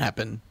is going to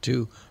happen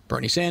to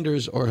Bernie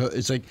Sanders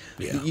it's like,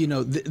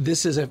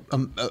 this is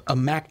a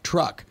Mack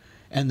truck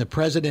and the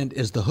president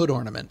is the hood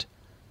ornament.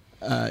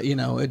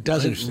 It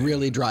doesn't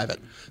really drive it.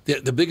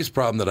 The biggest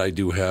problem that I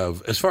do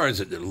have, as far as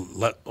we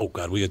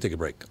got to take a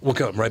break. We'll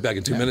come right back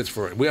in 2 minutes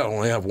we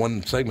only have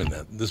one segment.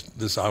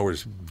 This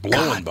hour's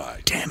blowing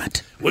by. Damn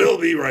it! We'll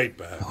be right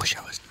back. I wish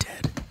I was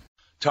dead.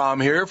 Tom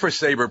here for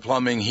Sabre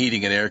Plumbing,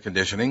 Heating, and Air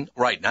Conditioning.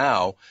 Right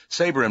now,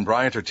 Sabre and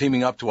Bryant are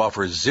teaming up to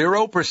offer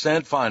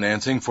 0%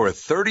 financing for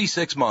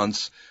 36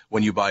 months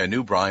when you buy a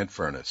new Bryant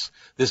furnace.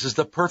 This is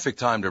the perfect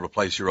time to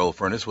replace your old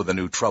furnace with a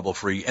new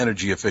trouble-free,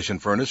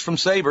 energy-efficient furnace from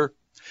Sabre.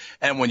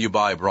 And when you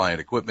buy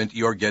Bryant equipment,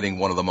 you're getting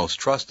one of the most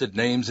trusted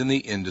names in the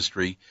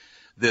industry.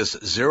 This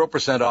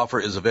 0% offer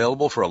is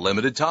available for a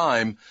limited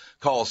time.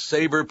 Call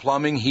Sabre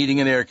Plumbing, Heating,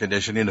 and Air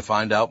Conditioning to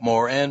find out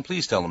more, and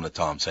please tell them that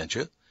Tom sent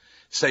you.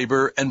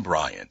 Sabre and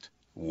Bryant,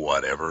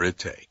 whatever it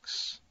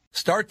takes.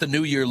 Start the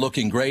new year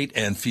looking great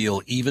and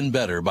feel even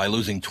better by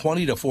losing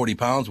 20 to 40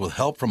 pounds with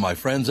help from my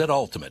friends at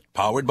Ultimate,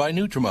 powered by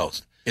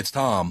Nutrimost. It's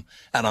Tom,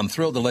 and I'm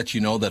thrilled to let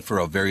you know that for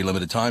a very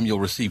limited time, you'll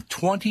receive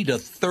 20 to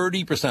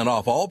 30%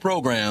 off all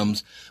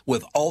programs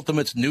with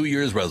Ultimate's New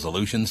Year's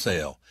resolution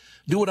sale.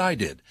 Do what I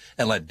did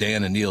and let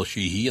Dan and Neil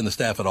Sheehy and the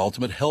staff at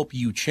Ultimate help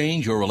you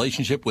change your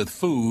relationship with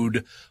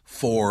food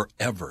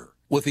forever.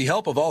 With the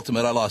help of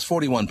Ultimate, I lost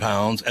 41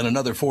 pounds and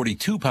another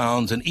 42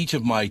 pounds in each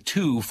of my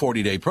 2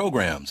 40-day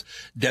programs.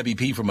 Debbie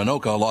P. from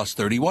Anoka lost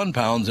 31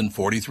 pounds in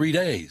 43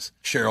 days.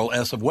 Cheryl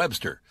S. of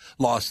Webster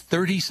lost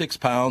 36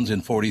 pounds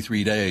in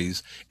 43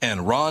 days.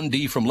 And Ron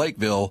D. from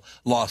Lakeville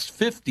lost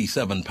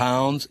 57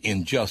 pounds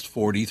in just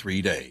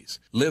 43 days.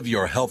 Live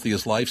your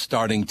healthiest life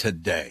starting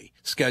today.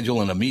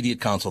 Schedule an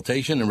immediate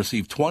consultation and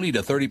receive 20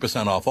 to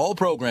 30% off all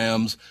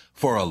programs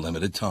for a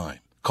limited time.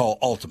 Call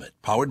Ultimate,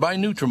 powered by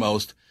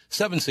Nutrimost,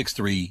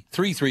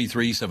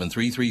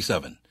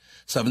 763-333-7337.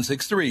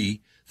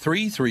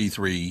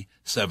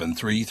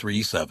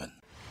 763-333-7337.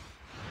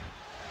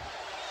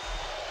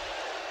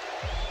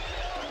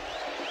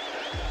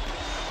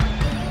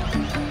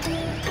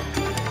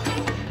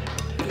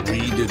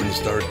 We didn't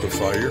start the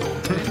fire.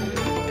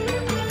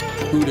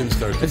 Who didn't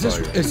start the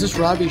fire? Is this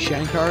Ravi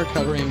Shankar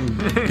covering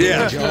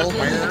Yeah. Joel?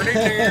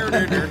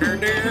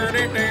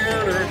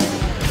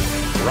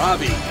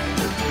 Robbie.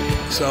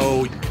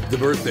 So, the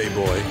birthday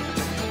boy.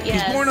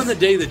 Yes. He's born on the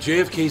day that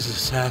JFK's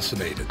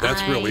assassinated.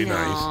 That's really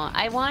nice.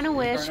 I want to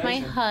wish my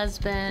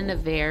husband a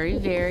very,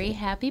 very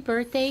happy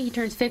birthday. He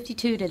turns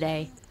 52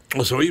 today.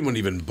 Oh, so he wasn't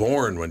even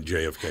born when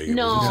JFK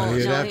No,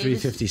 was He'd no, have to be he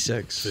was-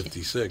 56.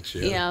 56,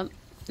 yeah.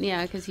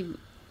 Yeah, because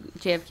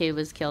JFK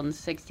was killed in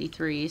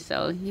 63,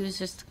 so he was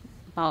just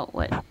about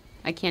what?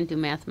 I can't do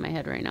math in my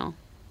head right now.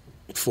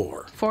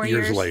 4 4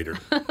 years years? later.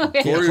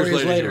 Okay. 4 years later,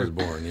 he later, was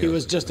born. He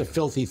was just a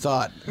filthy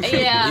thought.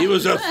 Yeah.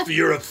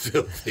 You're a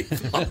filthy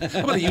thought.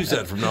 I'm going to use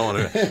that from now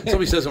on.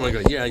 Somebody says something,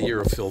 I'm going, yeah,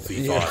 you're a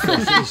filthy thought.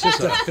 He's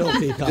just a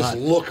filthy thought. Just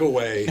look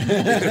away.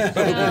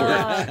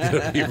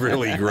 It'll be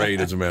really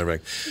great, as a matter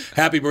of fact.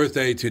 Happy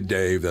birthday to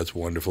Dave. That's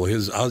wonderful.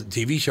 His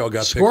TV show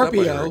got picked up. I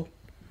heard. Scorpio.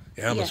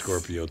 Yeah, I'm Yes. a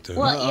Scorpio, too.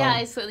 Well,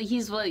 yeah, so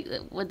he's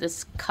with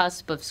this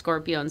cusp of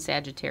Scorpio and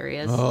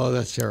Sagittarius. Oh,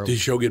 that's terrible. Did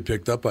his show get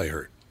picked up, I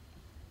heard?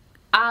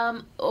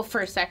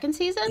 For a second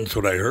season? That's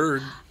what I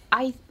heard.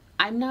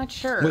 I'm not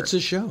sure. What's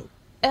his show?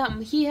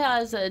 He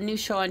has a new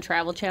show on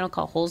Travel Channel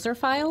called Holzer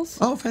Files.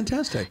 Oh,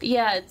 fantastic.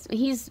 Yeah,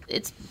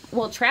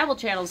 Travel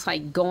Channel's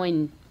like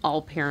going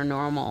all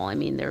paranormal. I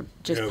mean, they're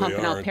just Yeah, they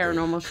pumping are, out aren't they?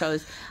 paranormal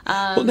shows.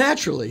 Well,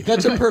 naturally,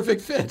 that's a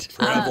perfect fit.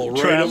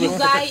 You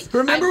guys,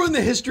 Remember when the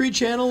History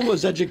Channel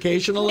was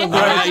educational? And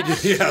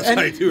Yes,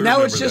 and I do Now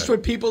remember it's just that.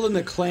 what people in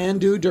the Klan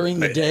do during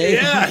the day.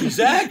 Yeah,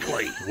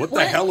 exactly. What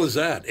the hell is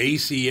that?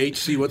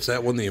 ACHC? What's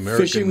that one? The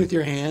American Fishing with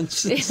your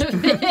hands.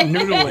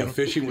 noodling. Yeah,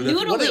 fishing with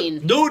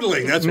Noodling.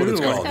 Noodling. That's what it's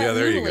Noodling. called. Yeah,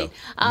 there you go.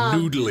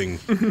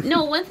 Noodling.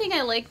 No, one thing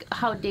I like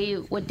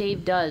what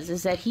Dave does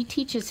is that he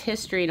teaches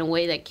history in a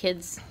way that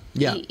kids,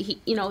 Yeah. he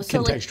so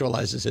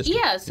Contextualizes history.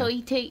 Yeah, so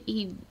he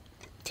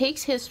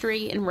takes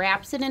history and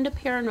wraps it into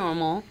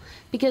paranormal,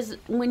 because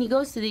when he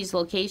goes to these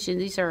locations,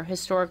 these are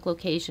historic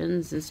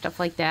locations and stuff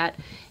like that,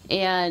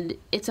 and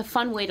it's a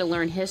fun way to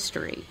learn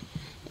history.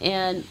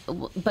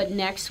 But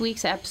next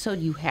week's episode,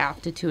 you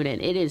have to tune in.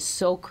 It is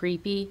so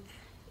creepy.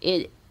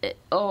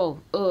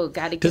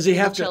 Gotta Does he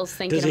have chills to?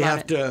 thinking Does he about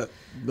have to?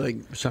 Like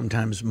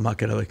sometimes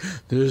muck it up. Like,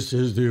 this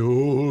is the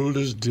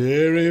oldest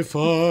dairy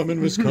farm in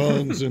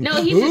Wisconsin.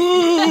 No, he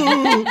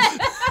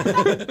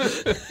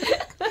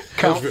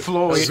Count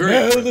Floyd.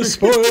 Smell the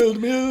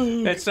spoiled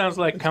milk. That sounds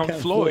like Count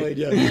Floyd.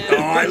 Yeah. Oh,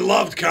 I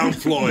loved Count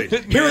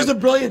Floyd. Here was the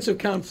brilliance of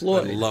Count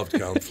Floyd. I loved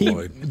Count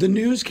Floyd. The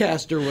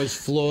newscaster was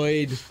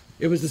Floyd.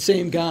 It was the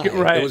same guy.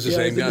 Right. It was the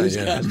same guy. Yeah,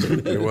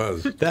 newscaster. it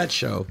was. That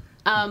show.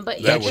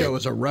 but yeah, That show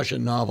was a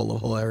Russian novel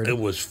of hilarity. It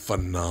was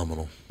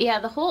phenomenal. yeah,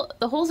 the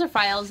Holzer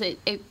Files. I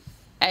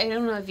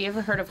don't know if you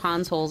ever heard of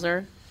Hans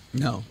Holzer.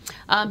 No.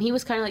 He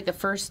was kind of like the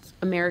first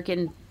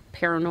American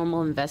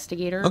paranormal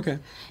investigator. Okay.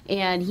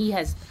 And he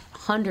has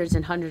hundreds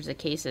and hundreds of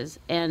cases,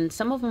 and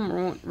some of them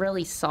weren't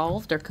really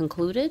solved or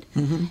concluded.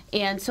 Mm-hmm.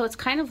 And so it's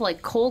kind of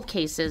like cold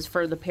cases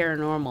for the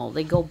paranormal.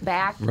 They go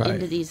back Right.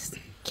 into these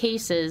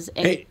cases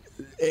and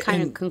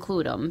kind of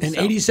conclude them. And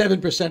so.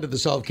 87% of the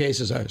solved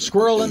cases are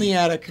squirrel in the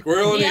attic.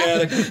 Squirrel in Yeah.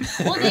 the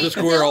attic. Well, There's a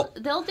squirrel.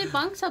 They'll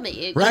debunk something.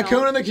 You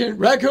Raccoon know. in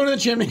the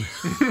chimney.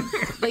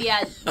 But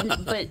yeah,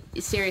 but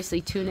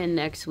seriously, tune in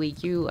next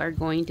week. You are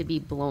going to be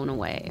blown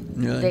away.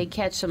 Really? They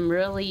catch some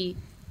really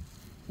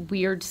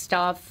weird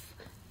stuff.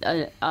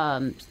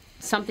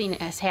 Something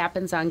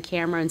happens on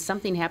camera, and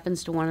something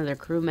happens to one of their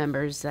crew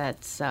members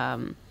that's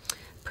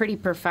pretty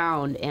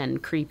profound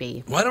and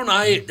creepy. Why don't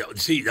I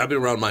see? I've been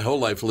around my whole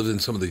life, lived in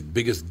some of the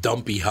biggest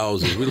dumpy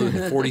houses. We lived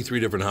in 43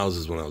 different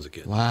houses when I was a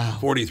kid. Wow.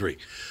 43.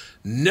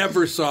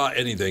 Never saw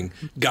anything.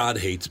 God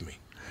hates me.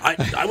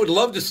 I would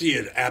love to see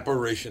an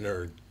apparition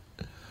or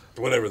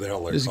whatever the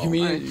hell they're There's a called.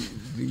 comedian,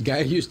 the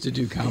guy who used to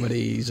do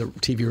comedy. He's a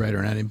TV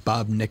writer named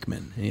Bob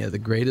Nickman, and he had the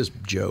greatest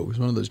jokes.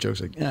 One of those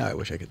jokes like, I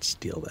wish I could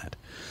steal that.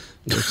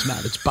 It's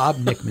not. It's Bob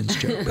Nickman's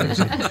joke. But it was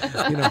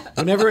like,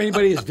 whenever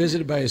anybody is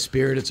visited by a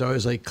spirit, it's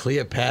always like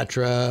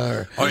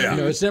Cleopatra. Or,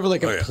 it's never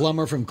like a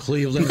plumber from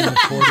Cleveland in the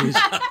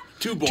 40s.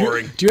 Too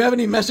boring. Do you have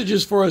any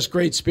messages for us,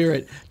 Great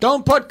Spirit?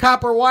 Don't put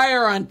copper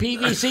wire on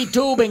PVC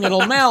tubing;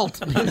 it'll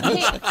melt.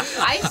 Hey,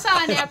 I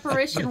saw an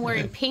apparition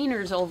wearing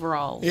painter's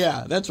overalls.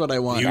 Yeah, that's what I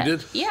want. You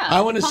did? Yeah.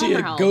 I want to see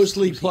a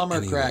ghostly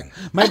plumber crack.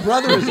 My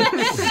brother is.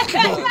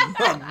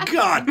 Oh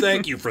God!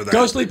 Thank you for that.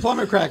 Ghostly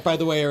plumber crack, by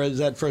the way, is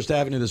at First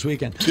Avenue this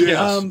weekend.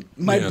 Yes.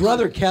 My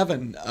brother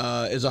Kevin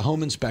is a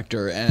home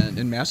inspector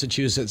in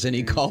Massachusetts, and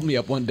he called me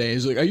up one day.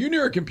 He's like, "Are you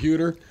near a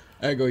computer?"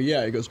 I go,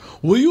 yeah. He goes,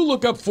 will you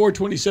look up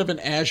 427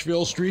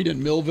 Asheville Street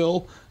in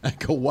Millville? I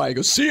go, why? He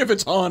goes, see if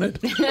it's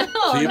haunted. See if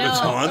it's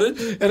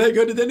haunted? And I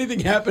go, did anything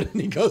happen? And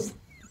he goes,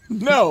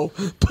 no,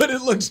 but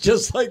it looks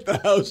just like the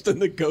house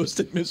and the ghost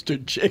at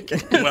Mr.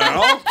 Chicken.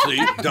 Well,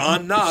 see,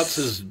 Don Knotts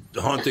is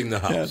haunting the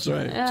house. That's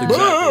right. That's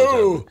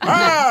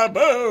exactly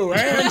boo,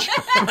 Ange.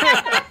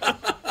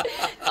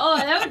 Oh,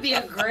 that would be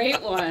a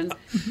great one.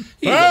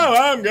 Well,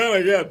 I'm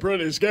going to get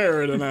pretty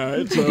scary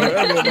tonight, so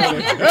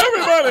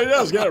everybody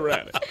just get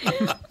ready.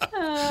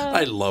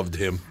 I loved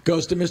him.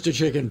 Ghost of Mr.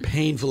 Chicken,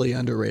 painfully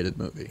underrated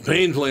movie.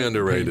 Painfully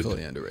underrated.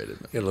 Painfully underrated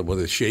movie. He had with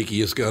the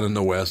shakiest gun in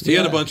the West. He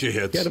had a bunch of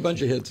hits. He had a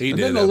bunch of hits. He and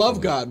did then The have Love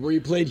some. God, where he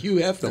played Hugh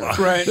Hefner.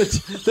 Right.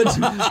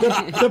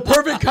 The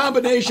perfect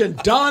combination,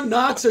 Don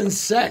Knotts and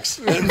sex.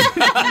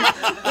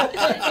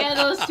 Yeah,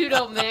 those two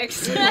don't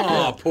mix.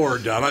 Oh, poor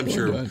Don. I'm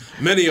sure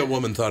many a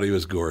woman thought he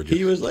was gorgeous.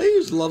 He was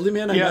a lovely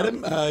man. I met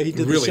him. He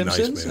did Really The nice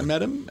Simpsons. man. I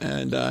met him.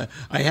 And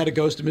I had a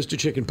Ghost of Mr.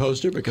 Chicken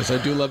poster because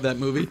I do love that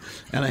movie.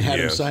 And I had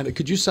him Yes. sign it.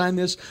 Could you sign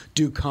this?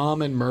 Do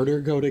calm and murder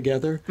go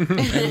together? And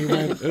he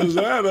went, is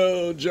that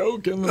a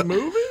joke in the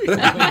movie?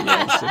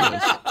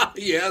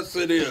 Yes,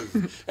 it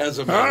is. As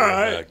a matter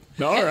of fact.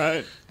 All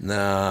right.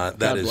 Nah, that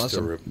God is bless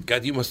him. terrific.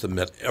 God, you must have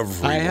met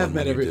everyone. I have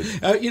met when you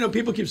every. did.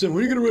 People keep saying,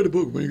 "When are you going to write a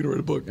book? When are you going to write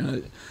a book?"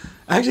 And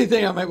I actually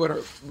think I might write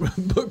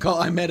a book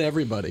called "I Met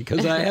Everybody"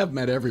 because I have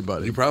met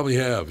everybody. You probably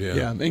have, yeah.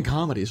 Yeah, in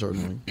comedy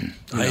certainly.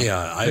 I in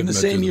have the met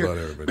same just year, about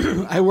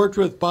everybody. I worked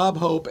with Bob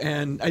Hope,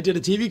 and I did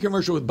a TV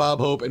commercial with Bob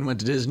Hope, and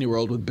went to Disney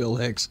World with Bill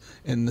Hicks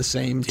in the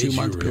same Did you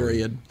 2-month really?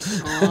 period.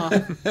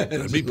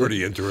 That'd be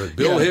pretty interesting.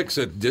 Bill Hicks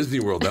at Disney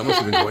World. That must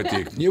have been quite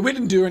the. Yeah, we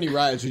didn't do any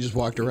rides. We just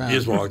walked around. You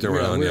just walked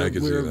around, We yeah, were, I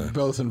could we see were that.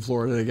 both in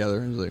Florida together.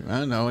 And was like, I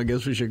don't know. I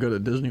guess we should go to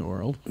Disney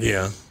World.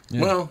 Yeah.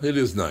 Well, it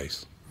is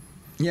nice.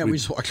 Yeah, we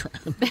just walked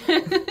around.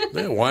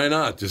 Yeah, why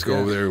not? Just go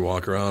over there and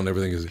walk around.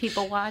 Everything is.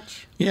 People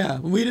watch. Yeah,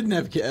 we didn't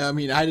have kids. I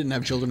mean, I didn't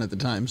have children at the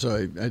time, so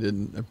I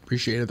didn't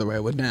appreciate it the way I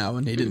would now.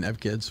 And he didn't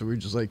have kids, so we were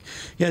just like,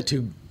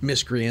 two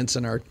miscreants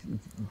in our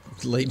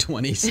late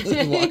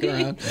 20s walking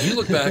around. You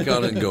look back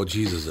on it and go,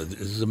 Jesus, this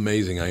is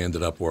amazing. I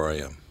ended up where I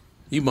am.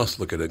 You must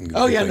look at it and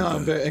go, Oh yeah, no,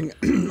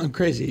 I'm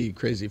crazy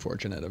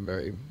fortunate. I'm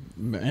very,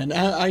 and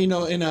I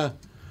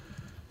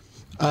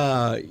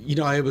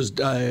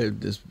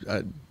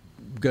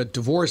got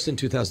divorced in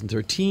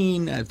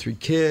 2013. I had 3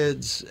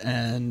 kids,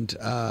 and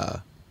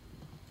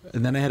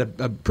then I had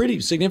a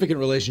pretty significant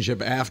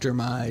relationship after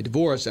my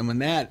divorce. And when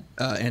that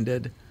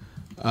ended,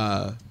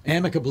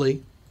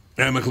 amicably.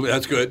 Amicably,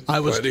 that's good. I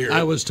was Glad to hear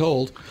I it. was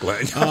told.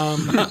 Glad.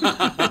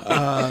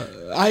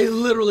 I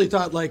literally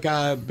thought all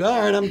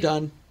right, I'm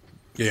done.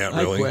 Yeah,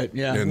 I really. quit.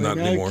 Yeah, And not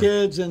I had anymore.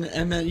 kids, and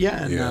then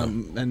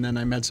and then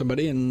I met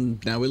somebody,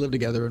 and now we live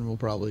together, and we'll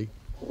probably.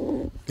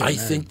 I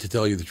think, to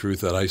tell you the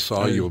truth, that I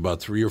saw you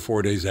about 3 or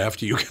 4 days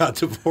after you got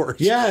divorced.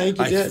 Yeah, I think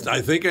you did.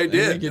 I think I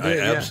did. I think you did,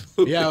 yeah.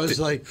 Absolutely. Yeah, I was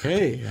like,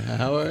 hey,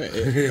 how are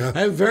you? I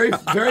have very,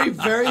 very,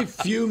 very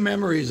few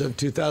memories of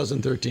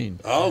 2013.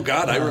 Oh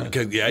God, I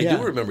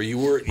do remember. You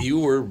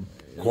were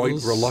quite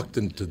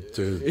reluctant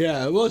to.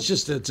 Yeah, well,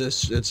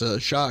 it's a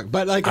shock.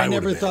 But like, I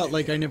never thought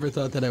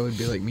that I would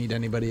be like meet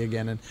anybody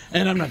again,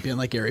 and I'm not being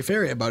like Airy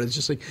Fairy about it. It's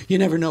just like you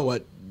never know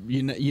what.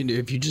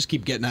 If you just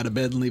keep getting out of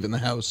bed and leaving the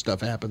house,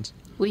 stuff happens.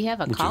 We have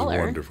a Which caller.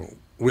 is wonderful.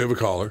 We have a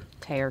caller.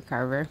 Tire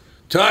Carver.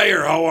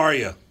 Tyre, how are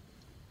you?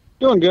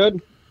 Doing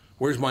good.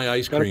 Where's my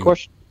ice Got cream? a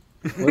question.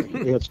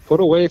 It's put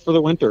away for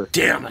the winter.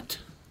 Damn it.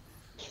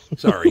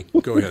 Sorry.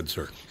 Go ahead,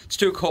 sir. It's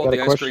too cold. Got The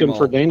a ice question cream for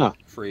will Dana.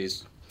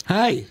 freeze.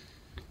 Hi.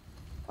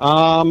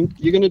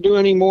 You going to do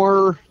any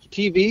more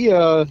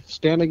TV?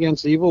 Stand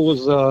Against Evil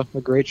was a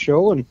great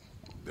show, and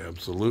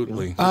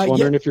absolutely. I was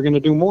wondering if you're going to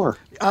do more.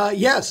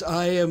 Yes,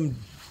 I am.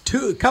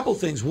 A couple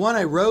things. One,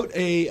 I wrote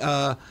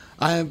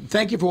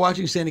thank you for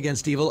watching Stand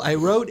Against Evil. I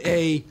wrote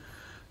a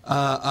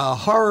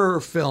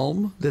horror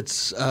film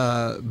that's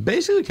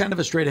basically kind of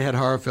a straight-ahead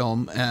horror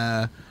film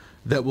that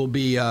will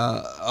be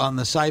on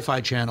the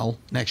Sci-Fi Channel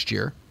next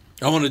year.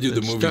 I want to do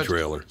the movie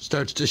trailer.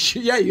 Starts to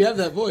yeah, you have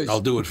that voice. I'll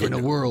do it for in a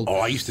world. Oh,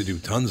 I used to do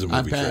tons of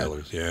movie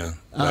trailers. Yeah,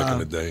 back in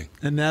the day.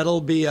 And that'll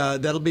be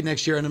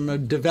next year. And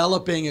I'm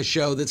developing a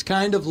show that's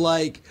kind of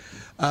like.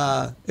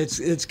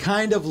 It's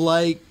kind of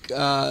like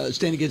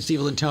Stand Against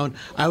Evil in tone.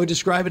 I would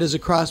describe it as a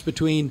cross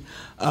between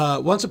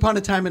Once Upon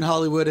a Time in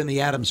Hollywood and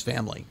The Addams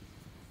Family.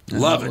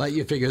 Love I'll it. let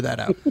you figure that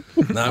out.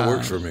 That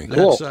works for me.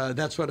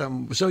 That's what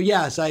I'm. So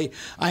yes, I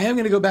am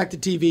going to go back to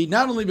TV,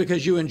 not only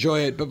because you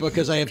enjoy it, but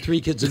because I have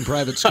 3 kids in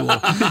private school.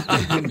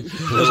 And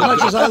as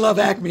much as I love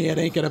Acme, it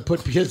ain't going to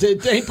put because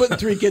it ain't putting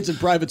 3 kids in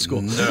private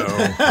school. No,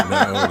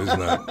 it is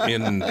not.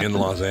 In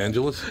Los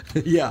Angeles?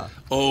 Yeah.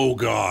 Oh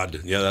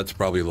God, yeah, that's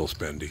probably a little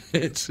spendy.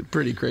 It's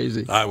pretty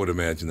crazy. I would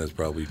imagine that's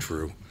probably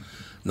true.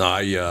 No,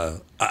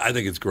 I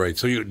think it's great.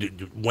 So,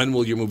 when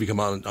will your movie come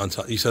out on?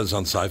 You said it's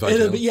on Sci-Fi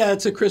Channel?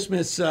 It's a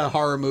Christmas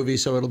horror movie,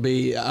 so it'll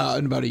be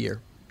in about a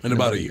year. In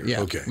about a year, yeah.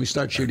 okay. We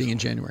start shooting in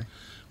January.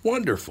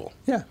 Wonderful.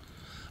 Yeah.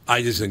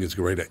 I just think it's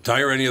great.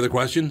 Tyre, any other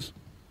questions?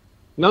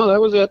 No, that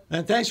was it.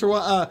 And thanks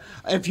for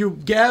if you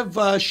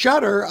have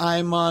Shudder,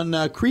 I'm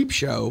on Creep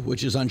Show,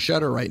 which is on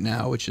Shudder right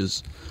now, which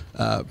is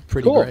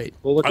pretty Cool. great.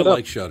 We'll look I it up.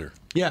 like Shudder.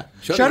 Yeah,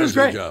 does Shudder's a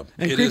great. good job.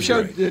 And It Creep is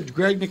Show, great.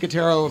 Greg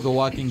Nicotero of The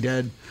Walking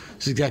Dead,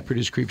 is exec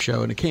produced Creep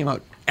Show, and it came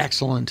out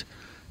excellent.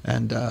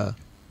 And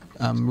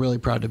I'm really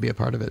proud to be a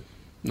part of it.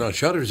 No,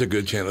 Shudder's a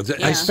good channel.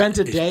 I spent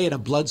a day in a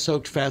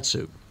blood-soaked fat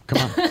suit. Come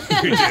on.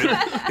 You did.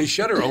 Is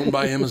Shudder owned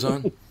by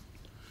Amazon?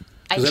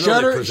 'Cause I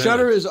know they present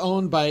Shudder it. is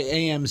owned by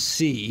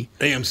AMC.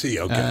 AMC,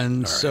 okay.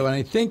 And All so, and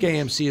I think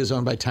AMC is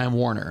owned by Time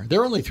Warner.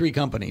 There are only 3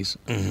 companies.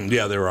 Mhm.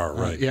 Yeah, there are,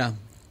 right. Yeah.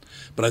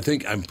 But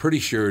I'm pretty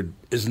sure,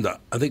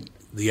 I think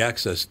the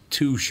access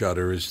to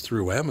Shudder is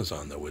through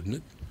Amazon, though, isn't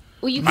it?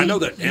 Well, you I know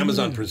that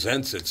Amazon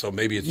presents it, so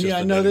maybe it's just Yeah,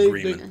 an no,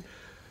 agreement.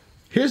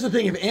 Here's the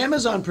thing: if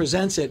Amazon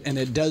presents it and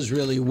it does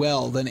really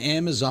well, then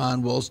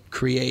Amazon will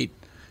create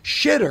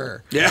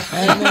Shitter, Yeah.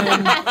 and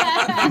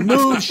then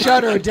move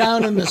Shudder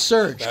down in the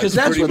search because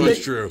that's pretty what much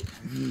they, true.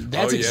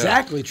 That's Oh, yeah.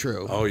 exactly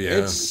true. Oh, yeah.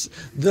 It's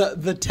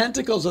the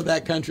tentacles of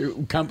that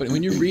company.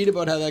 When you read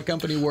about how that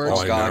company works,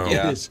 Oh, I know.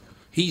 it is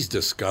He's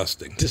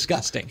disgusting.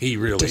 disgusting. He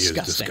really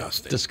disgusting. is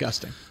disgusting.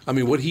 Disgusting. I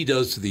mean, what he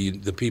does to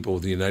the people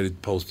of the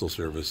United Postal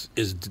Service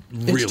is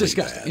really It's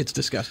disgusting. bad. It's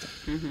disgusting.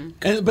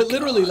 But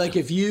literally, like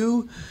if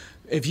you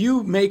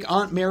make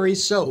Aunt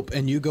Mary's soap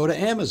and you go to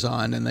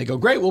Amazon and they go,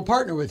 great, we'll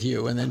partner with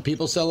you, and then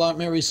people sell Aunt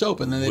Mary's soap,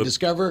 and then they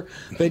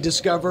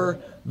discover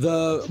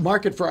the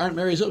market for Aunt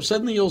Mary's soap.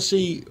 Suddenly you'll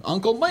see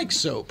Uncle Mike's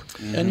soap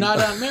and not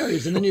Aunt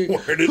Mary's, and then you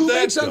Where did who that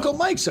makes go? Uncle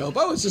Mike's soap?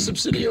 Oh, it's a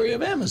subsidiary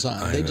of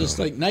Amazon. They just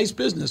like nice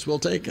business, we'll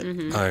take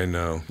it. I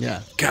know.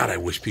 Yeah. God, I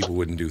wish people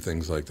wouldn't do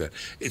things like that.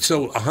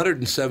 So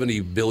 170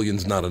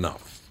 billion's not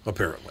enough,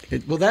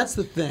 apparently. Well, that's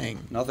the thing.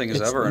 Nothing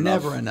is It's ever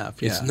enough. Never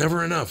enough. Yeah. It's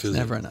never enough, is it?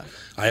 Never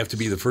enough. I have to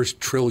be the first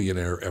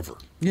trillionaire ever.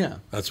 Yeah.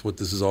 That's what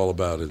this is all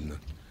about, isn't it?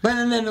 But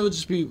and then it would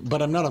just be.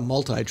 But I'm not a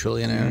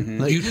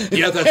multi-trillionaire. Like-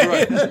 Yeah, that's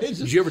right.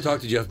 Did you ever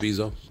talk to Jeff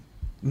Bezos?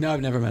 No,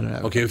 I've never met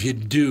him. Okay, if you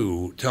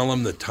do, tell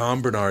him that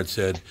Tom Bernard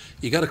said,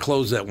 you got to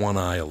close that one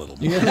eye a little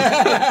more.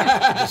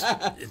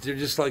 They're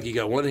just like, you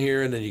got one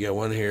here and then you got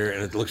one here,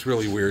 and it looks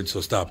really weird, so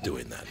stop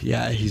doing that.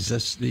 Yeah, he's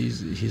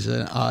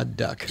an odd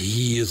duck.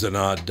 He is an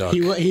odd duck.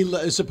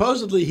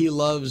 Supposedly he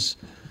loves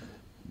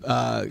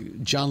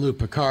Jean-Luc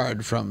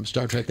Picard from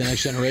Star Trek: The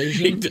Next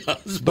Generation. He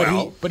does,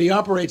 but he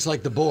operates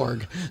like the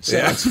Borg. So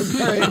Yeah. it's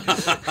very.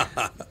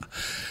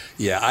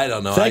 Yeah, I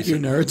don't know. Thank you,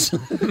 nerds.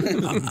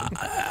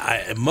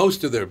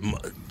 Most of their,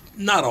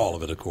 not all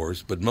of it, of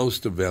course, but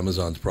most of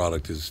Amazon's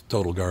product is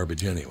total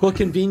garbage anyway. Well,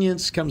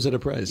 convenience comes at a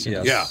price.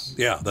 Yes.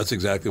 Yeah, that's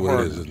exactly what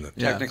Or it is, isn't it?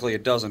 Technically,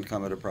 it doesn't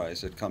come at a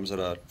price. It comes at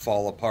a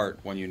fall apart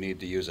when you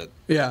need to use it.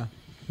 Yeah,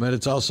 but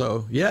it's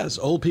also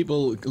old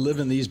people live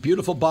in these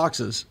beautiful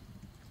boxes.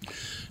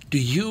 Do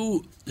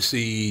you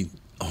see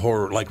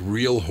horror, like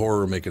real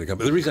horror, making a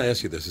comeback? The reason I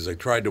ask you this is I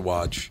tried to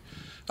watch.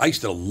 I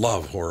used to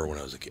love horror when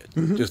I was a kid.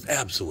 Just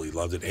absolutely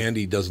loved it.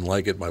 Andy doesn't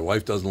like it. My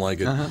wife doesn't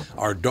like it.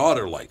 Our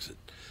daughter likes it.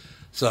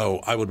 So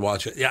I would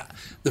watch it. Yeah,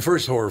 the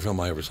first horror film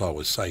I ever saw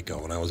was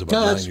Psycho when I was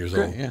about 9 years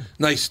great, old. yeah.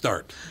 Nice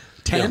start.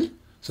 10? Yeah,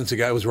 since the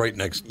guy was right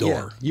next door.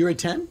 Yeah. You were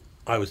 10?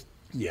 I was,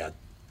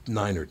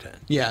 9 or 10.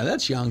 Yeah,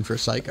 that's young for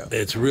Psycho.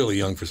 It's really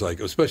young for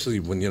Psycho,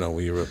 especially when you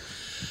were,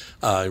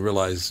 I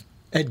realized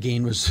Ed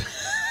Gein was.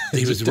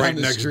 he was down right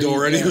the next street,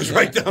 door, and he yeah, was yeah.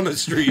 right down the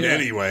street Yeah.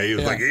 anyway. He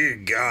was Yeah. like, "Eh,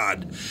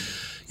 God."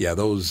 Yeah,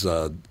 those.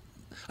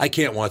 I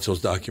can't watch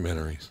those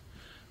documentaries.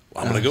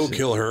 I'm going to go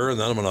kill her, and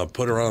then I'm going to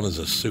put her on as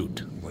a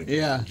suit. Like,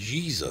 Yeah.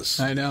 Jesus.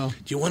 I know.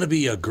 Do you want to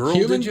be a girl,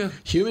 did you?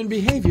 Human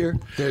behavior,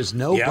 there's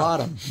no Yeah.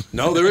 bottom.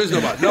 No, there is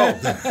no bottom. No,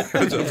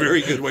 that's a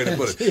very good way to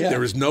put it. Yeah.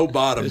 There is no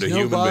bottom There's to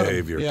no human bottom.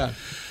 behavior. Yeah.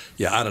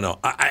 Yeah, I don't know.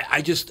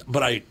 I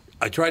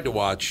tried to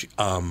watch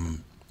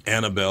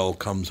Annabelle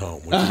Comes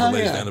Home, which is the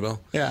latest Annabelle.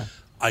 Yeah.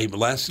 I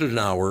lasted an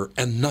hour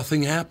and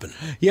nothing happened.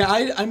 Yeah,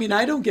 I mean,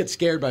 I don't get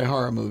scared by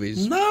horror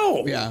movies.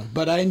 No. Yeah,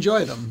 but I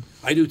enjoy them.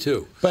 I do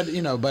too. But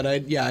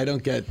I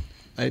don't get.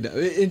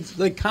 It's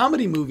like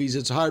comedy movies.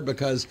 It's hard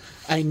because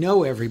I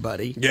know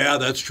everybody. Yeah,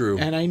 that's true.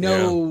 And I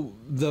know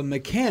the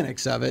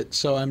mechanics of it,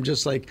 so I'm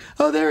just like,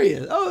 oh, there he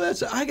is. Oh,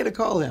 I got to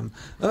call him.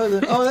 Oh,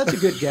 that's a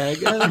good gag.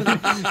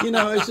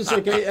 It's just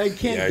like I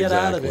can't get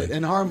out of it. exactly.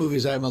 In horror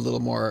movies, I'm a little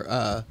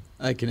more.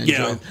 I can enjoy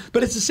Yeah. it.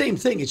 But it's the same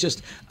thing. It's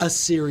just a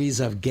series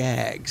of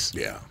gags.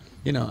 Yeah.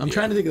 I'm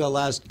trying to think of the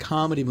last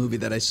comedy movie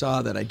that I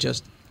saw that I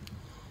just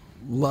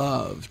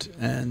loved,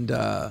 and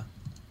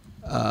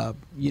that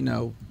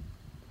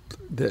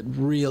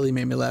really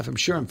made me laugh. I'm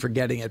sure I'm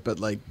forgetting it, but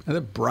like I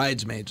think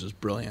Bridesmaids was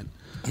brilliant.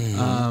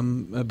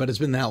 But it's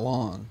been that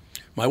long.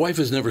 My wife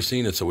has never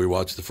seen it, so we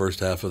watched the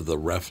first half of The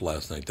Ref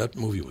last night. That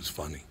movie was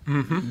funny.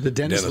 Mm-hmm. The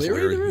Dennis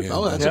Leary? Yeah.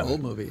 Oh, that's an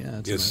old movie. Yeah,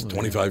 it's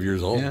 25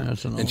 years old. Yeah,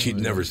 it's an old and she'd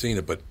movie. never seen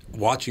it, but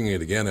watching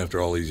it again after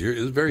all these years,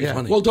 it was very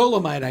funny. Well,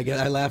 Dolomite,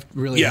 I laughed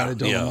really hard at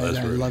Dolomite. Yeah, that's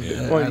I right. loved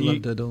it. Well, I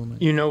loved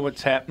Dolomite. You know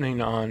what's happening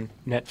on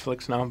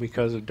Netflix now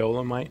because of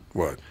Dolomite?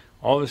 What?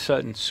 All of a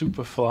sudden,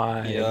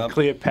 Superfly Yep. and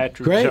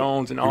Cleopatra Great.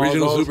 Jones and all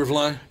Original those.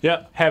 Superfly?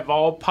 Yep, have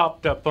all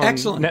popped up on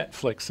Excellent.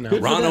 Netflix now.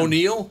 Ron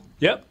O'Neal?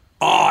 Yep.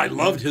 Oh, I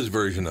loved his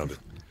version of it.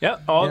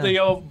 Yep, all the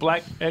old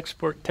black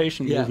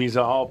exploitation movies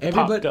are all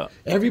popped up.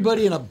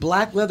 Everybody in a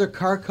black leather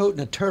car coat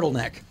and a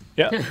turtleneck.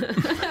 Yeah. Isn't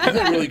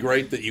it really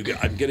great that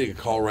I'm getting a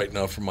call right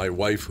now from my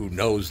wife who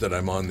knows that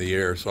I'm on the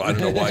air, so I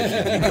don't know why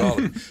she'd be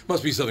calling.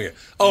 Must be something.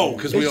 Oh,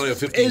 because we only have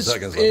 15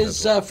 seconds left.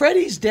 Is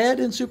Freddy's dead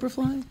in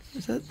Superfly?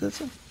 Is that's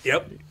it?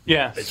 Yep.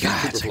 Yeah. It's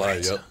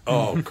Superfly, yep.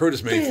 Oh,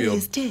 Curtis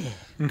Mayfield. Freddy's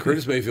dead.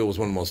 Curtis Mayfield was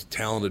one of the most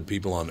talented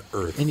people on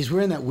earth. And he's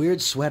wearing that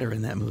weird sweater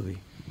in that movie.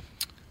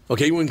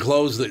 Okay, you can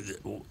close the.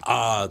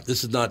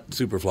 This is not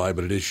Superfly,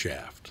 but it is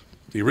Shaft.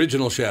 The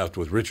original Shaft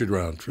with Richard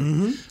Roundtree.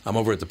 Mm-hmm. I'm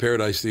over at the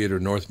Paradise Theater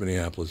in North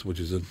Minneapolis, which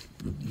is a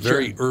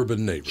very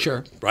urban neighborhood.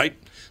 Sure. Right?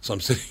 So I'm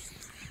sitting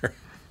there.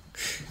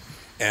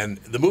 And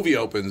the movie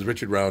opens,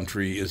 Richard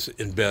Roundtree is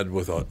in bed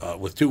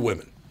with two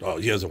women.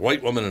 He has a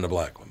white woman and a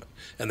black woman.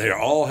 And they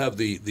all have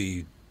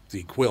the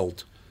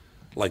quilt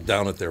like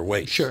down at their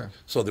waist. Sure.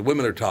 So the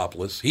women are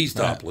topless. He's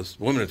topless.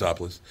 Women are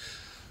topless.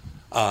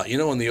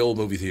 In the old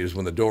movie theaters,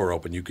 when the door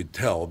opened, you could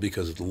tell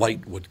because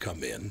light would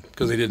come in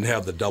because they didn't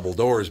have the double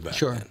doors back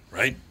then,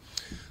 right?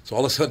 So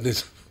all of a sudden,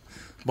 this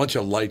bunch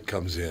of light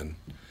comes in,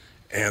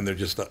 and they're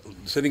just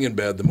sitting in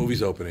bed. The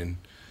movie's opening,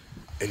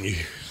 and you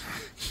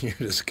hear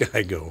this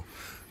guy go,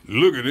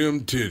 "Look at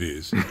them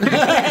titties."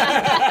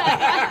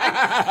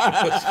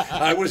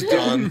 I was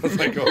done. I was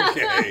like,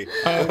 okay,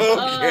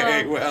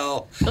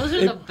 well. Those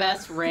are the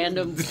best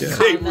random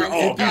They were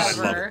all comments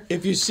ever.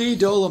 If you see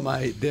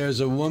Dolomite, there's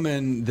a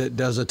woman that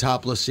does a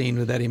topless scene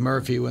with Eddie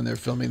Murphy when they're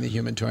filming The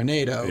Human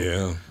Tornado.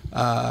 Yeah.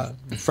 A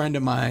friend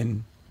of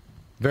mine,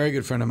 very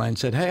good friend of mine,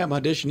 said, "Hey, I'm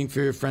auditioning for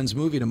your friend's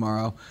movie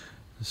tomorrow."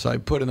 So I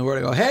put in the word.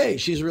 I go, "Hey,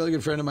 she's a really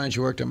good friend of mine. She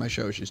worked on my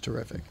show. She's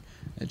terrific."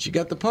 And she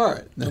got the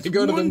part. And That's I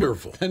go to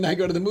wonderful. And I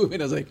go to the movie,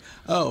 and I was like,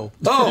 "Oh,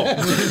 oh."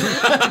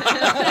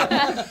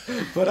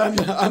 But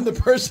I'm the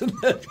person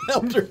that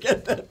helped her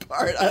get that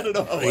part. I don't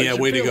know how. I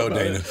should way to feel go, about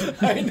Dana.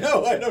 it. I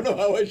know. I don't know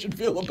how I should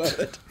feel about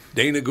it.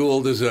 Dana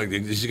Gould is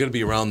she's going to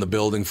be around the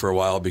building for a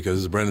while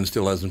because Brendan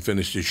still hasn't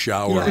finished his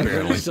shower.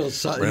 Apparently, He's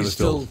still Brendan's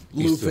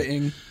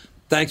loofing.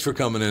 Thanks for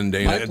coming in,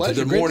 Dana, My to pleasure.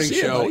 the Great to morning see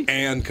you, show buddy.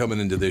 and coming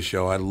into this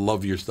show. I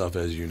love your stuff,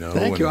 as you know.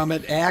 Thank you. I'm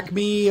at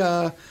Acme.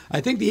 I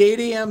think the 8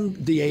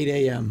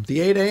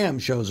 a.m.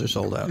 shows are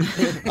sold out.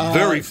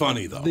 Very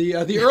funny though.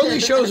 The early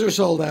shows are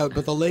sold out,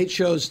 but the late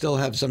shows still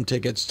have some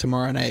tickets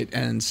tomorrow night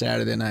and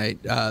Saturday night.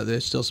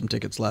 There's still some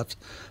tickets left,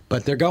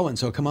 but they're going.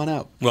 So come on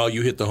out. Well,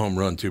 you hit the home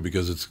run too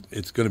because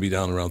it's going to be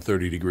down around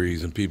 30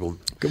 degrees and people.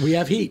 We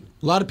have heat.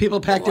 A lot of people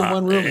packed in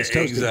one room. It's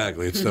toasty.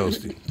 Exactly, it's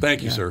toasty.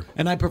 Thank you, sir.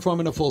 And I perform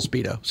in a full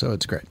Speedo, so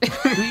it's great.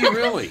 Do you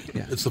really?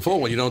 Yeah. It's the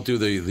full one. You don't do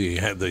the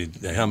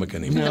hammock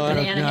anymore. No, I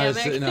don't. Banana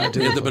hammock?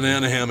 You had the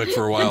banana hammock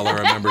for a while there, I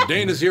remember.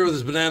 Dana's here with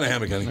his banana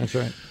hammock, honey. That's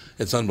right.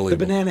 It's The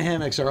unbelievable. banana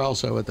hammocks are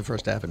also at the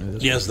First Avenue.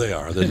 Yes, they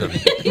are. They're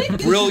a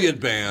brilliant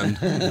band.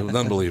 It was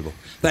unbelievable.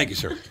 Thank you,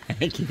 sir.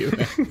 Thank you.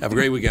 Have a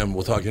great weekend.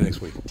 We'll talk to you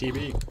next week.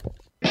 TV.